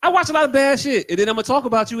now. I watch a lot of bad shit, and then I'm gonna talk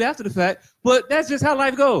about you after the fact. But that's just how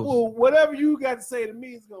life goes. Well, whatever you got to say to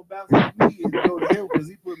me is gonna bounce off me and go to him because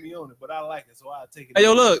he put me on it. But I like it, so I'll take it. Hey,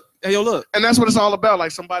 yo, look. And that's what it's all about. Like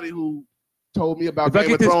somebody who told me about If I Game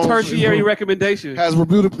get of this Thrones tertiary recommendation, has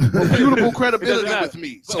reputable It credibility doesn't with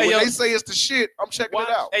me. So Hey, when yo. they say it's the shit, I'm checking Watch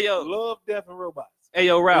it out. hey yo, Love, Death, and Robots. hey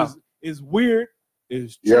yo, Ralph. It's weird.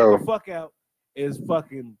 It's Yo. check the fuck out. It's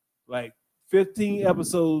fucking like 15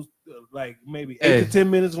 episodes, like maybe 8 Hey. to 10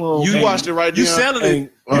 minutes long. You And watched it right You now. selling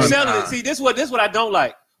it. You selling it. See, this what I don't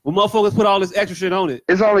like. When motherfuckers put all this extra shit on it.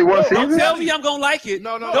 It's only one Don't season. tell me I'm gonna like it.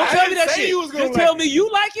 No, Don't I tell me didn't that say shit. you was gonna Just like tell it. me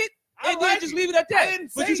you like it, I and then like just it. leave it at I that.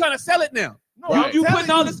 didn't But say you trying to sell it now. No, Right. You I'm putting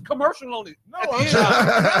telling all you. this commercial on it. No, At the I'm end.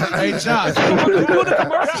 telling you. Hey, Josh. You doing the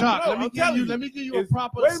commercial. Chuck, No, let me I'm give telling you. you. Let me give you a It's-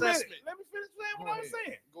 proper wait a minute. assessment. Let me finish saying what Go I was ahead.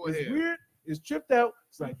 saying. Go It's ahead. weird. It's tripped out.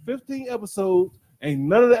 It's like 15 episodes. Ain't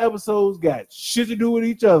none of the episodes got shit to do with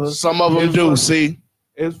each other. Some of them It's do. fucking- See,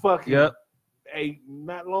 It's fucking Yep.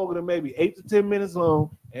 not longer than maybe 8 to 10 minutes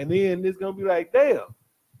long. And then it's gonna be like, damn,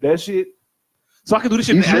 that shit. So I can do this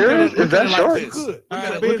shit. You now. serious? Is that like short? this. Good. Look You at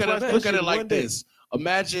gotta it. binge Look at watch it. that Look at shit it like one day. this.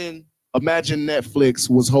 Imagine Netflix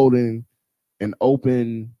was holding an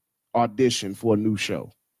open audition for a new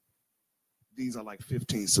show. These are like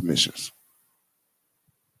 15 submissions.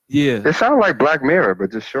 Yeah. It sounds like Black Mirror,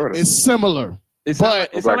 but just shorter. It's similar.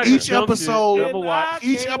 But each episode,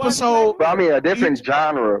 But I mean, a different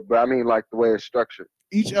genre. But I mean, like the way it's structured.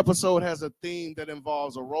 Each episode has a theme that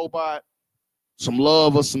involves a robot, some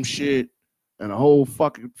love or some shit, and a whole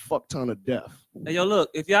fuck ton of death. Hey, yo, look,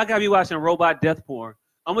 if y'all got me watching robot death porn,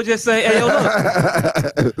 I'm gonna just say, hey, yo, look.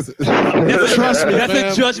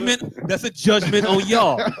 That's a judgment on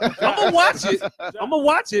y'all. I'm gonna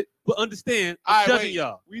watch it, but understand, I'm judging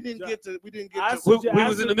y'all. We didn't get to. We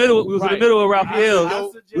was in the middle. We was in the middle of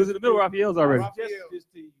Raphael's. We was in the middle of Raphael's already.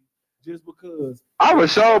 Just because I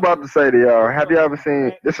was sure about to say to y'all, have you ever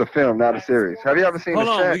seen this? A film, not a series. Have you ever seen? Hold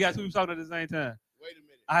on, we got two people talking at the same time. Wait a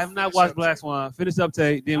minute. I have not watched Black Swan. Finish up,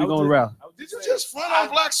 Tay. Then we going to Ralph. Did you just front on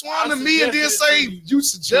Black Swan to me and then say you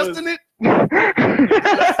suggesting it?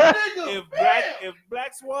 if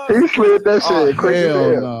Black Swan, he slid that shit quick as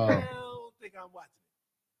hell. I don't think I'm watching.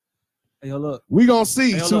 Hey, yo, look. We gonna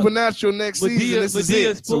see Supernatural next season. This is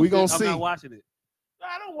it. So we gonna see. I'm not watching it.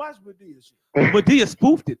 I don't watch Medea shit. Medea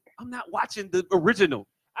spoofed it. I'm not watching the original.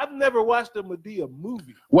 I've never watched a Medea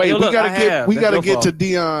movie. Wait, hey, we gotta get to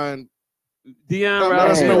Dion. Dion, let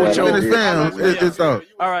us know what your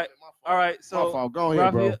All right. So go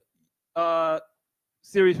ahead, bro.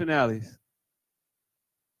 Series finales.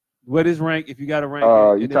 What is rank? If you got to rank,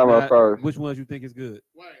 you talking about first? Which ones you think is good?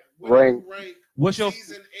 Rank. What's your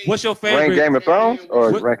favorite? Rank Game of Thrones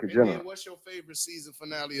or rank in general? What's your favorite season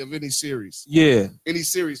finale of any series? Yeah, any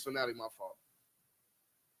series finale. My fault.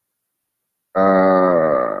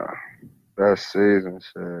 Best season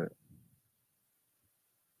shit.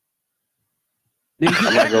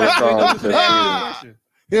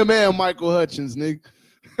 Him and Michael Hutchins, nigga.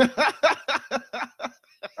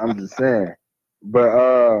 I'm just saying,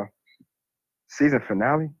 but season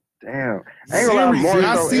finale. Damn, I ain't gonna lie, more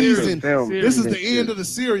not so season. Film. This is the end of the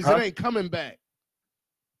series. It ain't coming back.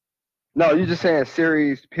 No, you just saying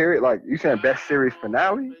series period. Like you saying best series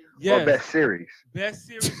finale or best series? Best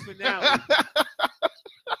series finale.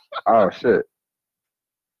 Oh shit!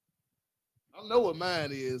 I know what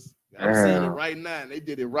mine is. I'm seeing it right now, and they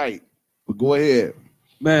did it right. But go ahead.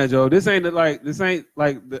 Man, Joe, this ain't like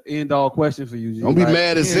the end all question for you. G. Don't be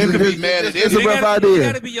mad at him. Be mad at it's a rough idea. It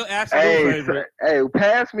gotta be your absolute favorite. Hey,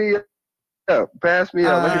 pass me up. Let me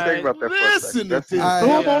think about that. Listen to this.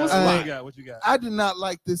 What you got? I did not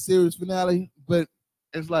like this series finale, but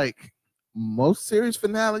it's like most series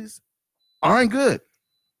finales aren't good.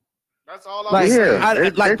 That's all I'm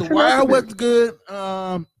saying. Like The Wire was good.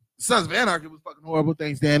 Sons of Anarchy was fucking horrible.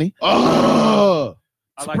 Thanks, Danny.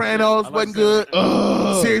 Sopranos wasn't good.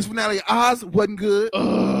 Series finale of Oz wasn't good.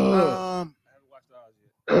 I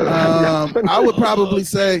would probably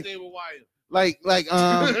say is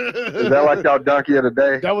that like y'all donkey of the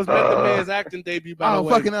day? That was Method Man's acting debut. By the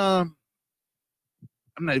way, fucking I'm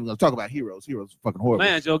not even gonna talk about Heroes. Heroes is fucking horrible.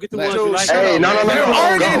 Man, Joe, get the ones you like. Hey, no.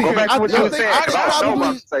 Go back to what you were saying.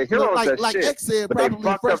 I say Heroes like X said, but they probably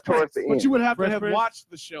fucked up towards the end. But you would have to have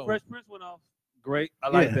watched the show. Fresh Prince went off. Great, I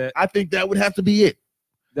like that. I think that would have to be it.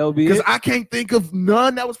 That would be because I can't think of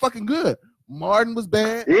none that was fucking good. Martin was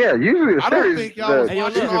bad. Yeah, usually the series. I don't think y'all was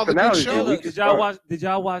watching all the good shows. Did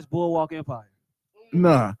y'all watch Boardwalk Empire?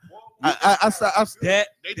 Nah. I stopped. That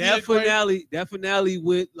finale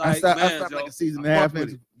went like I stopped like a season and a half.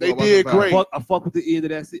 They did great. I fuck with the end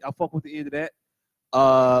of that. I fuck with the end of that.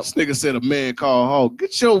 This nigga said a man called Hog.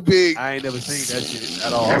 Get your big. I ain't never seen that shit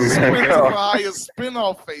at all.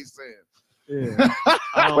 Spin-off face in.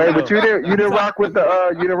 Yeah. Wait, but you didn't rock with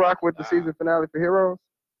the season finale for Heroes?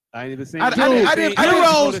 I ain't even seen. I didn't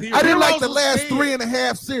like the last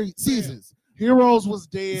 3.5 seasons. Heroes was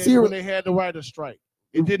dead when they had the writer's strike.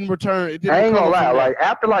 It didn't return. It didn't. I ain't gonna lie. Like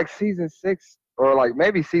after like season 6 or like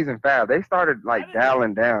maybe season 5, they started like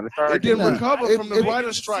dialing down. It didn't recover from the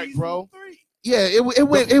writer's strike, bro. Yeah, it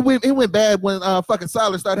went bad when fucking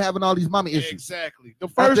Silas started having all these mommy issues. Exactly. The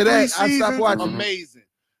first 3 seasons, amazing.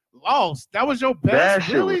 Lost. That was your best.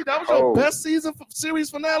 Really? That was your best series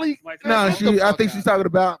finale? No, I think she's talking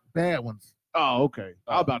about bad ones. Oh, okay.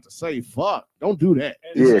 I was about to say, fuck. Don't do that.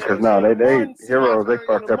 Yeah, because no, they Heroes, they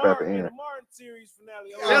fucked up at the end.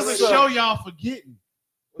 There's a show y'all forgetting.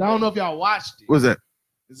 I don't know if y'all watched it. What's that?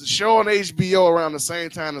 There's a show on HBO around the same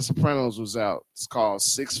time The Sopranos was out. It's called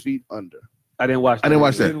 6 Feet Under. I didn't watch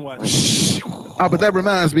that. Oh, but that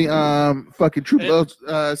reminds me, fucking True Blood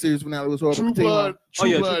series finale was horrible. True Blood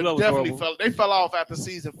definitely fell. They fell off after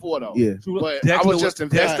season 4 though. Yeah, but I was just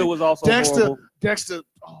invested. Dexter was also horrible. Dexter.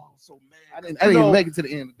 Oh, so mad. I didn't even make it to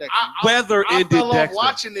the end of Dexter. I fell off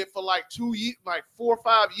watching it for like 2 years, like 4 or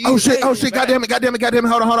 5 years. Oh shit! Goddamn it!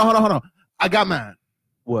 Hold on. I got mine.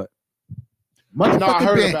 What? No, I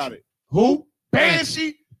heard about it. Who?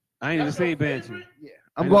 Banshee. I ain't even seen Banshee. Yeah.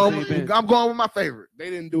 I'm going with my favorite. They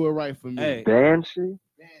didn't do it right for me. Hey. Banshee.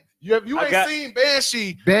 You ain't seen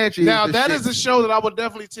Banshee. Now that is a show that I would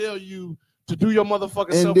definitely tell you to do your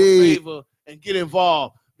motherfucking self a favor and get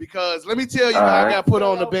involved. Because let me tell you how I got put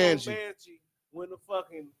on the Banshee. When the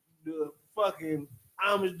fucking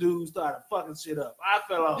Amish dude started fucking shit up, I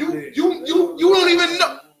fell off. You don't even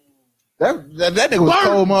know. That nigga was a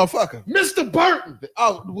cold motherfucker. Mr. Burton.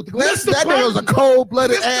 Oh, with the glasses, that nigga was a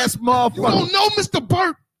cold-blooded ass motherfucker. You don't know Mr.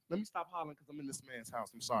 Burton. Let me stop hollering because I'm in this man's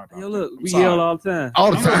house. I'm sorry. Yo, look, we yell all the time.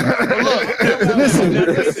 All the time.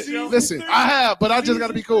 Listen. I have, but I just got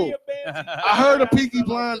to be cool. I heard of Peaky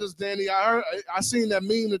Blinders, Danny. I seen that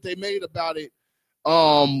meme that they made about it.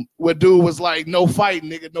 Where dude was like, "No fighting,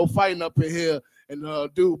 nigga, no fighting up in here,"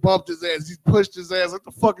 and dude bumped his ass. He pushed his ass. What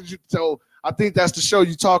the fuck is you told? I think that's the show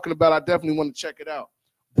you're talking about. I definitely want to check it out.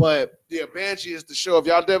 But yeah, Banshee is the show. If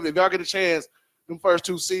y'all get a chance. Them first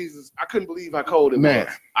 2 seasons, I couldn't believe how cold it was.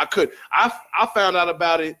 I found out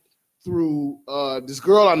about it through this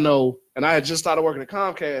girl I know, and I had just started working at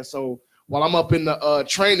Comcast. So while I'm up in the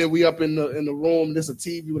training, we up in the room. There's a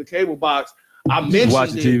TV with a cable box. I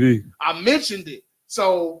mentioned it.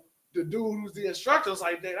 So the dude who's the instructor was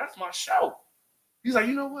like, "Dang, that's my show." He's like,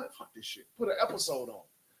 "You know what? Fuck this shit. Put an episode on."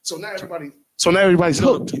 So now everybody's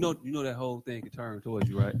hooked. You know that whole thing can turn towards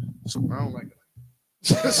you, right? So I don't like it.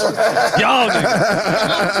 Y'all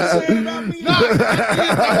niggas.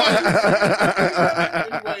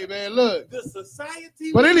 Anyway, man, look. The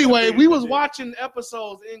society. But anyway, we was watching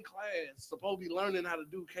episodes in class, supposed to be learning how to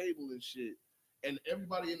do cable and shit, and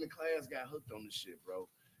everybody in the class got hooked on this shit, bro.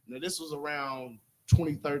 Now this was around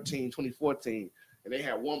 2013, 2014, and they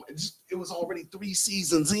had one. It was already 3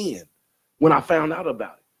 seasons in when I found out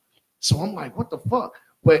about it. So I'm like, what the fuck?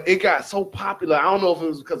 But it got so popular. I don't know if it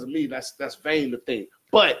was because of me. That's vain to think.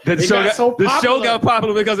 But the show got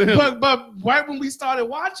popular because of him. But right when we started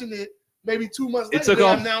watching it, maybe 2 months later, they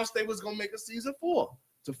announced they was gonna make a season 4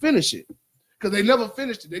 to finish it. Because they never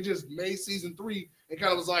finished it. They just made season 3 and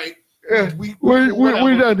kind of was like,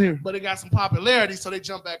 we're done here. But it got some popularity, so they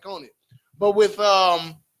jumped back on it. But with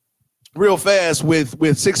real fast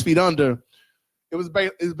with 6 Feet Under, it was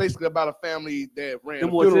basically about a family that ran a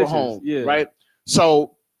funeral home, right?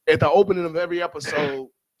 So at the opening of every episode,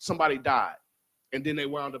 somebody died, and then they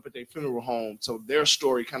wound up at their funeral home. So their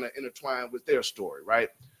story kind of intertwined with their story, right?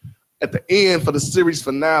 At the end, for the series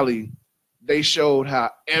finale, they showed how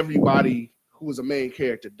everybody who was a main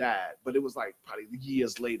character died, but it was like probably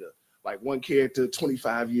years later. Like one character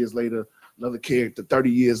 25 years later, another character 30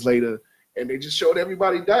 years later, and they just showed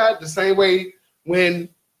everybody died the same way when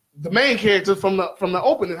the main character from the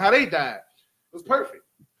opening, how they died. It was perfect.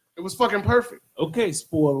 It was fucking perfect. Okay,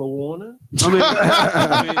 spoiler warning.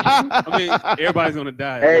 I mean, everybody's gonna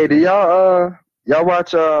die. Hey, do y'all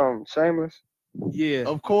watch Shameless? Yeah,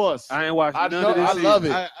 of course. I ain't watched none of this season. I love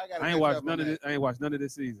it. I ain't watched none of this. I ain't watched none of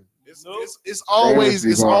this season. It's always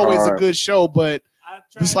a good show, but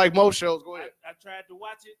just like most shows. Go ahead. I tried to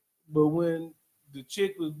watch it, but when the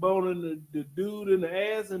chick was boning the dude in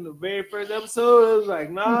the ass in the very first episode, I was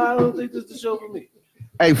like, nah, I don't think this is the show for me.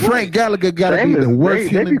 Hey, Frank Gallagher got to be the worst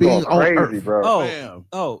human being on earth,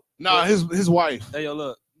 bro. Nah, his wife. Hey, yo,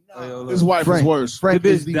 look. His wife is worse. Frank the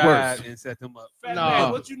is bitch the died worst. and set them up.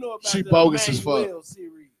 Man, what you know about she the bogus as fuck.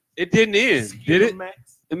 Series? It didn't end, did it?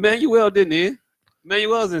 Emmanuel didn't end.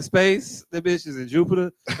 Emmanuel's in space. That bitch is in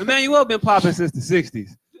Jupiter. Emmanuel been popping since the 60s.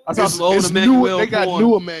 I saw some old Emmanuel. They got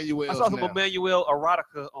new Emmanuel. I saw some Emmanuel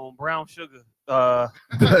erotica on Brown Sugar. Y'all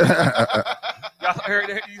heard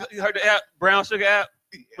the app, Brown Sugar app,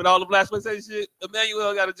 with all the black exploitation shit?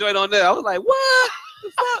 Emmanuel got a joint on there. I was like, what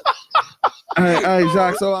the fuck? All right,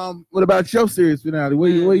 Jacques. So, what about your series finale?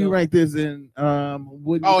 Where you rank this in?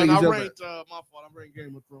 What do you think I is your ranked my fault. I ranked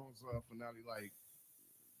Game of Thrones finale like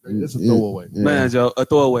it's a throwaway. Yeah. Man, Joe, a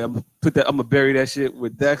throwaway. I'm gonna bury that shit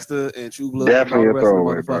with Dexter and True Blood. Definitely a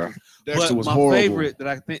throwaway, bro. Dexter was my horrible. favorite that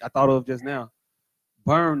I thought of just now,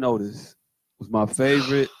 Burn Notice, was my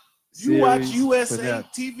favorite. You watch series USA finale.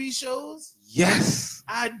 TV shows? Yes.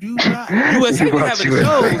 I do not. USA be having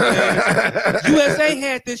shows, man. USA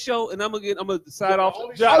had this show, and I'm gonna decide off.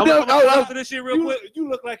 I'm gonna this shit real quick. You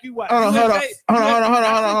look like you watch. Hold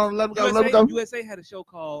on. Let me go. USA had a show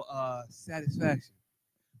called Satisfaction.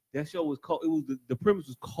 That show was cold. It was the premise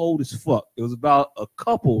was cold as fuck. It was about a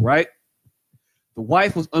couple, right? The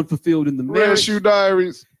wife was unfulfilled in the marriage. Red Shoe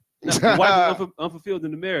Diaries. No, the wife was unfulfilled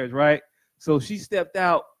in the marriage, right? So she stepped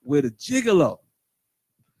out with a gigolo.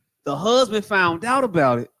 The husband found out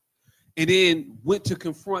about it and then went to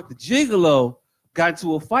confront the gigolo, got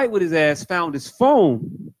into a fight with his ass, found his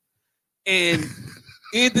phone, and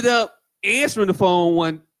ended up answering the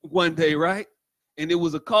phone one day, right? and it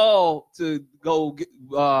was a call to go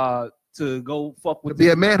fuck with. To be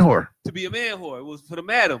a man whore. To be a man whore. It was for the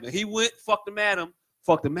madam, and he went fucked the madam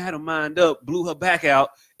mind up, blew her back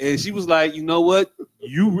out, and she was like, you know what?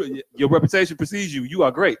 Your reputation precedes you. You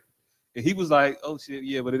are great. And he was like, oh shit,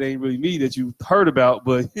 yeah, but it ain't really me that you heard about,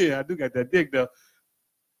 but yeah, I do got that dick though.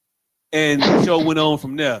 And the show went on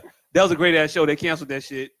from there. That was a great ass show. They canceled that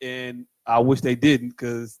shit, and I wish they didn't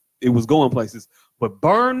because it was going places. But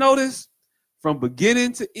Burn Notice, from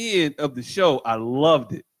beginning to end of the show, I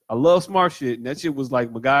loved it. I love smart shit, and that shit was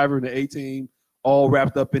like MacGyver and the A-Team all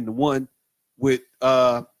wrapped up into one with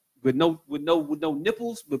no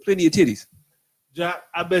nipples, but plenty of titties. Jack,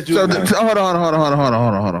 I bet you. So hold on.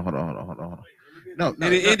 No,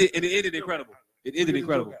 and it ended incredible. It ended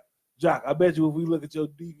incredible. Jock, I bet you if we look at your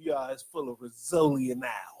DVR, it's full of Rizzoli and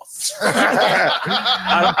Owls.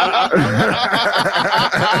 I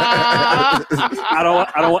don't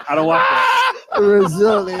watch that.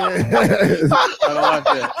 Rizzoli. I don't watch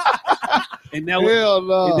that. And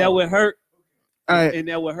that would hurt. All right. And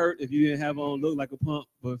that would hurt if you didn't have on look like a pump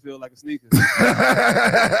but feel like a sneaker.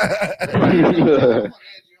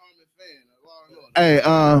 Hey,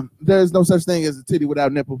 there's no such thing as a titty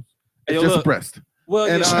without nipples. It's just a breast. Well,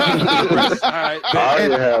 and, breast. All right.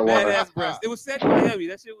 Badass breast. It was set in Miami.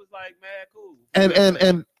 That shit was like mad cool.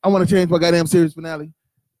 And I want to change my goddamn series finale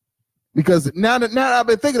because now that I've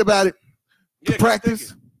been thinking about it, the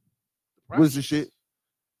practice was the shit,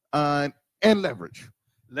 and Leverage.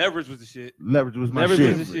 Leverage was the shit. Leverage was my Leverage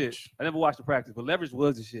shit. was the shit. I never watched the practice, but Leverage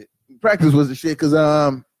was the shit. Practice was the shit because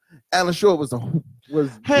Alan Short was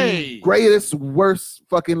the greatest, worst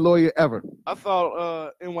fucking lawyer ever. I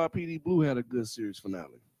thought NYPD Blue had a good series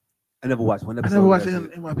finale. I never watched one episode. I never watched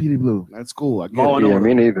NYPD Blue. That's cool. I get it. Yeah,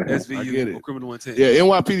 me neither. SVU, I get it. Criminal Intent. Yeah,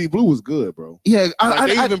 NYPD Blue was good, bro. Yeah,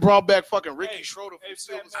 they even brought back fucking Ricky Schroeder from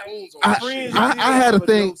Silver Spoons. I had a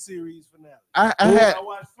thing. I had.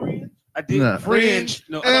 watched Fringe. I did. No. Fringe.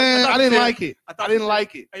 No, I didn't like it. I didn't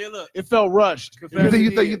like it. Hey, look. It felt rushed.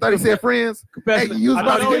 You thought he said Friends? Hey, you was I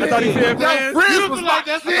about to get thought he said Friends. Friends. Friends was like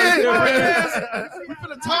that shit. We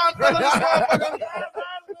finna time fella.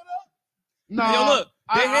 No, Yo, look.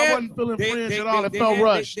 I wasn't feeling Fringe at all. It felt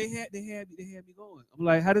rushed. They had me going. I'm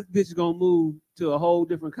like, how this bitch gonna move to a whole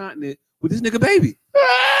different continent with this nigga baby?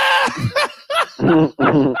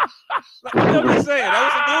 I'm just saying, that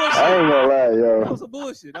was some bullshit. I ain't gonna lie, yo. That was some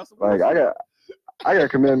bullshit. Like I got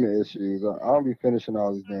commitment issues. I don't be finishing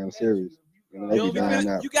all these damn series. You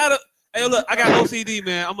gotta. Hey, look, I got OCD,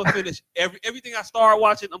 man. I'm gonna finish everything I start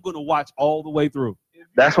watching. I'm gonna watch all the way through.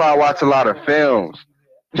 That's why I watch a lot of films.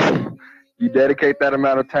 You dedicate that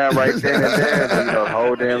amount of time right then and there, and you know the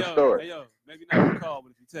whole damn story. Hey, yo, maybe not if you call,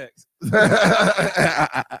 but if you text.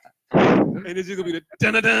 And it's just gonna be the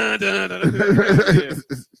dun dun dun dun dun.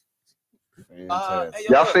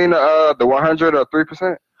 Y'all seen the 100 or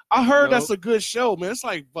 3%? I heard that's a good show, man. It's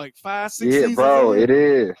like 5, 6 seasons. Yeah, bro, it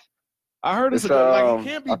is. I heard it's a good. Like, it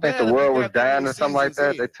can't be I think the world was dying or something like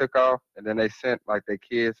that. They took off, and then they sent like their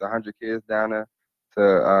kids, 100 kids down there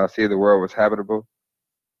to see if the world was habitable.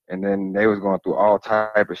 And then they was going through all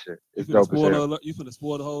type of shit. It's dope as hell. You finna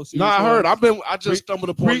spoil the whole series? No, I heard. I just stumbled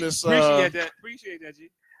upon this. Appreciate that, G.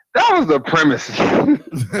 That was the premise. That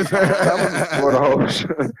was for the whole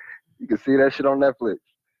show. You can see that shit on Netflix.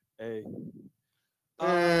 Hey.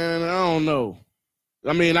 And I don't know.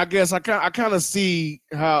 I mean, I guess I kind of see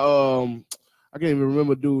how I can't even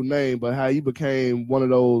remember dude's name, but how he became one of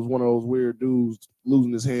those weird dudes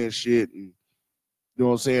losing his hand shit, and you know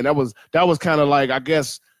what I'm saying. That was kind of like, I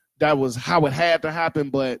guess that was how it had to happen,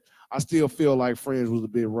 but I still feel like Friends was a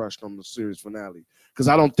bit rushed on the series finale because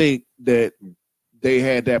I don't think that they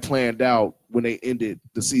had that planned out when they ended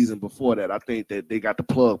the season before that. I think that they got the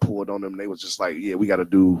plug pulled on them. And they was just like, yeah, we got to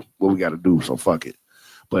do what we got to do, so fuck it.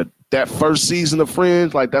 But that first season of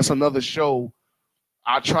Friends, like that's another show.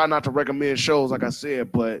 I try not to recommend shows, like I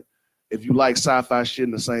said, but if you like sci-fi shit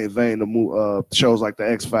in the same vein, the shows like The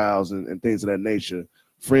X-Files and things of that nature,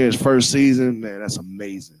 Friends first season, man, that's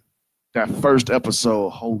amazing. That first episode,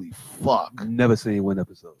 holy fuck. Never seen one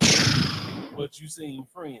episode. But you seen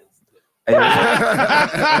Friends. Hey,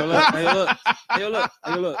 look. Let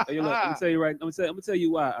me tell you right. I'm gonna tell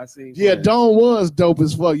you why I seen. Yeah, Dawn was dope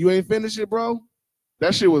as fuck. You ain't finished it, bro?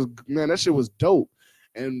 That shit was dope.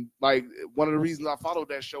 And like one of the reasons I followed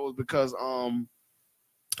that show was because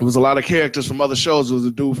it was a lot of characters from other shows. There was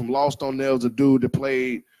a dude from Lost on there. There was a dude that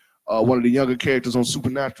played one of the younger characters on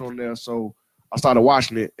Supernatural on there. So I started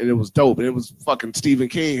watching it, and it was dope. And it was fucking Stephen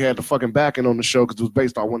King had the fucking backing on the show because it was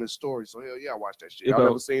based on one of his stories. So hell yeah, I watched that shit. Y'all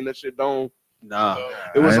never seen that shit, Dawn? Nah.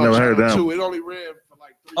 It was I ain't on never heard Channel that 2. It only ran for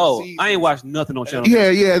like 3 Oh, seasons. I ain't watched nothing on Channel 2.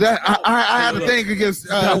 Yeah. That I had a thing against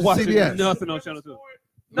Not watching CBS. nothing on Channel 2.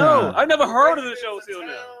 No, I never heard of the show Basically, till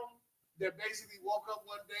it's a now. town that basically woke up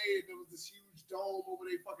one day and there was this huge dome over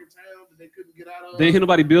their fucking town that they couldn't get out of. They ain't hear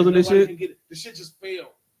nobody building this Nobody shit. could get it. The shit just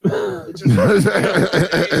failed. It just failed.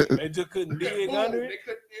 They just couldn't dig Boom. under it. They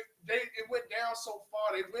could. It went down so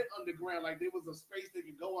far. They went underground. Like there was a space they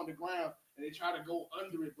could go underground, and they tried to go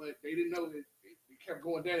under it, but they didn't know that it kept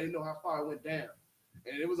going down. They didn't know how far it went down.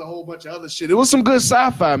 And it was a whole bunch of other shit. It was some good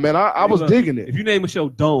sci-fi, man. I was digging it. If you name a show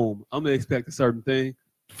Dome, I'm gonna expect a certain thing.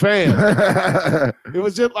 Fam. It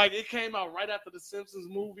was just like it came out right after the Simpsons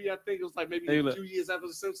movie. I think it was like maybe a few years after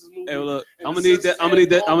the Simpsons movie. Hey, look, And I'm the gonna need that. Simpsons I'm gonna need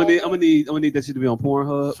that. had I'm gonna need. Dome I'm gonna need. I'm gonna need that shit to be on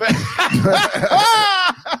Pornhub.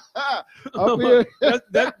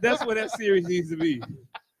 That's where that series needs to be.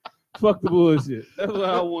 Fuck the bullshit. That's what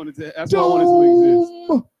I wanted to. That's what I wanted to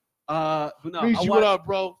exist. But no, Meet you, what up,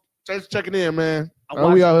 bro? Thanks for checking in, man. I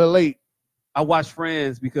We out here late. I watched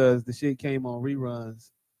Friends because the shit came on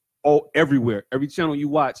reruns. Oh, everywhere. Every channel you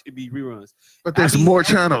watch, it be reruns. But there's more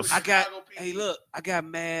channels. I got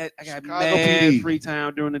mad Chicago PD. Free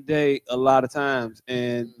time during the day a lot of times.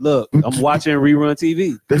 And look, I'm watching rerun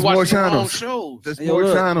TV. There's more Watch the wrong channels. shows. There's Hey, more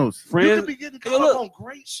look. channels. You Friends, could be getting caught up on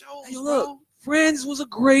great shows, hey, bro. look, Friends was a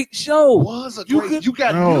great show. Was a You great. could- You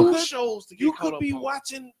got No. new shows to get You caught could up be on.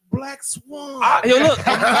 watching Black Swan. Yo, look,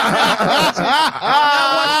 I'm not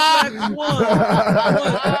watching Black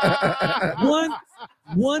Swan.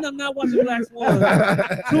 One, I'm not watching Black Swan.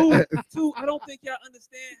 Two, I don't think y'all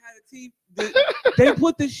understand how the TV. They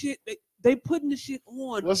put the shit. They putting the shit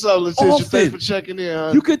on. What's up, Letitia? Often. Thanks for checking in.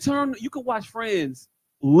 Huh? You could watch Friends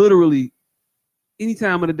literally any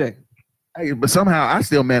time of the day. Hey, but somehow I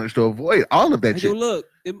still managed to avoid all of that Hey, shit. yo, look,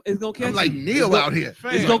 it's gonna catch I'm like you. Neil out here.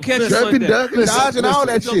 It's gonna catch you one Ducking, day. ducking, dodging, all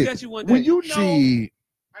that It's gonna shit. catch you one day. When you know, Shit.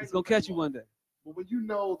 It's gonna catch you one day. but when you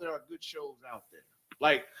know there are good shows out there,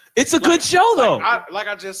 like It's a good show though. like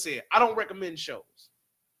I just said, I don't recommend shows.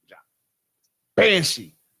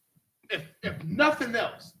 Banshee. If nothing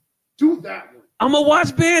else, do that one. I'm gonna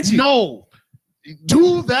watch Banshee. No,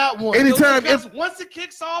 do that one. Anytime, Because once it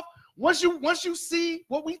kicks off, once you see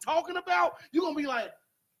what we talking about, you're gonna be like,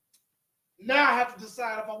 now I have to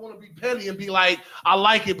decide if I want to be petty and be like, I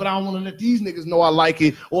like it, but I don't want to let these niggas know I like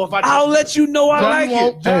it, or if I'll let you know I like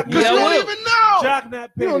it. Because you don't even know. Jock not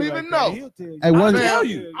You don't petty even like know. that. He'll tell you. Hey, one- I'll tell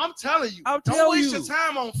you. I'm telling you. I'll Don't tell waste you. your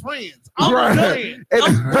time on Friends. I'm Right. saying.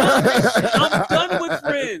 I'm done with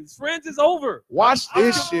Friends. Friends is over. Watch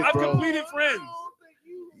this shit, I've bro. completed Friends.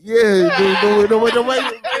 Yeah, the way.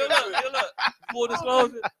 Hey, look.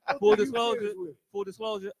 Full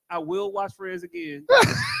disclosure. I will watch Friends again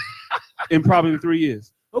in probably 3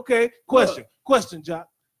 years. Okay, question, Jock.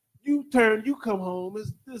 You come home.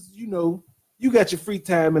 It's this, you got your free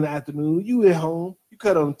time in the afternoon. You at home. You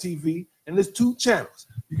cut on TV, and there's 2 channels.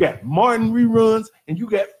 You got Martin reruns, and you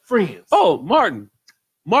got Friends. Oh, Martin.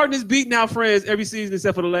 Martin is beating out Friends every season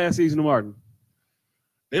except for the last season of Martin.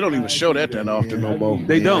 They don't even show that often no more.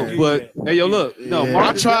 They don't, but hey, yo, look. No, Yeah.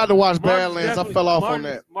 Martin's I tried to watch Martin's Badlands. I definitely- fell off on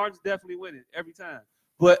Martin's- that. Martin's definitely winning every time.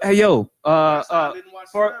 But hey, yo, I didn't watch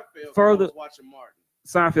fur- Seinfeld. further- I was watching Martin.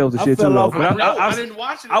 Seinfeld's a I shit too. fell Though. off. But I didn't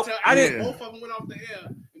watch it until I didn't- both of them went off the air.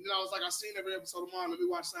 And then I was like, I seen every episode of Martin. Let me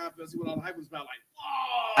watch Seinfeld. See what all the hype was about. Like,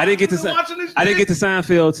 whoa. I didn't get to I've been watching this I didn't shit. get to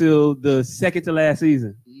Seinfeld till the second to last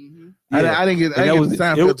season. Mhm. I didn't get. And that was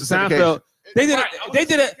Seinfeld. Seinfeld. They did. Right, I was They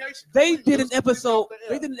did it. syndication. They It did was an episode. off the air.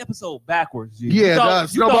 They did an episode backwards. G. Yeah, you thought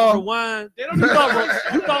Snowball. Rewind. They don't You even thought, know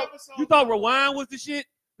you the thought episode. you thought Rewind was the shit.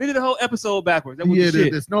 They did a whole episode backwards. That was Yeah, the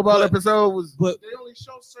shit. the Snowball But- episode was. But They only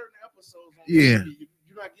show certain episodes on Yeah. TV.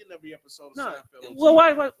 You're not getting every episode of no, Seinfeld. on well,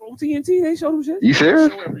 TV. why on TNT they showed them shit? You They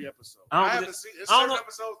serious? show every episode. I don't I think- haven't seen. It's I don't certain know-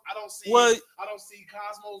 episodes I don't see. Well- I don't see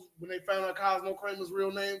Cosmos when they found out Cosmo Kramer's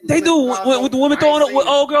real name. They do with the woman throwing up, with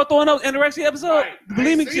old girl throwing up anorexia episode, Right. the I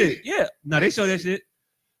ain't bulimic seen shit. it. Yeah, no, they show that shit.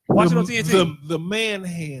 Watch it on TNT. The man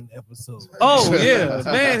hand episode. Oh yeah,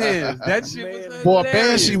 man hands. That shit was Boy, hilarious.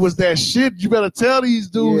 Banshee was that shit. You better tell these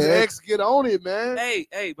dudes, Yeah. X, get on it, man.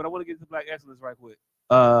 Hey, but I want to get to Black Excellence right quick.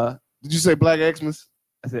 Did you say Black Xmas?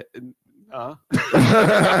 I said,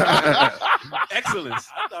 excellence.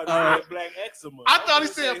 I thought he said Black Eczema. I thought he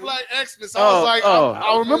said Black Xmas. I Oh, was like, oh.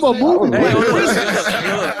 I remember a movie. Hey,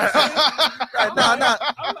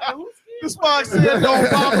 hold on. This box said no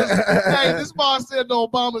Obama. Hey, this box said no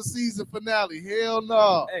Obama season finale. Hell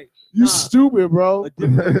no. Hey, You nah. stupid, bro. A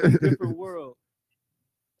different world.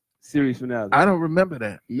 Series finale. I don't remember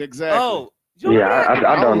that. Exactly. Oh, you know Yeah, that?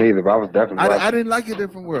 I don't either, but I was definitely watching. I didn't like a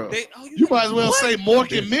different world. You might as well say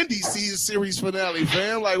Mork and Mindy season series finale,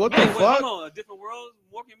 fam. Like, what the Wait, fuck? hold on. A different world.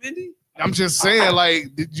 Mork and Mindy. I'm just saying,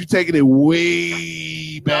 like, did you taking it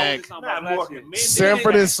way back?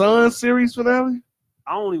 Sanford and Son series finale?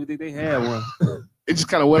 I don't even think they had one. It just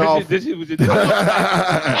kind of went off. It's just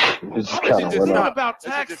kind of It's went not off. about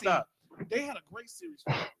Taxi. They had a great series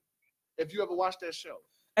finale. If you ever watched that show.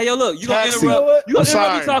 Hey, yo, look, you gonna Taxi. interrupt? You I'm gonna interrupt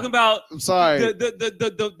sorry. me talking about I'm sorry.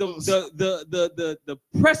 the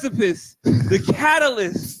precipice, the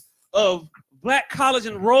catalyst of black college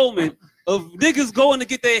enrollment of niggas going to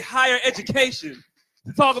get their higher education.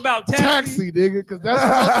 To talk about Taxi, nigga, because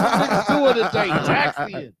that's what niggas doing today.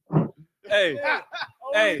 Taxiing.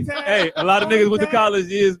 Hey, a lot of niggas went to college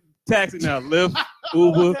is taxi now. Lyft,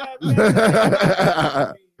 Uber.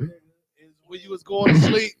 When you was going to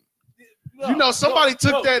sleep. You know, somebody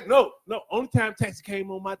took that. No. Only time Taxi came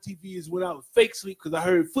on my TV is when I was fake sleep because I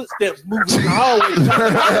heard footsteps moving in the hallway.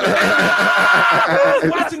 I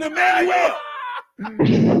was watching the Manuel.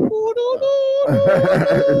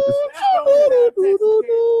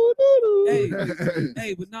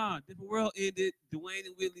 Hey, but nah, different world ended. Dwayne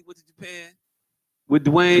and Whitley went to Japan. With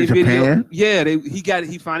Dwayne video, yeah,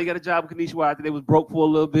 he finally got a job with Kanisha after they was broke for a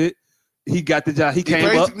little bit. He got the job. He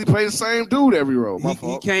basically played the same dude every role.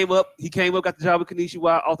 He came up, got the job with Kanisha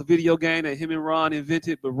off the video game that him and Ron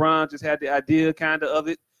invented, but Ron just had the idea kind of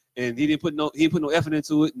it, and he didn't put no effort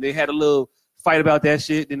into it, and they had a little fight about that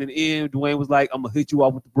shit. And in the end, Dwayne was like, "I'm gonna hit you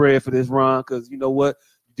off with the bread for this, Ron, because you know what,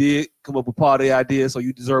 you did come up with part of the idea, so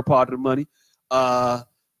you deserve part of the money."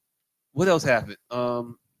 What else happened?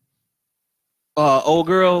 Old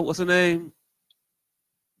girl, what's her name?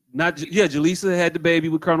 Jaleesa had the baby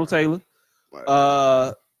with Colonel Taylor.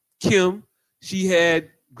 Kim, she had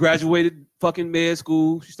graduated fucking med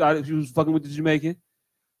school. She was fucking with the Jamaican.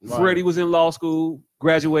 Right. Freddie was in law school,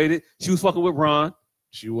 graduated. She was fucking with Ron.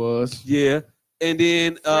 She was. Yeah. And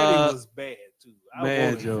then Freddie was bad too.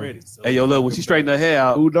 Man, Joe. Freddie, so. Hey, yo, look, when she straightened her hair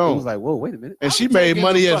out, who don't? I was like, whoa, wait a minute. And she made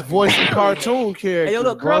money as voicing cartoon characters. Hey, yo,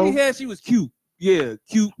 look, curly hair, she was cute. Yeah,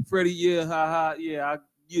 cute. Freddie, yeah, ha. Yeah, I'll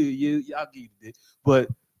give you that. But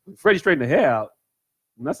Freddie straightened the hair out.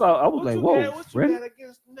 And that's all. I was like, whoa, Freddie.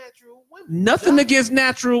 Nothing against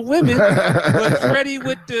natural women, but Freddie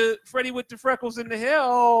with the freckles in the hair,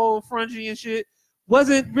 all frungy and shit,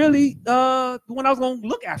 wasn't really the one I was gonna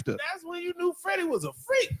look after. That's when you knew Freddie was a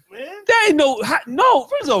freak, man. That ain't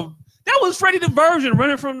that was Freddie the Virgin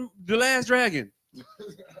running from The Last Dragon.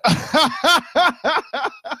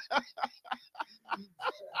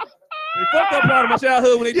 They fucked up part of my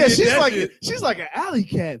childhood when they did that shit. She's like an alley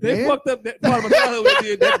cat, They fucked up that part of my childhood when they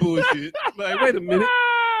did that bullshit. Like, wait a minute.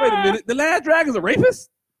 The Last Dragon's a rapist?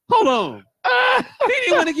 Hold on. He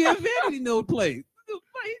didn't want to give Vanity no play.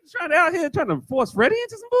 He's trying to force Freddie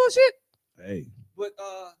into some bullshit. Hey. But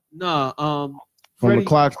from the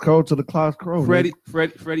clock's crow to the clock's crow. Freddie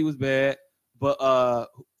was bad. But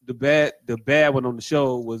the bad one on the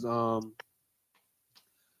show was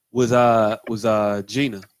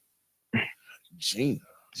Gina. Gina.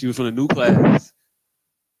 She was from the new class.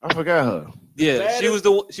 I forgot her. Yeah, she was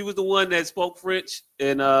the one that spoke French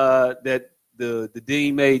and that the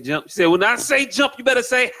dean made jump. She said, "When I say jump, you better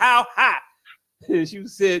say how high." And she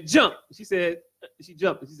said jump. She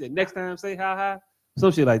jumped. She said, "Next time say how high."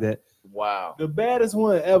 Some shit like that. Wow. The baddest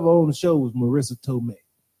one ever on the show was Marissa Tomei.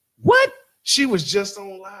 What? She was just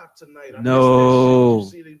on live tonight. No. You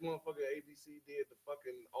see these motherfucker ABC did the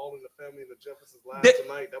fucking All in the Family and the Jeffersons live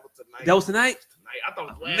tonight. That was tonight. That was tonight? I thought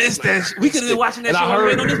it was last missed night. that shit. We could have been watching that show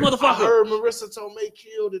waiting on this motherfucker. I heard Marissa Tomei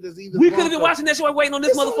killed it as either. We could have been watching that show waiting on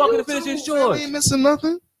this motherfucker to finish his short. We ain't missing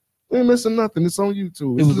nothing. It's on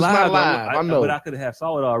YouTube. It was live. I know. But I could have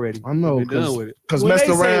saw it already. I know. Been done with it. Because messed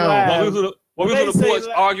around. While we was on the porch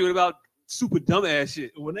arguing about super dumbass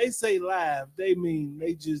shit. When they say live, they mean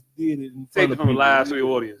they just did it in front of people. Live to the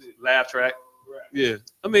audience. Laugh track. Right. Yeah.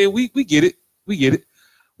 I mean, we get it. We get it.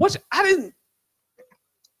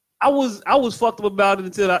 I was fucked up about it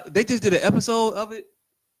until they just did an episode of it.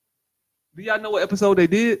 Do y'all know what episode they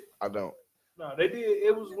did? I don't. No, they did.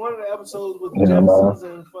 It was one of the episodes with the Jeffersons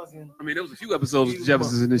and fucking. I mean, there was a few episodes with the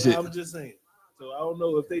Jeffersons and this shit. I'm just saying. So I don't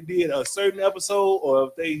know if they did a certain episode or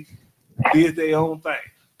if they did their own thing.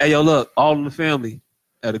 Hey, yo, look, All in the Family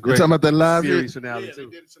had a great talking about that live series finale too.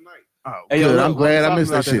 They did it tonight. Oh, hey, yo, I'm glad I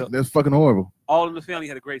missed that shit. That's fucking horrible. All in the Family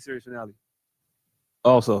had a great series finale.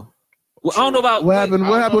 Also, well, I don't know about what happened.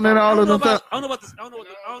 What happened in All in the Family? I don't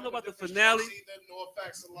know about the finale.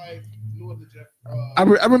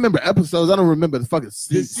 I remember episodes. I don't remember the fucking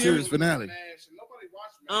series finale.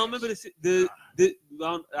 I don't remember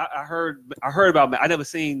I heard about MASH. I never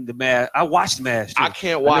seen the MASH. I watched MASH too. I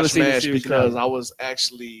can't watch MASH because I was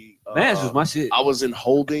actually MASH was my shit. I was in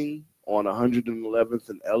holding on 111th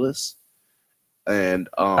and Ellis, And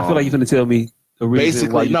I feel like you're gonna tell me the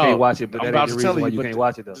reason why you can't watch it, but that ain't the reason why you can't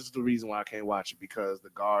watch it though. This is the reason why I can't watch it, because the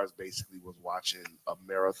guards basically was watching a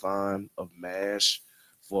marathon of MASH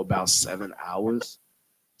for about 7 hours.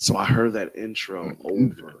 So I heard that intro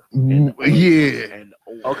over and over and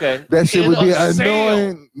over. Okay. That shit would be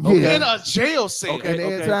annoying. Yeah. In a jail cell. Okay. And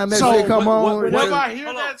every time that shit come on. Whenever I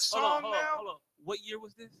hear that song now. Hold on. What year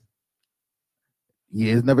was this?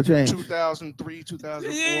 Yeah, it's never changed. 2003,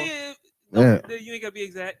 2004. Yeah. No, you ain't gotta be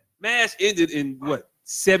exact. MASH ended in what?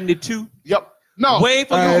 72? Yep. No. Way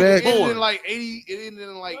for you it was born. ended in like 80. It ended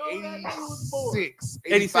in like 86,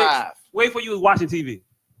 85. Way for you was watching TV.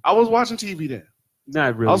 I was watching TV then.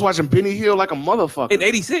 Not really. I was watching Benny Hill like a motherfucker. In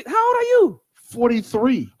 86? How old are you?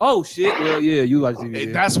 43. Oh shit. Well, yeah, you watch TV.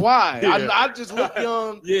 And that's why. Yeah. I just look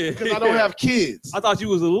young Yeah. because I don't have kids. I thought you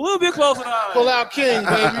was a little bit closer to ours. Pull out King,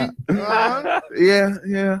 baby.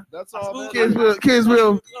 Yeah. That's all that Kids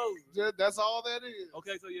will. That's all that is.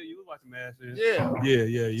 Okay, so yeah, you was watching MASH. Man. Yeah.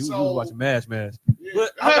 Yeah. You was watching MASH. Yeah.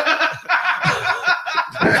 But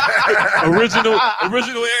original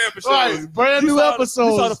air episode. Right, brand new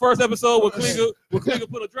episode. You saw the first episode with Klinger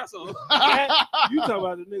put a dress on. You talking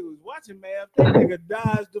about the nigga was watching MASH? That nigga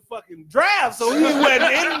dodged the fucking draft, so he wasn't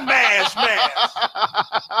in MASH.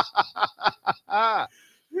 Hell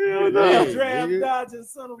no, draft dodging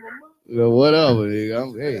son of a mother. Yeah, whatever,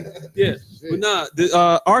 nigga. Hey. Yeah, but nah,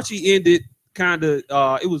 the Archie ended kind of.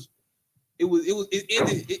 It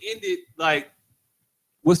ended like.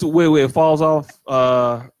 What's the way where it falls off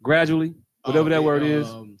gradually? Whatever that word is.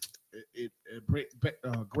 It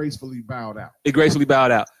gracefully bowed out. It gracefully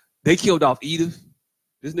bowed out. They killed off Edith.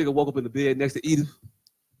 This nigga woke up in the bed next to Edith,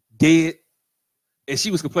 dead. And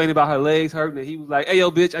she was complaining about her legs hurting. And he was like, hey,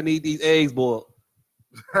 yo, bitch, I need these eggs boiled.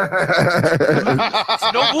 No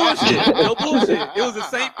bullshit. It was a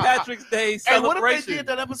St. Patrick's Day celebration. Hey, what if they did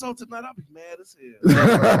that episode tonight? I'd be mad as hell.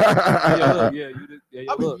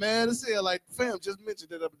 I'd be mad as hell. Like, fam, just mentioned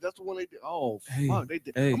that. That's the one they did. Oh, fuck, they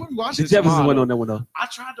did. I'm gonna be watching the Jeffersons went on that one though. I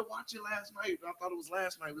tried to watch it last night. I thought it was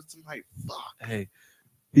last night. It was tonight. Fuck. Hey,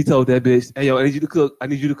 he told that bitch, hey, yo, I need you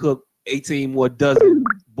to cook 18 more dozen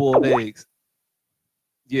boiled eggs.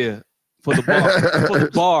 Yeah. For the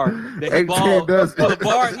bar that he balled,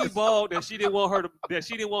 he balled that she didn't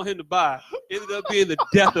want him to buy. Ended up being the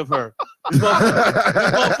death of her.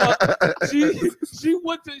 She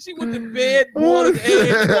went to bed, boiled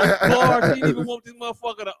eggs for a bar she didn't even want this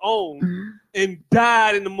motherfucker to own, and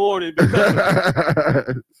died in the morning because of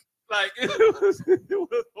it. Like it was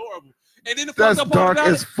horrible. And then the fucked up part about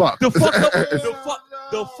it.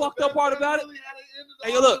 The fucked up part about it.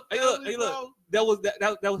 Hey, look. That was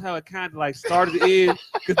how it kind of like started to end,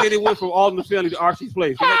 because then it went from all in the family to Archie's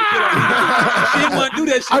place. She didn't want to do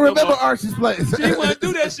that shit. I remember Archie's place. She didn't want to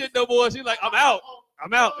do that shit no more. She was like, I'm out.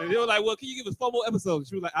 And they were like, well, can you give us 4 more episodes?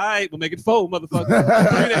 She was like, all right, we'll make it 4, motherfucker.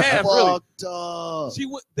 3.5,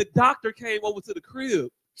 really. The doctor came over to the crib.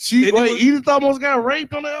 Edith almost got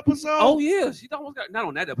raped on the episode. Oh yeah, she almost got, not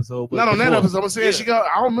on that episode, but not on that episode. I'm saying she got.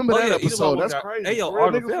 I don't remember that episode. That's crazy. Hey yo, all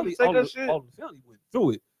the family went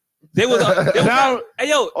through it. They was hey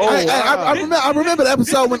yo. I remember the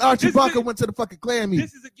episode when Archie Bunker went to the fucking clan meeting.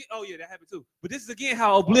 This is again. Oh yeah, that happened too. But this is again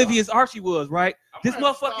how oblivious Archie was, right? This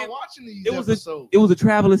motherfucking. It was a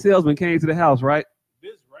traveling salesman came to the house, right?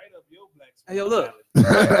 This right up your black. Hey yo, look.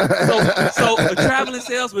 So a traveling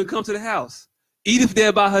salesman come to the house. Edith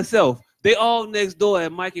there by herself. They all next door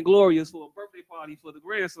at Mike and Gloria's for a birthday party for the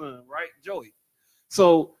grandson, right? Joey.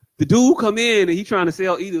 So the dude come in and he trying to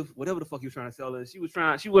sell Edith whatever the fuck he was trying to sell her. She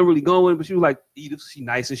wasn't really going, but she was like, Edith, she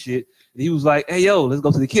nice and shit. And he was like, hey yo, let's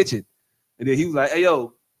go to the kitchen. And then he was like, hey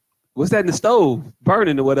yo, what's that in the stove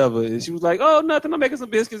burning or whatever? And she was like, oh, nothing, I'm making some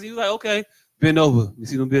biscuits. He was like, okay, bend over, you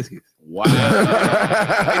see them biscuits. Wow.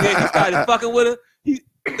 And then he started fucking with her.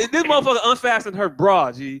 This motherfucker unfastened her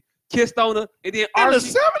bra, G. Kissed on her, and then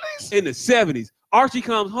Archie, in the 70s, Archie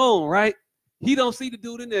comes home, right? He don't see the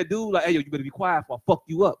dude in there. Dude like, hey, yo, you better be quiet or I'll fuck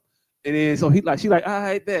you up. And then so she like, I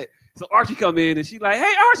hate that. So Archie come in and she like,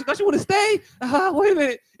 hey, Archie, don't you want to stay? Wait a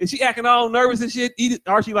minute. And she acting all nervous and shit.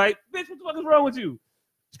 Archie like, bitch, what the fuck is wrong with you?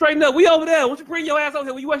 Straighten up. We over there. Why don't you bring your ass over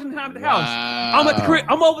here when you watching time at the house? I'm at the crib.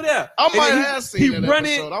 I'm over there. I might have seen that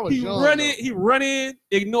episode. He run in,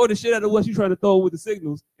 ignore the shit out of what you trying to throw with the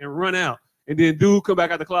signals, and run out. And then dude come back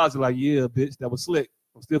out the closet like, yeah, bitch, that was slick.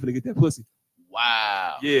 I'm still finna get that pussy.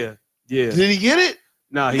 Wow. Yeah. Did he get it?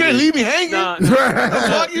 Nah, he didn't leave me hanging. Nah. What the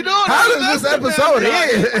fuck you doing? How does this episode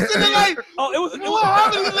end? It was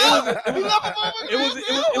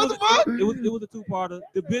a two-parter.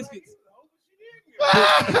 The biscuits.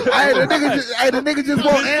 Hey, the nigga just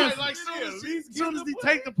won't answer. Like, soon as he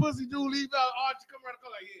take the pussy, dude leave out, Archie come around the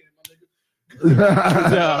corner like, yeah, my nigga. Good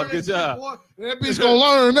job. Good job. Boy, that bitch gonna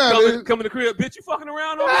learn now. Come in the crib, bitch. You fucking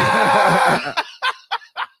around on me?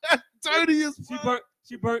 Dirty as fuck.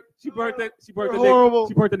 She burnt that horrible.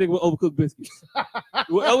 She burnt that nigga with overcooked biscuits.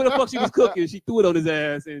 Whatever the fuck she was cooking, she threw it on his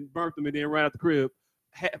ass and burnt him and then ran out the crib,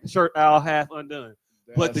 shirt out, half undone.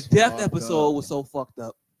 But the death episode was so fucked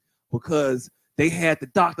up because they had the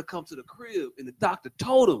doctor come to the crib and the doctor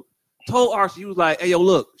told Archie, he was like, hey, yo,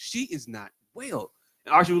 look, she is not well.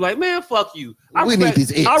 And Archie was like, man, fuck you. I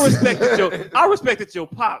respected your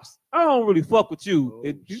pops. I don't really fuck with you.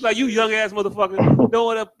 And he's like, you young ass motherfucker.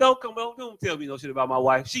 Don't tell me no shit about my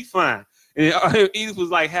wife. She fine. And Edith was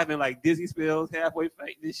like having like dizzy spells, halfway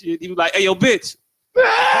fainting and shit. He was like, hey, yo, bitch.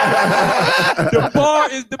 The bar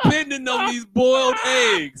is dependent on these boiled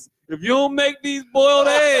eggs. If you don't make these boiled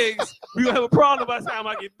eggs, we're gonna have a problem by the time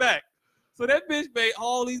I get back. So that bitch made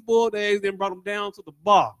all these boiled eggs, then brought them down to the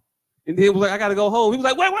bar. And then he was like, I gotta go home. He was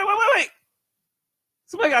like, wait.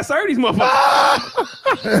 Somebody got served these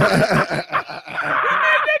motherfuckers. He made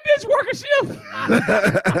that bitch work a shift.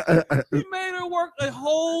 He made her work a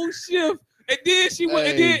whole shift. And then she went,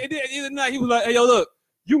 and then at the end of the night, he was like, hey, yo, look,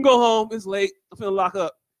 you can go home. It's late. I'm finna lock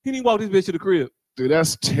up. He didn't walk this bitch to the crib. Dude,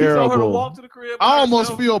 that's terrible. He told her to walk to the crib. I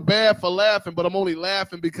almost feel bad for laughing, but I'm only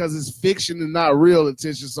laughing because it's fiction and not real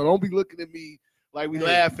attention. So don't be looking at me like we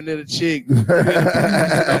laughing at a chick.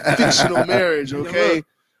 A fictional marriage, okay? Look,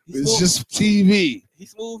 it's just TV. He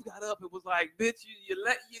smooth got up and was like, bitch,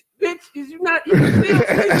 bitch, is you not even still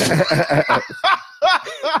sleeping?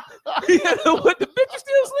 He had to what, the bitch is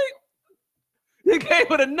still sleeping? He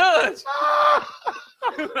gave it a nudge.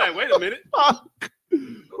 Like, wait a minute.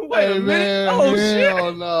 Wait a minute. Oh,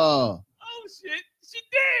 shit. No. Oh, shit. She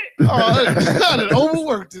dead. Oh, I done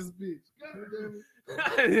overworked this bitch.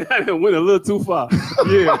 I done went a little too far.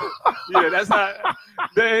 Yeah, that's how.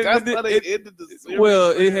 That's how they ended the series. Well,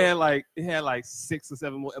 it had like 6 or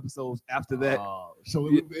 7 more episodes after that. So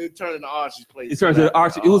it turned into Archie's Place. It turned into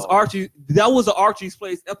Archie. It was Archie. That was an Archie's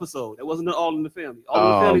Place episode. That wasn't All in the Family. All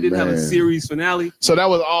in the Family didn't have a series finale. So that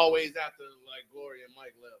was always after like Gloria and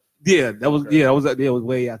Mike left. Yeah, that was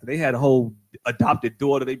way after. They had a whole adopted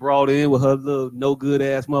daughter they brought in with her little no good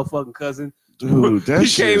ass motherfucking cousin. Dude, that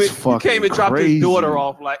shit is fucking crazy. He came and dropped his daughter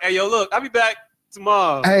off like, hey, yo, look, I'll be back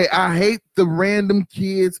tomorrow. Hey, I hate the random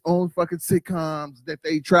kids on fucking sitcoms that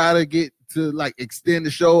they try to get to like extend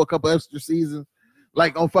the show a couple extra seasons.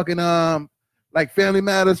 Like on fucking like Family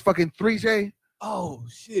Matters, fucking 3J. Oh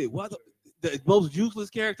shit! What the most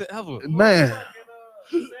useless character ever, man.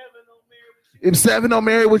 If 7 on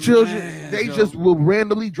Married with Children, they just will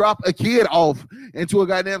randomly drop a kid off into a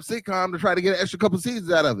goddamn sitcom to try to get an extra couple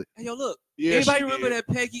seasons out of it. Hey, yo, look. Anybody remember that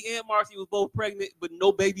Peggy and Marcy was both pregnant, but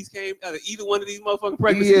no babies came out of either one of these motherfucking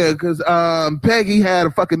pregnancies? Yeah, because Peggy had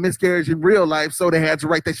a fucking miscarriage in real life, so they had to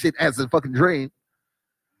write that shit as a fucking dream.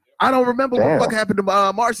 I don't remember what the fuck happened to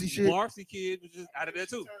Marcy shit. Marcy kid was just out of there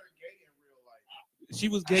too. She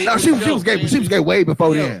was gay. No, she was gay. She was gay way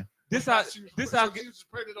before then. She was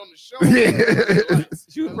pregnant on the show. Yeah.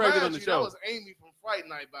 She was pregnant on the show. That was Amy from Fright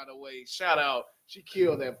Night, by the way. Shout out. She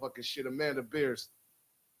killed that fucking shit. Amanda Beers.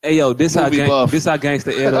 Hey yo, this how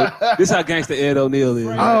gangster Ed O'Neill is.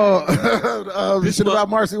 This shit about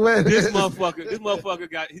Marcy West. This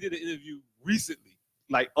motherfucker he did an interview recently,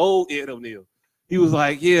 like old Ed O'Neill. He was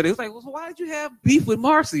like, yeah, they was like, well, so why did you have beef with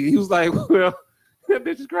Marcy? He was like, well, that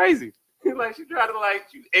bitch is crazy. Like she tried to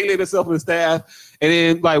she alienate herself with the staff, and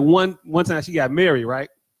then like one time she got married, right?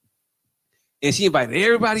 And she invited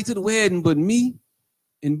everybody to the wedding but me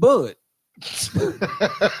and Bud. And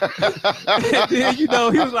then he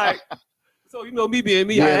was like, so me being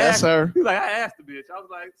me, that's her. He was like, I asked the bitch. I was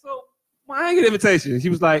like, so why I ain't get an invitation? She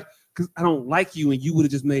was like, because I don't like you, and you would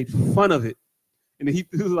have just made fun of it. And then he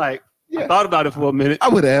was like, I thought about it for a minute. I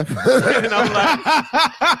would have. And I was like,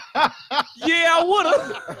 yeah, I would have.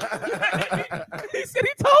 He said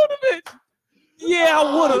he told the bitch, yeah, I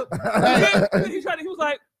would have. He was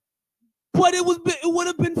like, but it would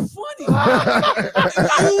have been funny.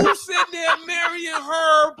 You sitting there marrying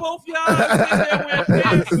her, both y'all sitting there wearing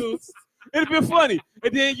pantsuits. It'd have been funny.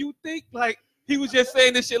 And then you think like he was just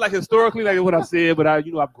saying this shit like historically, like what I said, but I've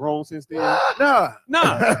grown since then. Nah.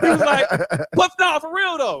 He was like, but nah, for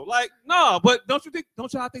real though. Like, nah, but don't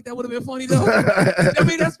y'all think that would have been funny though? I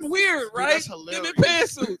mean, that's weird, right? That's hilarious. Them in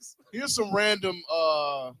pantsuits. Here's some random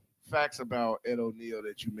facts about Ed O'Neill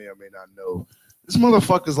that you may or may not know. This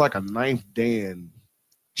motherfucker's like a 9th Dan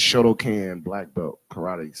Shotokan black belt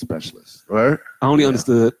karate specialist, right? I only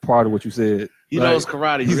understood part of what you said. He knows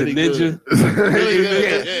karate. He's really a ninja. Really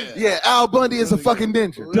good. Yeah, Al Bundy is a fucking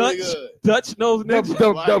ninja. Really Dutch knows ninja.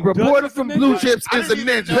 The reporter from Blue Chips is a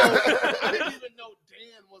ninja. I didn't even know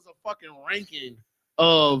Dan was a fucking ranking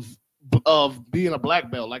of being a black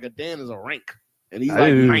belt. Like a Dan is a rank, and he's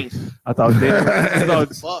like ninth. I thought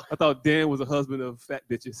Dan was a husband of fat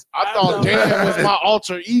bitches. I thought Dan was my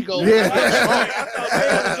alter ego. Yeah. I thought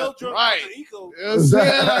Dan was your Right. ego. You know what I'm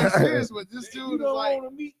saying? Like serious, but this You dude is don't like, want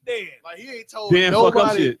to meet Dan. like he ain't told Dan fuck up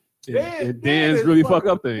nobody. shit. And Dan's is really fucking- fuck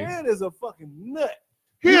up things. Dan is a fucking nut.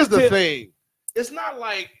 Here's the thing. It's not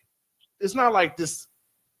like this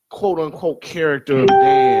quote unquote character of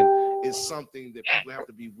Dan is something that people have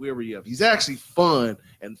to be weary of. He's actually fun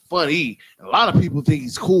and funny. And a lot of people think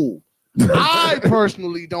he's cool. I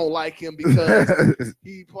personally don't like him because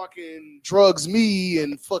he fucking drugs me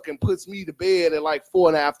and fucking puts me to bed at like 4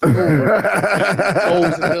 in the afternoon.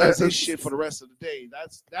 Goes and does his shit for the rest of the day.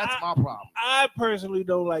 That's my problem. I personally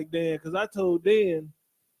don't like Dan because I told Dan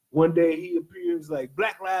one day he appears like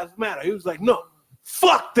Black Lives Matter. He was like, no,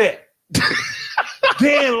 fuck that.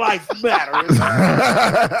 Dan Lives Matter.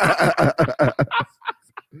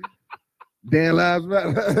 Dan Lives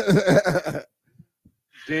Matter.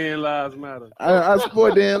 Dan Lives Matter. I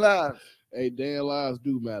support Dan Lives. Hey, Dan lives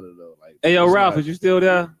do matter though. Like, Hey, yo, Ralph, is you still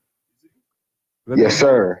there? Yes,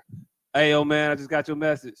 sir. Hey, yo, man, I just got your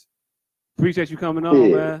message. Appreciate you coming on,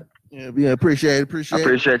 Yeah. man. Yeah, appreciate it. I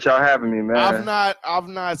appreciate y'all having me, man. I've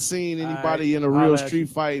not seen anybody in a I'll real ask street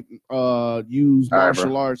fight use All right, martial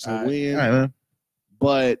bro. arts and win. All right, man.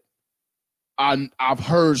 But I've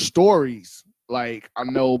heard stories. Like I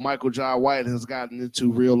know Michael John White has gotten into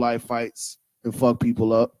real life fights and fuck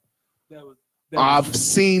people up. I've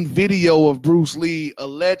seen video of Bruce Lee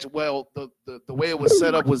alleged. Well, the way it was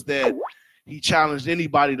set up was that he challenged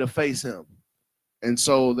anybody to face him, and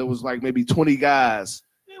so there was like maybe 20 guys.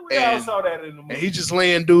 We all saw that in the movie. And he just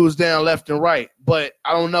laying dudes down left and right. But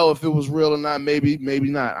I don't know if it was real or not. Maybe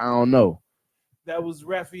not. I don't know. That was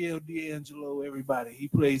Raphael D'Angelo, everybody. He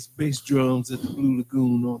plays bass drums at the Blue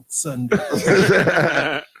Lagoon on Sunday.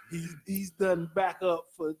 he's done backup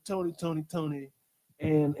for Tony,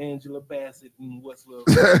 and Angela Bassett and What's Love.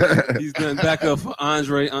 He's done backup for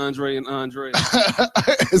Andre, and Andre.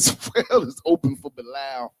 As well as open for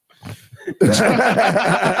Bilal.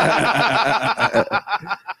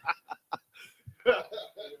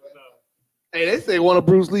 Hey, they say one of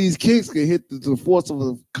Bruce Lee's kicks could hit the force of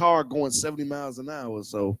a car going 70 miles an hour.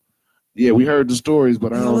 So, yeah, we heard the stories,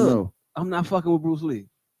 but I don't know. I'm not fucking with Bruce Lee.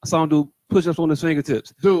 I saw him do push-ups on his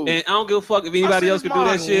fingertips. Dude. And I don't give a fuck if anybody else could do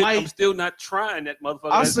that shit. light. I'm still not trying that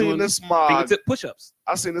motherfucker. I that's seen doing this mog. fingertip push-ups.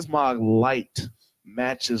 I seen this mog light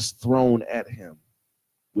matches thrown at him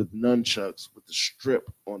with nunchucks with the strip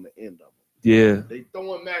on the end of them. Yeah. They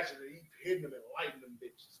throwing matches and he hitting them and lighting them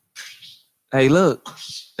bitches. Hey, look.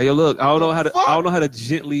 I don't know how to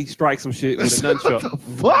gently strike some shit with a nunchuck.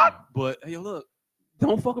 What? But hey, look,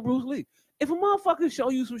 don't fuck with Bruce Lee. If a motherfucker show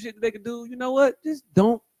you some shit that they could do, you know what? Just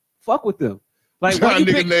don't fuck with them. Like why you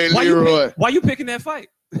picking that fight?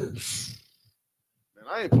 Man,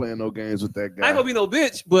 I ain't playing no games with that guy. I ain't gonna be no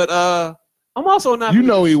bitch, but I'm also not. You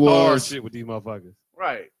know he star was shit with these motherfuckers.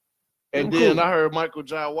 right. And Cool. then I heard Michael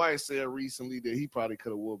John White said recently that he probably could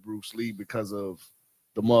have whooped Bruce Lee because of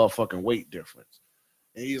the motherfucking weight difference.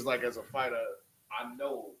 And he's like, as a fighter, I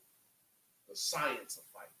know the science of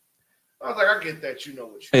fighting. I was like, I get that. You know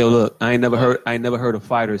what you. Hey, look, I ain't never heard a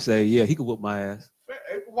fighter say, "Yeah, he could whoop my ass."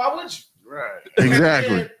 Why would you? Right.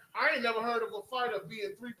 Exactly. And I ain't never heard of a fighter being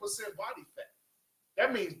 3% body fat.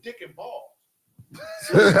 That means dick and balls.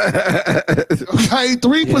 Okay,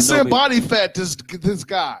 3% body fat. This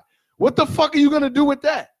guy. What the fuck are you gonna do with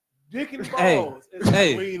that? Dick and balls.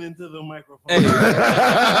 Hey. Lean into the microphone. Hey.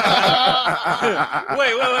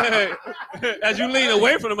 wait. As you lean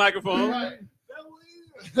away from the microphone. Right.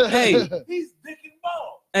 Hey. He's dick and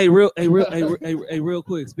balls. Hey, real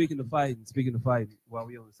quick. Speaking of fighting, while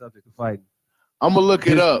we on the subject of fighting, I'm gonna look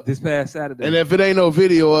it up. This past Saturday. And if it ain't no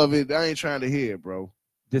video of it, I ain't trying to hear it, bro.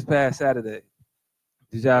 This past Saturday.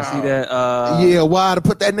 Did y'all see that? Yeah, why to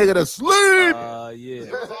put that nigga to sleep?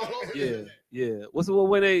 Yeah. What's the one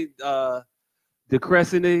when they the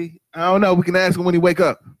crescent? I don't know. We can ask him when he wake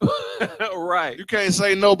up. Right. You can't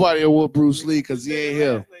say nobody will whoop Bruce Lee because he ain't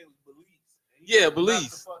here. Yeah,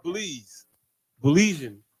 Belizean.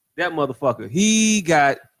 That motherfucker. He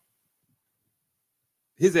got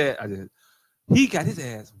his ass. He got his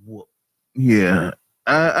ass whooped. Yeah,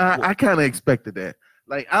 I kind of expected that.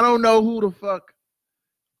 Like, I don't know who the fuck.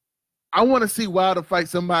 I want to see Wilder fight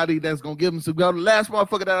somebody that's gonna give him some go. The last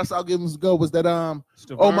motherfucker that I saw give him some go was that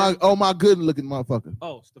Stavern. oh my good looking motherfucker.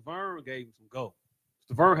 Oh, Stavern gave him some go.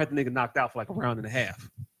 Stavern had the nigga knocked out for like a round and a half.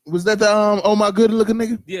 Was that the oh my good looking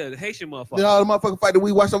nigga? Yeah, the Haitian motherfucker. The motherfucker fight that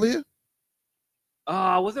we watched over here.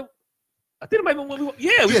 Was it? I think it might be when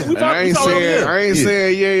we I ain't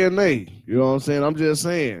saying yay or nay. You know what I'm saying? I'm just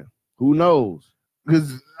saying, who knows?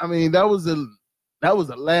 Because I mean, that was the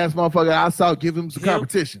last motherfucker I saw give him some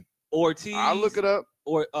competition. Ortiz. I'll look it up.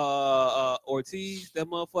 Or Ortiz, that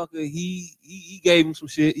motherfucker, he gave him some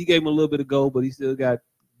shit. He gave him a little bit of gold, but he still got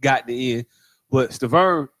in the end. But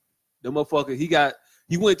Stavern, the motherfucker,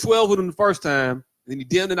 he went 12 with him the first time, then he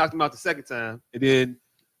damn near knocked him out the second time, and then,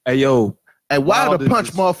 hey Wilder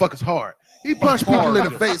punch motherfuckers hard. He punched people in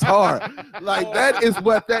the face hard. Like that is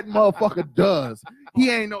what that motherfucker does. He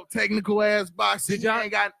ain't no technical ass boxer.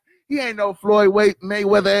 He ain't no Floyd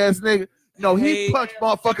Mayweather ass nigga. No, he punched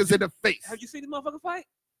motherfuckers in the face. Have you seen the motherfucker fight?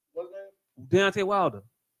 Deontay Wilder.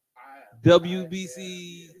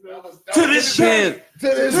 WBC to this day,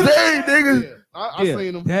 nigga. I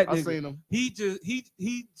seen him. I seen him.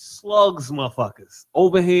 He slugs motherfuckers.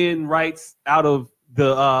 Overhand rights out of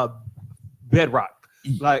the bedrock.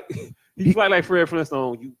 Like he fight like Fred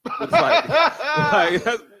Flintstone. You fight. Like,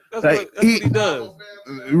 that's what he does.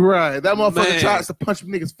 Right. That motherfucker tries to punch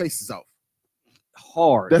niggas' faces off.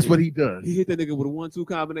 Hard. That's what he does. He hit that nigga with a 1-2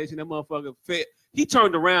 combination. That motherfucker fell. He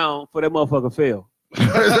turned around for that motherfucker fell.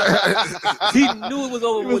 He knew it was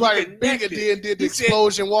over. He was like big and then did the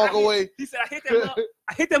explosion, walk away. He said, I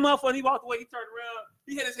hit that motherfucker. And he walked away. He turned around.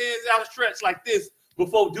 He had his hands outstretched like this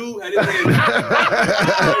before dude had his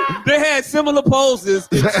hands. They had similar poses,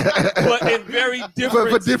 but in very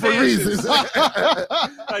different for different reasons. Like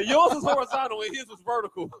yours was horizontal and his was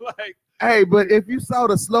vertical. Like, hey, but if you saw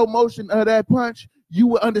the slow motion of that punch, you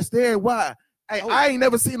would understand why. Hey, I ain't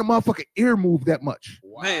never seen a motherfucker ear move that much.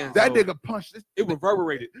 Wow. Man, that nigga punched this. It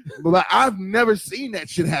reverberated. But I've never seen that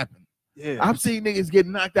shit happen. Yeah. I've seen niggas get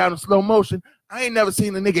knocked out in slow motion. I ain't never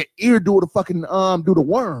seen a nigga ear do the fucking do the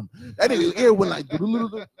worm. That nigga ear went like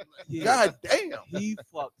God damn. He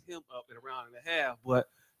fucked him up in a round and a half. But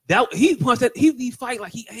that he punched that he fight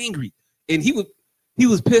like he angry. And he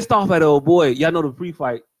was pissed off at old boy. Y'all know the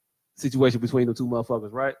pre-fight situation between the two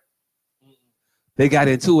motherfuckers, right? They got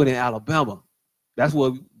into it in Alabama. That's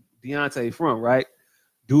where Deontay from, right?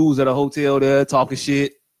 Dudes at a hotel there talking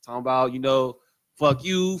shit, talking about, fuck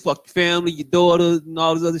you, fuck your family, your daughter, and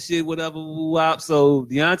all this other shit, whatever. So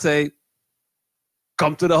Deontay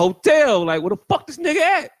come to the hotel, like, where the fuck this nigga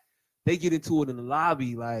at? They get into it in the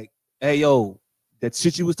lobby, like, hey, yo, that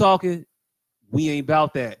shit you was talking, we ain't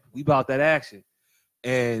about that. We about that action.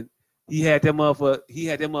 And he had that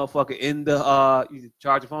motherfucker in the you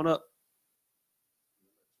charge your phone up?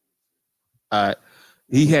 All right.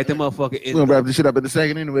 He had that motherfucker in. We're gonna wrap this shit up in a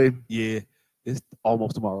second anyway. Yeah, it's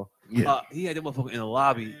almost tomorrow. Yeah. He had that motherfucker in the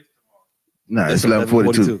lobby. Nah, it's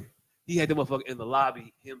 11:42. He had that motherfucker in the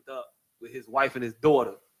lobby, hemmed up with his wife and his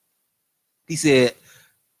daughter. He said,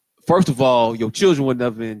 first of all, your children were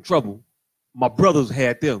never in trouble. My brothers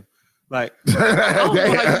had them. Like, I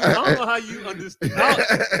don't know how you understand.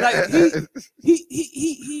 Like,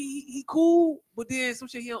 he cool, but then some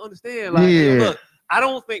shit he don't understand. Like, look, I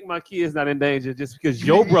don't think my kid's not in danger just because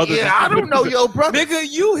your brother. Yeah, I don't know your brother. Nigga,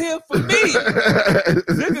 you here for me.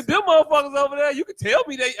 Nigga, them motherfuckers over there, you can tell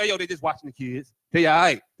me they just watching the kids. They all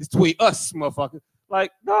right. It's between us, motherfucker.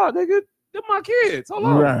 Like, nah, nigga, they're my kids. Hold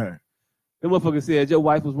on. Right. Them motherfucker said your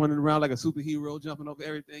wife was running around like a superhero, jumping over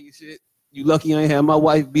everything and shit. You lucky I ain't had my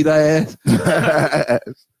wife beat her ass.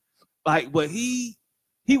 Like, but he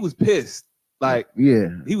was pissed. Like, yeah,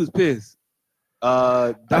 he was pissed.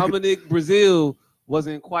 Dominic Brazil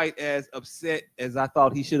wasn't quite as upset as I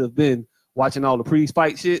thought he should have been watching all the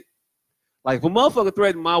pre-fight shit. Like, if a motherfucker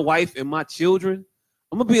threatened my wife and my children,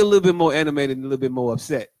 I'm gonna be a little bit more animated and a little bit more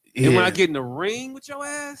upset. Yeah. And when I get in the ring with your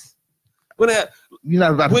ass, you're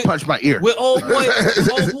not about to punch my ear. When old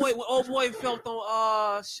boy felt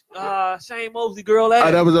on Shane Mosley girl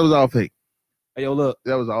ass. That was all fake. Hey, yo, look.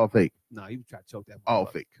 That was all fake. Nah, he was trying to choke that. All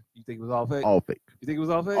fake. You think it was all fake? All fake. You think it was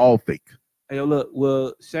all fake? All fake. Hey, yo, look.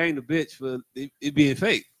 Well, Shane the bitch for it being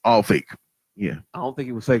fake. All fake. Yeah. I don't think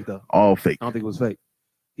it was fake though. All fake. I don't think it was fake.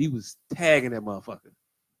 He was tagging that motherfucker.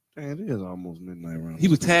 Man, it is almost midnight round. He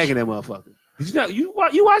was tagging that motherfucker. Did you not?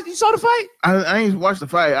 You saw the fight? I ain't watched the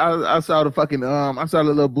fight. I saw the fucking I saw the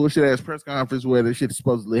little bullshit ass press conference where the shit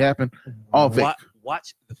supposedly happened. All fake.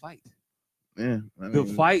 Watch the fight. Yeah. The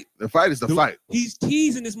fight. The fight is the fight. He's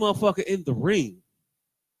teasing this motherfucker in the ring.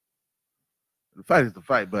 The fight is the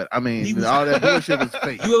fight, but I mean, all that bullshit was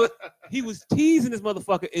fake. He was teasing this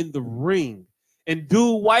motherfucker in the ring. And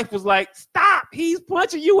dude's wife was like, stop, he's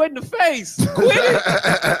punching you in the face. Quit it.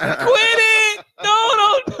 Quit it.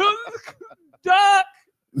 No. Duck.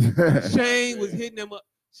 Shane was hitting him up.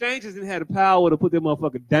 Shane just didn't have the power to put that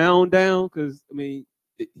motherfucker down, because, I mean,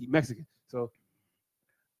 he Mexican. So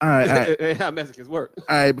All right. How Mexicans work. All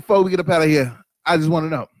right, before we get up out of here, I just want to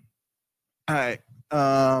know. All right.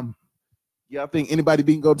 Y'all think anybody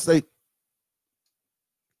beating Golden State?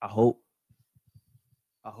 I hope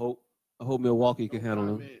Milwaukee can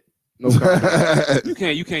handle them. No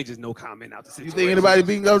comment. You can't just no comment out the situation. You think anybody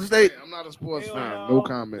beating Golden State? I'm not a sports fan. No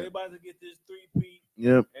comment. They about to get this 3-peat.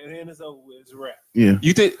 Yep. And then it's over with. It's a wrap. Yeah.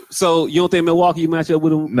 You think so? You don't think Milwaukee match up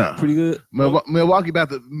with them? No. Pretty good. Milwaukee about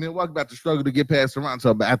to struggle to get past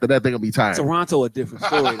Toronto, but after that they're gonna be tired. Toronto a different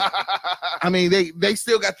story. I mean, they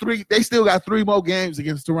still got three more games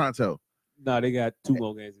against Toronto. No, they got 2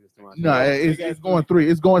 more games against Toronto. No, it's going 3.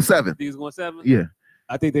 It's going 7. Think it's going 7? Yeah.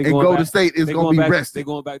 I think they're and going Golden back. State is going to be rested. They're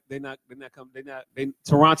going back. They're not coming.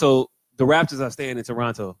 Toronto. The Raptors are staying in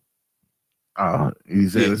Toronto. Oh, you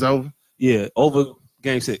said it's over? Yeah, over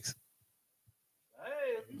Game 6.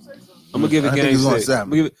 I'm gonna give it Game 6. I'm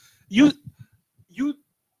gonna give it you.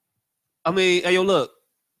 I mean, hey, yo, look,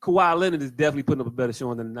 Kawhi Leonard is definitely putting up a better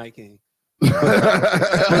showing than the Night King. But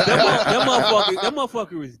that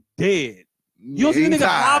motherfucker is dead. You don't see the nigga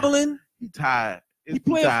hobbling? He tired. He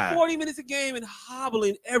playing 40 minutes a game and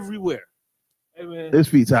hobbling everywhere. Hey, man. His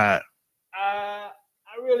feet tired. I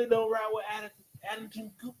really don't ride with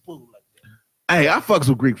Addington Cooper like that. Hey, I fucks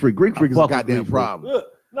with Greek Freak. Greek Freak is a goddamn problem. Look,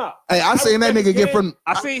 no. Hey, I seen that nigga get from.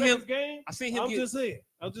 I seen him. I'm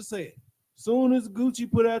just saying. Soon as Gucci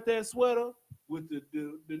put out that sweater with the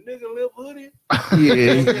nigga lip hoodie.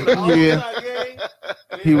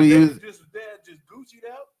 He was just Gucci'd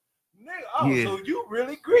out. Nigga, so you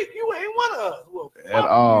really Greek? You ain't one of us. Well, at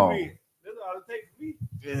all. That's all it takes for me.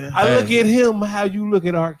 Yeah. I look at him how you look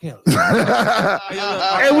at R. Kelly.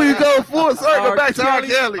 And we go full circle back to R.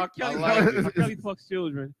 Kelly. R. Kelly fucks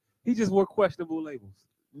children. He just wore questionable labels.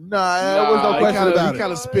 Nah, there was no question about it. He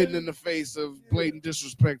kind of spitting in the face of blatant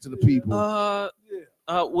disrespect to the people.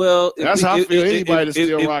 Well, that's how I feel. Anybody to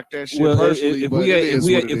still rock that shit personally. If we had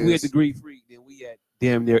the Greek Freak, then we had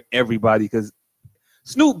damn near everybody because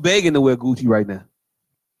Snoop begging to wear Gucci right now.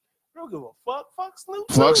 I don't give a fuck. Fuck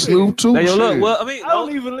Snoop. Fuck Snoop too. Hey, yo, look. Well, I mean, I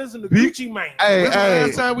don't even listen to Gucci Mane. Hey,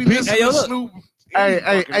 last time we listened to Snoop.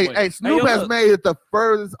 Hey, Snoop has made it the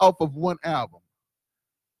furthest off of one album.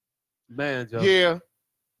 Man, Joe. Yeah.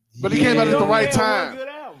 But he came out at the right time.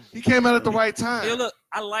 He came out at the right time. Hey, look,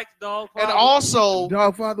 I like Dogfather. And also,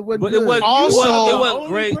 Dogfather wasn't but good. it wasn't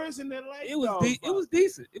great. It was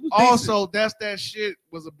decent. It was also, that shit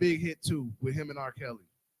was a big hit too with him and R. Kelly.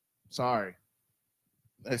 Sorry.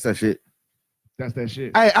 That's that shit. That's that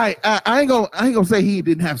shit. I ain't gonna say he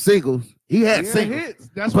didn't have singles. He had singles. Hits.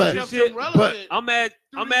 That's what kept him relevant. I'm mad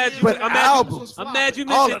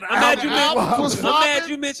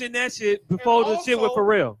you mentioned that shit before the shit with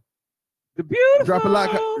Pharrell. The beautiful. Drop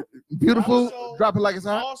it like it's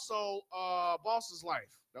hot. Also, Boss's Life.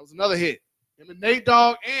 That was another hit. Him and Nate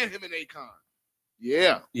Dogg and him and Akon.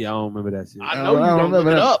 Yeah. Yeah, I don't remember that shit. I know you don't look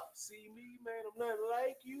it up. See me, man, I'm nothing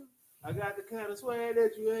like you. I got the kind of swag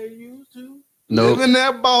that you ain't used to. Living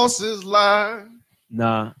that Boss's life.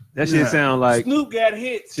 Nah, that shit sound like Snoop got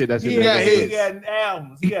hits. Shit, that's he got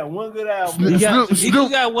albums. He got one good album. He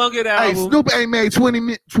got one good album. Hey, Snoop ain't made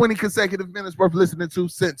 20 consecutive minutes worth listening to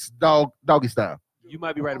since Doggy Style. You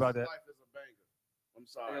might be right about that. I'm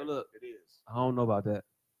sorry. Hey, look, it is. I don't know about that.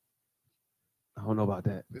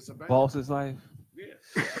 It's a banger. Boss's Life. Yeah,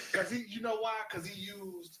 because you know why? Because he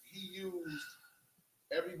used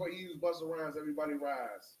everybody. He used Busta Rhymes. Everybody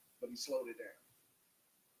rise, but he slowed it down.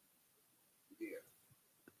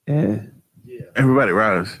 Yeah. Everybody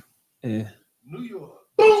rise. Yeah. New York.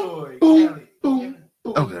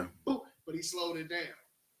 Okay. But he slowed it down.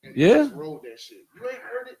 And he just wrote that shit. You ain't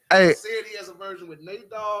heard it? Hey. He said he has a version with Nate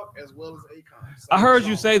Dogg as well as Akon. I heard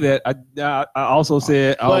you say that. I also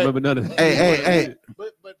said I don't remember none of that. Hey.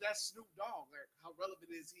 But that's Snoop Dogg. Like, how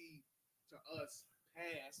relevant is he to us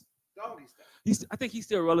past Doggy Style? I think he's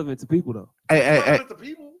still relevant to people though. Hey. He's still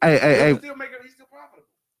profitable.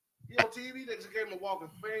 He on TV. They just gave him a Walk of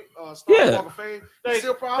Fame. Walk of Fame. He's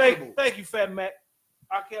still profitable. Thank you, Fat Mac.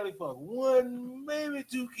 R. Kelly fucked 1, maybe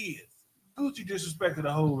 2 kids. Gucci disrespected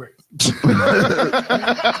the whole race.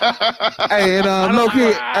 Hey, and no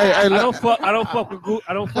kid. I don't fuck with Gucci.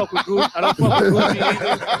 I don't fuck with Gucci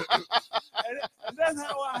either. And that's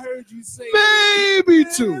how I heard you say maybe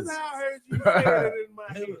it. 2. That's how I heard you say it in my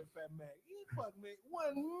head, Fat Mac. You fuck me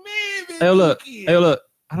 1, maybe 2 kids. Hey, look.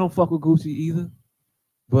 I don't fuck with Gucci either.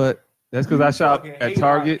 But that's because I shop at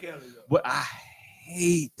Target. But I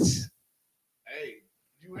hate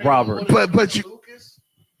Robert. But you Lucas?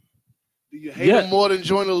 Do you hate him more than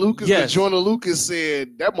Joyner Lucas? Yes. Because Joyner Lucas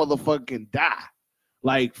said that motherfucker can die.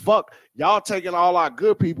 Like, fuck, y'all taking all our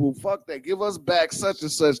good people. Fuck that. Give us back such and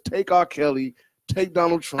such. Take R. Kelly take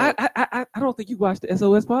Donald Trump. I don't think you watched the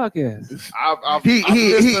SOS podcast. I've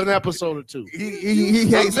missed an episode or two. He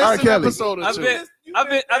hates R. Kelly. I've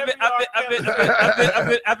been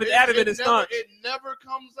adamant and staunch. It never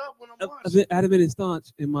comes up when I'm watching. I've been adamant and staunch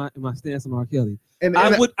in my stance on R. Kelly. And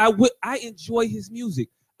I enjoy his music.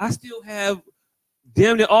 I still have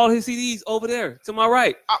damn near all his CDs over there to my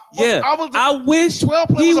right. I wish 12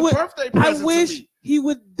 he was a would. birthday present I wish to me. he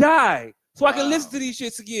would die so I can listen to these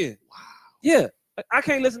shits again. Wow. Yeah, I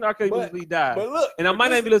can't listen to R. Kelly until he died. But look, and I might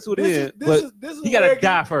not be listening to it in, but he gotta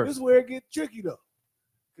die first. This is where it gets tricky though,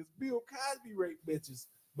 because Bill Cosby raped bitches,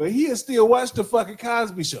 but he'll still watch the fucking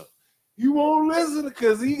Cosby Show. You won't listen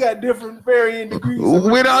because he got different varying degrees.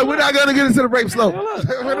 We're not gonna get into the rape slope.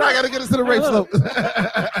 We're not gonna get into the rape slope.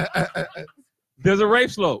 There's a rape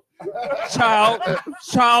slope.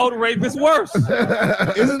 Child rape is worse.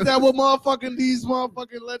 Isn't that what these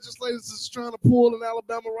motherfucking legislators is trying to pull in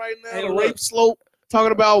Alabama right now? Hey, the rape slope.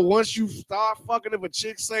 Talking about once you start fucking, if a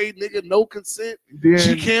chick say nigga no consent, Then,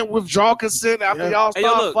 she can't withdraw consent after y'all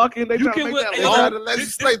start fucking. They trying to make that law.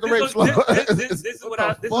 Legislate the rape slope.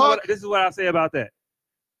 This is what I say about that.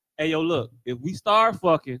 Hey, yo, look, if we start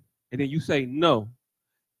fucking and then you say no,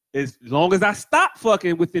 as long as I stop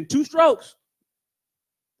fucking within 2 strokes,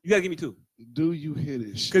 you gotta give me 2. Do you hear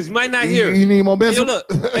this? Because you might not hear it. You need momentum.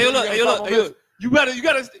 Hey, yo, look. You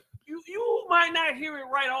might not hear it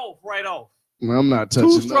right off. I'm not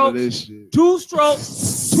touching none of this shit. 2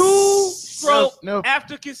 strokes. No.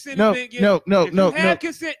 After consent has been given.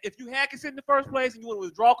 If you had consent in the first place and you want to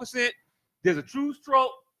withdraw consent, there's a true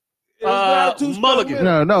stroke. Mulligan.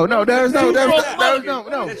 No. There's no.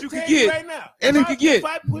 That you can get. Right now. If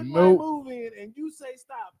I put my move in and you say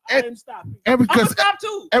stop, I am stopping. I'm gonna stop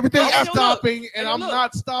too. Everything I'm stopping, and I'm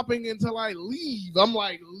not stopping until I leave. I'm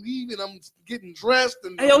like leaving. I'm getting dressed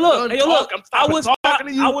and hey, yo, look. I would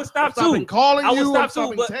stop too. Calling you. I'm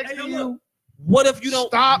stopping But texting you. What if you don't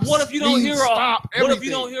stop? What if you don't hear all? What if you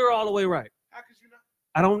don't hear all the way right? How could you not?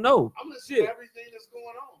 I don't know. I'm listening to everything that's going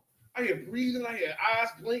on. I hear breathing. I hear eyes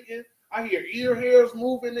blinking. I hear ear hairs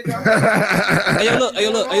moving. Nigga. Hey, look.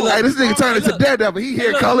 Hey, this nigga turned into Daredevil. He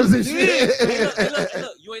hear colors and shit. Hey,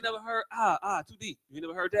 look. You ain't never heard too deep. You ain't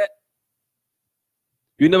never heard that?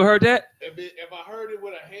 You ain't never heard that? If I heard it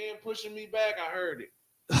with a hand pushing me back, I heard it.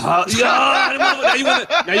 Now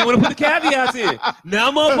you want to put the caveats in.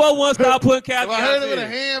 Now motherfucker wants to start putting caveats in. I heard it with a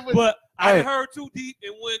hand, but I heard too deep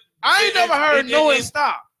and went. I ain't never heard no and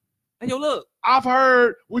stop. Hey, yo, look. I've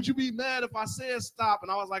heard, would you be mad if I said stop?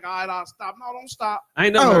 And I was like, all right, I'll stop. No, don't stop. I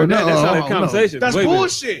ain't never heard that. That's not a conversation. That's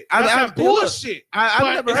bullshit. That's bullshit.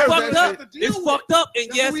 I've never heard that. It's fucked up.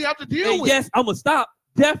 And yes, we have to deal with. Yes, I'm going to stop.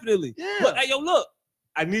 Definitely. Yeah. But, hey, yo, look.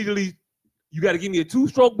 You got to give me a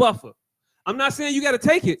 2-stroke buffer. I'm not saying you got to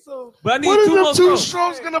take it, but I need 2 more strokes. What is them 2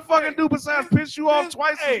 strokes going to fucking do besides piss you off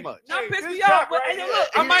twice as much? Not piss me off, but hey, yo, look.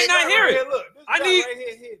 I might not hear it.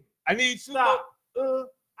 I need 2 more.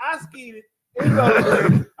 I skied it.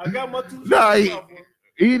 I got my 2 strokes.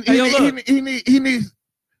 He needs.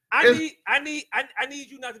 I need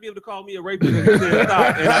you not to be able to call me a rapist and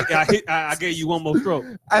stop. And I gave you 1 more stroke.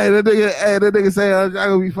 Hey, that nigga say I'm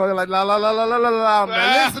gonna be fucking like la la la la la la la.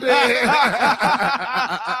 Man, listen to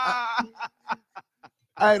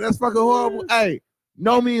Hey, that's fucking horrible. Hey,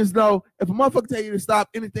 no means no. If a motherfucker tell you to stop,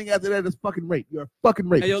 anything after that is fucking rape. You're a fucking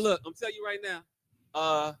rapist. Hey, yo, look, I'm telling you right now.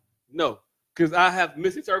 No, because I have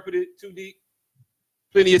misinterpreted too deep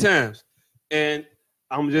plenty of times, and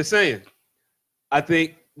I'm just saying. I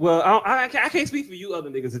think. Well, I can't speak for you other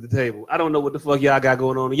niggas at the table. I don't know what the fuck y'all got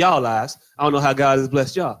going on in y'all lives. I don't know how God has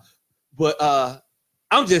blessed y'all. But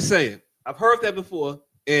I'm just saying, I've heard that before,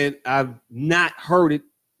 and I've not heard it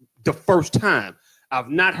the first time. I've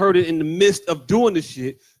not heard it in the midst of doing the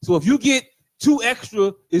shit. So if you get 2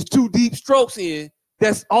 extra, is 2 deep strokes in,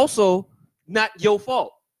 that's also not your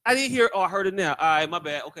fault. I didn't hear, I heard it now. All right, my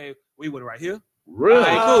bad. Okay, we went right here. Really?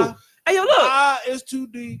 All right, cool. Hey, yo, look. It's too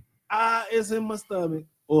deep. It's in my stomach.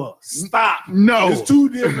 Or stop. No. It's 2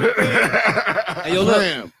 different things. Hey, yo, look.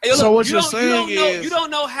 Hey, yo, look. So what you're saying is... You don't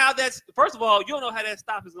know how that's... First of all, you don't know how that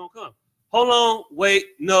stop is going to come. Hold on. Wait.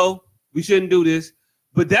 No. We shouldn't do this.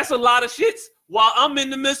 But that's a lot of shits while I'm in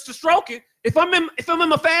the midst of stroking. If I'm in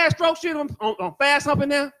my fast stroke shit, I'm fast humping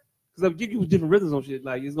now. Because I'll give you different rhythms on shit.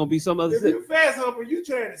 Like, it's going to be some other shit. If you fast humper, you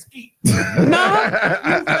trying to skeet.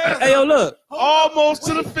 No. Hey, yo, look. Almost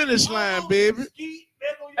to the finish line, baby.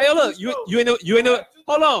 Hey, yo, look. You ain't know.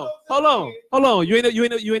 Hold on. You ain't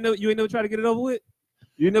never try to get it over with.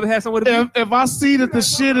 You ain't never had someone to be. If I see that the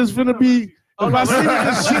shit is gonna be, if I see that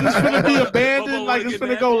the shit is gonna be abandoned, like it's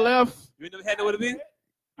gonna go left. You ain't never had nowhere to be. You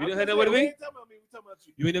ain't never had nowhere to be.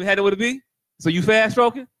 You ain't never had nowhere to be. So you fast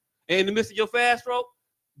stroking, and in the midst of your fast stroke,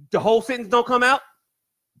 the whole sentence don't come out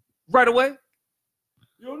right away.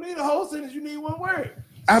 You don't need a whole sentence. You need one word.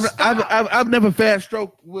 I've never fast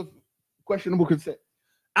stroked with questionable consent.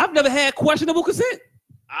 I've never had questionable consent.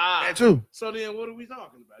 That's true. So then, what are we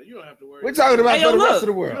talking about? You don't have to worry. We're talking about for the rest of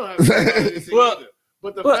the You world. don't have to worry about anything either.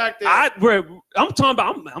 But the fact that I'm talking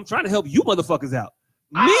about, I'm trying to help you motherfuckers out.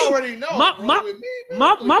 I already know.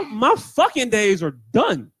 My fucking days are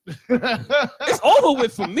done. It's over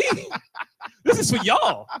with for me. This is for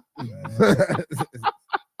y'all.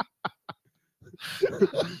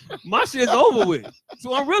 My shit's over with.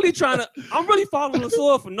 So I'm really following the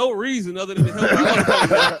sword for no reason other than to help you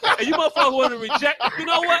motherfuckers. And you motherfuckers want to reject. You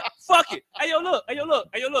know what? Fuck it. Hey, yo, look.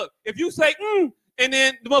 If you say, and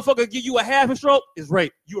then the motherfucker give you a half a stroke, it's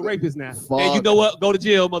rape. You a rapist now. Fuck. And you know what? Go to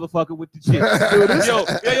jail, motherfucker, with the shit.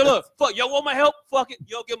 Yo, look. Fuck, y'all want my help? Fuck it.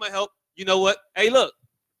 Y'all get my help. You know what? Hey, look.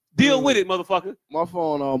 Deal with it, motherfucker. my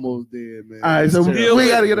phone almost dead, man. All right, so we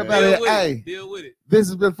gotta get up out of here. Hey, deal with it. this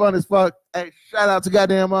has been fun as fuck. Hey, shout out to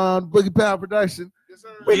goddamn Boogie Pound Productions. Yes, sir.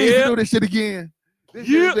 We need to do this shit again. This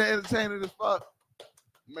shit has been entertaining as fuck.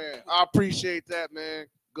 Man, I appreciate that, man.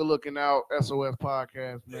 Good looking out, SOS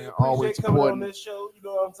podcast, man. Appreciate Always coming on supporting. this show. You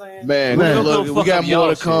know what I'm saying? Man, Man. look, we got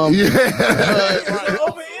more to come. Yeah,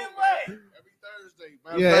 Open invite. Every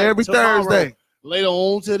Thursday. every Tomorrow, Thursday. Later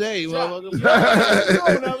on today. You don't never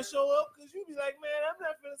show up because you be like, man, I'm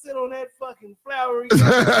not gonna sit on that fucking flowery. You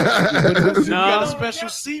got a special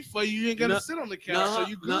seat for you. You ain't gotta sit on the couch, so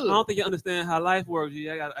you good. I don't think you understand how life works.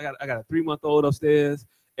 I got a 3-month-old upstairs,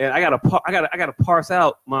 and I gotta parse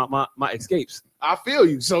out my escapes. I feel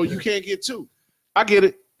you. So you can't get two. I get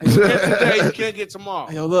it. You can't get today, you can't get tomorrow.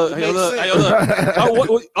 Hey, yo, look. It makes sense.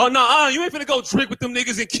 Oh, no, you ain't finna go drink with them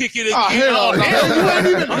niggas and kick it again. Oh, hell no. You ain't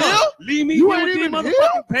even here? Leave me You here ain't with these even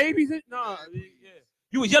motherfucking babies. No, yeah.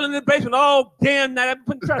 You was yelling in the basement all damn night. I've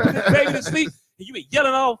been trying to put this baby to sleep, and you been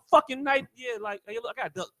yelling all fucking night. Yeah, like, hey, look, I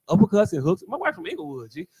got uppercuts and hooks. My wife from Inglewood,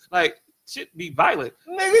 G. Like, shit be violent.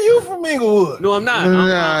 Nigga, you from Inglewood? No, I'm not.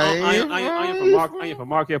 I am from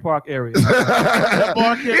Marquette Park area.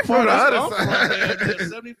 Marquette from the other Park. side.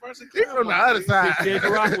 71st and He's from the other side. Jake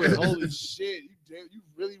Rockwell. Holy shit. You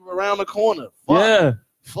really around the corner. Fuck. Yeah.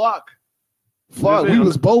 Fuck. We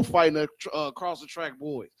was both fighting across the track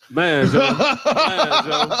boys. Man, Joe.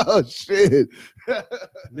 Oh, shit.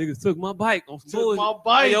 Niggas took my bike on some Took bullshit. my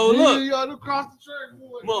bike. Hey, yo, look. You got across the track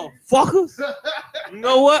boys. Motherfuckers. You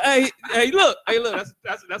know what? Hey, look.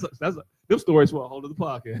 That's them stories for a whole other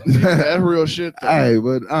podcast. That's real shit, though. Hey,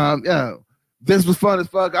 but yeah, this was fun as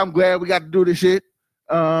fuck. I'm glad we got to do this shit.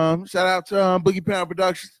 Shout out to Boogie Pound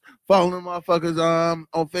Productions. Follow them motherfuckers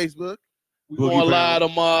on Facebook. We going live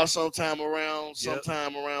tomorrow, sometime around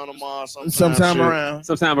tomorrow. Sometime around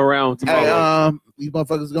tomorrow. Hey, these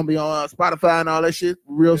motherfuckers gonna be on Spotify and all that shit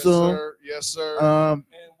real soon. Sir. Yes, sir. And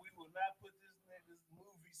we will not put this nigga's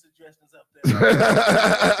movie suggestions up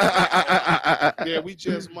there. Yeah, we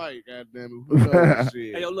just might. Goddamn it. Who knows?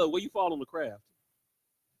 Shit. Hey, yo, look, where you fall on the craft?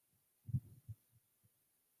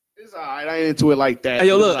 It's all right. I ain't into it like that. Hey,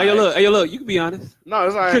 yo, look. You can be honest. No,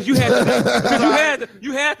 it's all right. Because you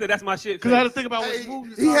had to. That's my shit. Because I had to think about what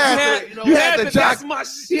movies. He had the jock. That's my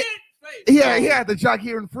shit. He had the jock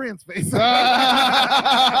here in Friends face. Not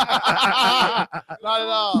at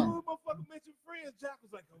all. Motherfucker mentioned Friends. Jock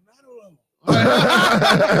was like, not alone.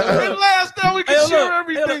 And last time we could share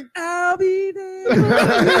everything. I'll be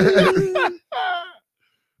there.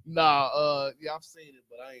 Nah, yeah, I've seen it,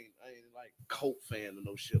 but I ain't like cult fan of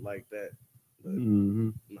no shit like that.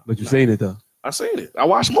 But you seen it though. I seen it. I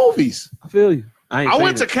watch movies. I feel you. I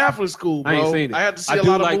went to Catholic school, bro. I ain't seen it. I had to see a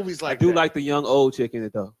lot of movies like that. I do like the young old chick in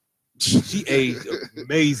it though. She aged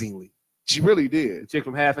amazingly. She really did. The chick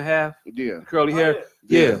from Half and Half. Yeah. Curly hair. Oh,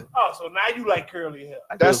 Yeah. Oh, so now you like curly hair.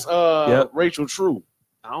 That's Rachel True.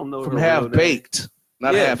 I don't know from Half Baked,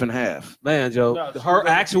 not Half and Half. Man, Joe. No, her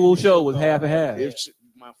actual show was Half and Half.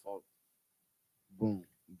 My fault. Boom.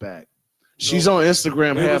 Back. She's on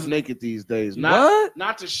Instagram half naked these days.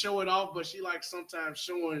 Not to show it off, but she like sometimes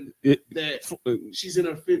showing that she's in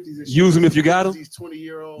her 50s. And use them if you got them. These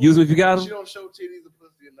 20-year-olds. Use them if you got them. She don't show titties or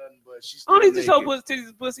pussy or nothing, but she's. I don't need to show titties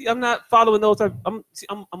and pussy. I'm not following those type. I'm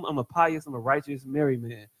a pious. I'm a righteous married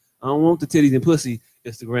man. I don't want the titties and pussy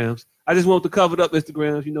Instagrams. I just want the covered up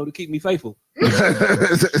Instagrams, to keep me faithful.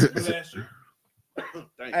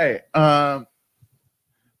 Hey,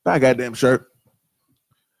 my goddamn shirt.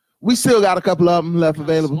 We still got a couple of them left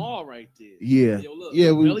available. Small right there. Yeah. Yo, look,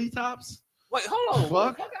 yeah. Belly tops. Wait, hold on.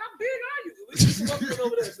 Fuck. How big are you?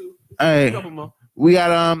 Over there, Sue. Hey, we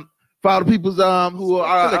got for all the people who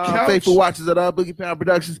are faithful watchers at Boogie Pound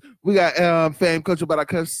Productions. We got Fame Culture But I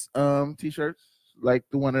Cuss t-shirts. like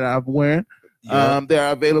the one that I'm wearing. They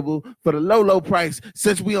are available for the low price.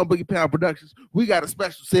 Since we on Boogie Pound Productions, we got a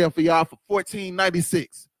special sale for y'all for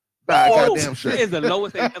 $14.96. Buy a goddamn shirt. That is the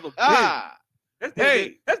lowest they've ever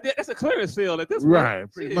been. That's a clearance sale at this point.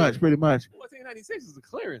 Right, pretty much. $14.96 is a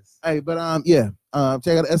clearance. Hey, but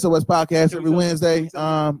check out the SOS podcast every Wednesday.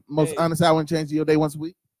 Most honest hour and change your day once a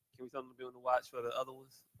week. Can we tell them to be on the watch for the other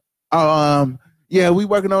ones? Yeah, we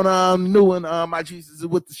working on new one. My Jesus is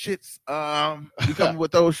with the shits. We coming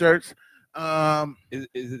with those shirts. Is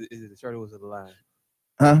it a shirt or is it a line?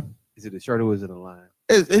 Huh? Is it a shirt or is it a line?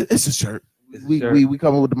 It's a shirt. We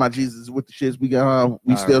coming with the My Jesus with the shits. We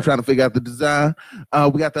still trying to figure out the design.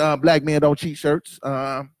 We got the Black Men Don't Cheat shirts.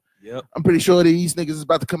 Yep. I'm pretty sure these niggas is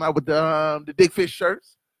about to come out with the Dick Fish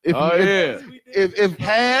shirts. If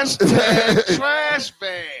hashtag trash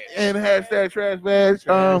bag and hashtag trash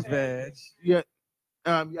bag. Yeah.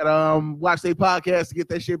 You gotta watch their podcast to get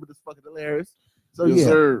that shit, but it's fucking hilarious. So yes,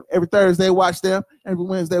 sir. Every Thursday watch them. Every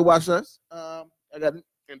Wednesday watch us. I got it.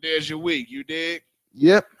 And there's your week. You dig?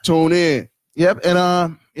 Yep. Tune in. Yep. And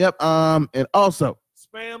and also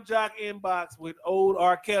Spam Jock inbox with old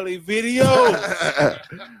R. Kelly videos.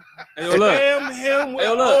 Spam him with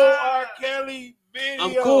old R. Kelly videos.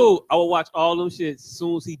 I'm cool. I will watch all them shit as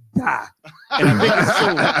soon as he die. And I think it's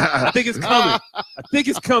soon. I think it's coming. I think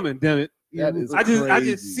it's coming. Damn it. I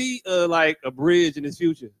just see like a bridge in his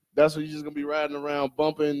future. That's what you're just gonna be riding around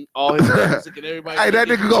bumping all his music and everybody. Hey, that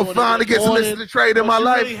nigga gonna finally get some listen to trade in my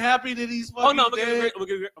life. Really happy that he's fucking I'm gonna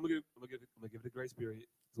give it a grace period.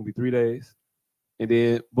 It's gonna be 3 days, and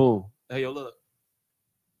then boom. Hey, yo, look.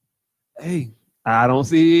 Hey, I don't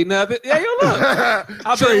see nothing. Hey, yo, look.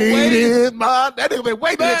 I've been waiting. That nigga been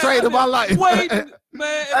waiting to trade in my life. Waiting,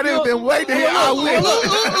 man. That nigga been waiting to hear I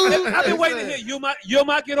will. I've been waiting to hear you're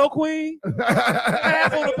my ghetto queen.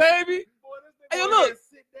 Half on the baby. Hey, yo, look.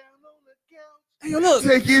 Hey, yo, look.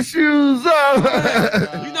 Take your shoes off.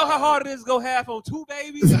 You know how hard it is to go half on 2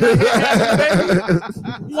 babies? Half on the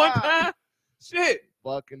baby? One time? Shit.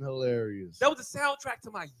 Fucking hilarious. That was the soundtrack to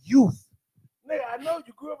my youth. Nigga, I know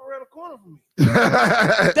you grew up around the corner from me.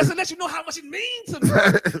 That's to let you know how much it means to me.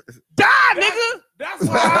 Die, nigga. That's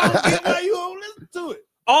why I don't get why you don't listen to it.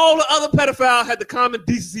 All the other pedophiles had the common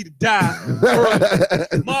decency to die.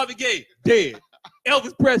 Marvin Gaye, dead.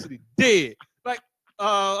 Elvis Presley, dead.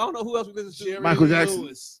 I don't know who else we listen to. Michael Jackson.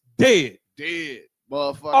 Lewis, dead.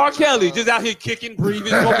 Motherfucker. R. Kelly just out here kicking, breathing,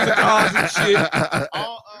 smoking cigars and shit.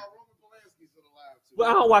 But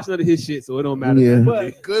I don't watch none of his shit, so it don't matter. Yeah.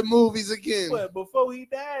 But good movies again. But before he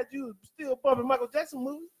died, you was still bumping Michael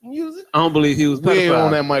Jackson music. I don't believe he was We ain't on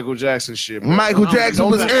that Michael Jackson shit, bro. Michael Jackson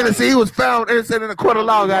was innocent. He was found innocent in a court of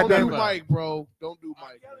law. Goddamn. Don't do Mike, bro. Don't do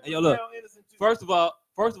Mike. Hey, yo, look. First of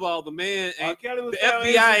all, the man ain't. The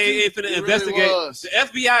FBI ain't finna investigate. The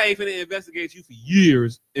FBI ain't finna investigate you for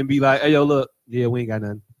years and be like, "Hey, yo, look, yeah, we ain't got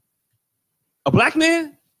nothing." A black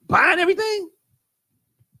man buying everything?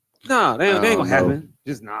 Nah, that ain't gonna happen.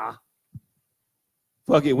 Just nah.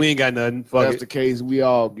 Fuck it, we ain't got nothing. Fuck That's it. the case. We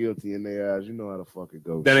all guilty in their eyes. You know how the fuck it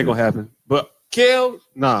goes. That ain't gonna happen. But Kel,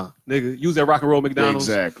 nah, nigga, use that rock and roll McDonald's.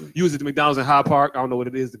 Exactly. Use it to McDonald's in Hyde Park. I don't know what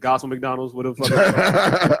it is. The gospel McDonald's, whatever the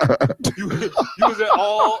fuck. Use it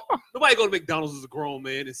all. Nobody go to McDonald's as a grown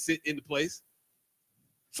man and sit in the place.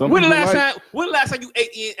 When the last time you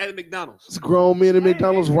ate in at a McDonald's? It's grown men in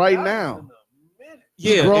McDonald's right now.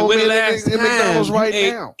 Yeah, and when the last time McDonald's right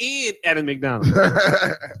you now. ate in at a McDonald's? The last time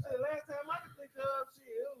I could think of shit,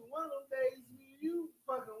 it was one of them days you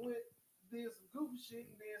fucking went, did some goofy shit,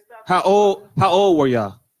 and then stopped. How old were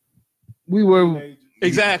y'all? We were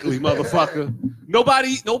exactly, motherfucker.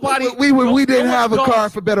 Nobody. We didn't have a car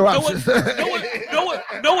for better options.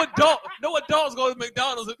 No adults go to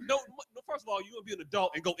McDonald's. First of all, you would be an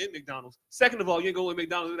adult and go in McDonald's. Second of all, you go in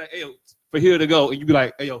McDonald's and be like, hey, yo, for here to go, and you be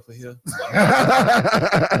like, hey, yo, for here.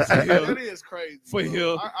 That is crazy. For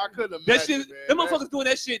here. I couldn't imagine that shit. Man. Them motherfuckers doing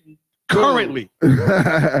that shit currently.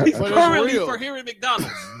 He's currently for here at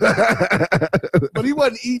McDonald's. But he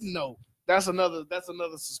wasn't eating though. That's another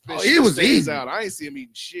suspicion. Oh, he was eating. Out. I ain't see him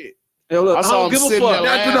eating shit. Hey, look, I saw him sitting there.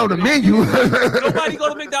 That's on the menu. Nobody go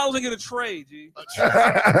to McDonald's and get a tray, G.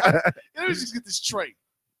 Let me just get this tray.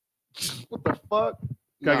 What the fuck?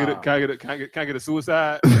 Can I get a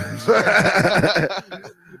suicide?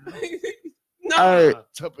 No. Hey.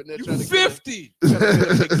 You 50.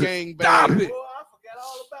 Gang Stop bang. it. Boy, I forgot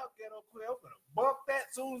all about ghetto quit. I'm gonna bump that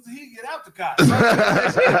as soon as he get out the car.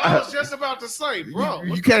 I was just about to say, bro.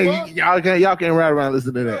 You can't. Y'all can't ride around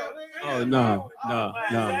listening to that. Oh, no.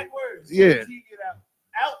 Yeah. He get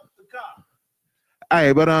out the car.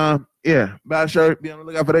 Hey, but yeah, buy a shirt. Be on the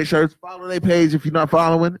lookout for their shirts. Follow their page if you're not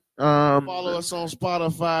following. Follow us on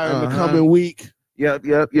Spotify in the coming week. Yep.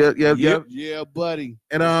 Yeah, buddy.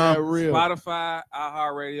 And real. Spotify,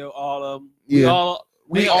 iHeartRadio, all of them. Yeah.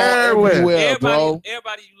 We all everywhere, bro.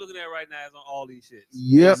 Everybody you looking at right now is on all these shits.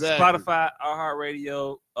 Yep. Exactly. Spotify,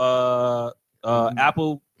 iHeartRadio,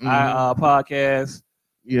 Apple Podcasts.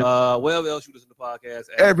 Yeah. Wherever else you listen to podcasts.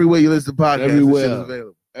 Everywhere you listen to podcasts, everywhere. this shit is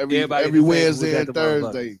available. Every Wednesday and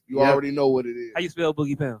Thursday. You already know what it is. How you spell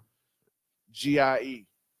Boogie Pound? G-I-E.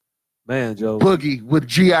 Man, Joe. Boogie with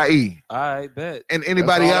G-I-E. I bet. And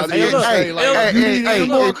anybody else?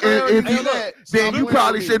 Then you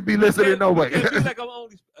probably shouldn't be listening no way. Like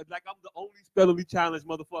I'm the only spellingly challenged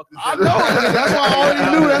motherfucker. I know. That's why I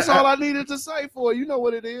already knew. That's all I needed to say for it. You know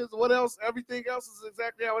what it is. What else? Everything else is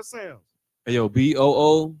exactly how it sounds. Hey, yo,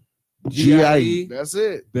 B-O-O-G-I-E. That's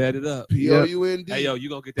it. Bet it up. P-O-U-N-D. Hey, yo, you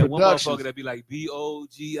gonna get that one motherfucker that be like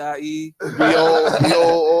B-O-G-I-E.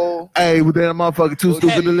 B-O-O. Hey, well, that motherfucker too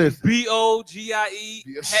stupid to listen. B-O-G-I-E.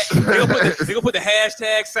 They gonna put the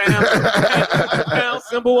hashtag pound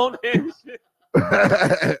symbol on that shit.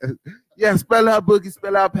 Yeah, spell out Boogie,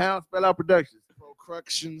 spell out Pound, spell out Productions.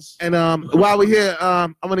 Corrections. And while we're here,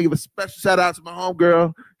 I'm gonna give a special shout out to my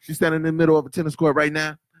homegirl. She's standing in the middle of a tennis court right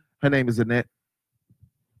now. Her name is Annette.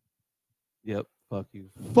 Yep. Fuck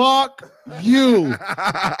you. Fuck you.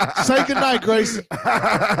 Say goodnight, Grace.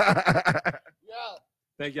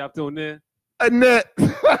 Thank y'all for tuning in. Annette.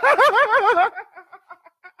 That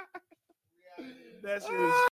shit is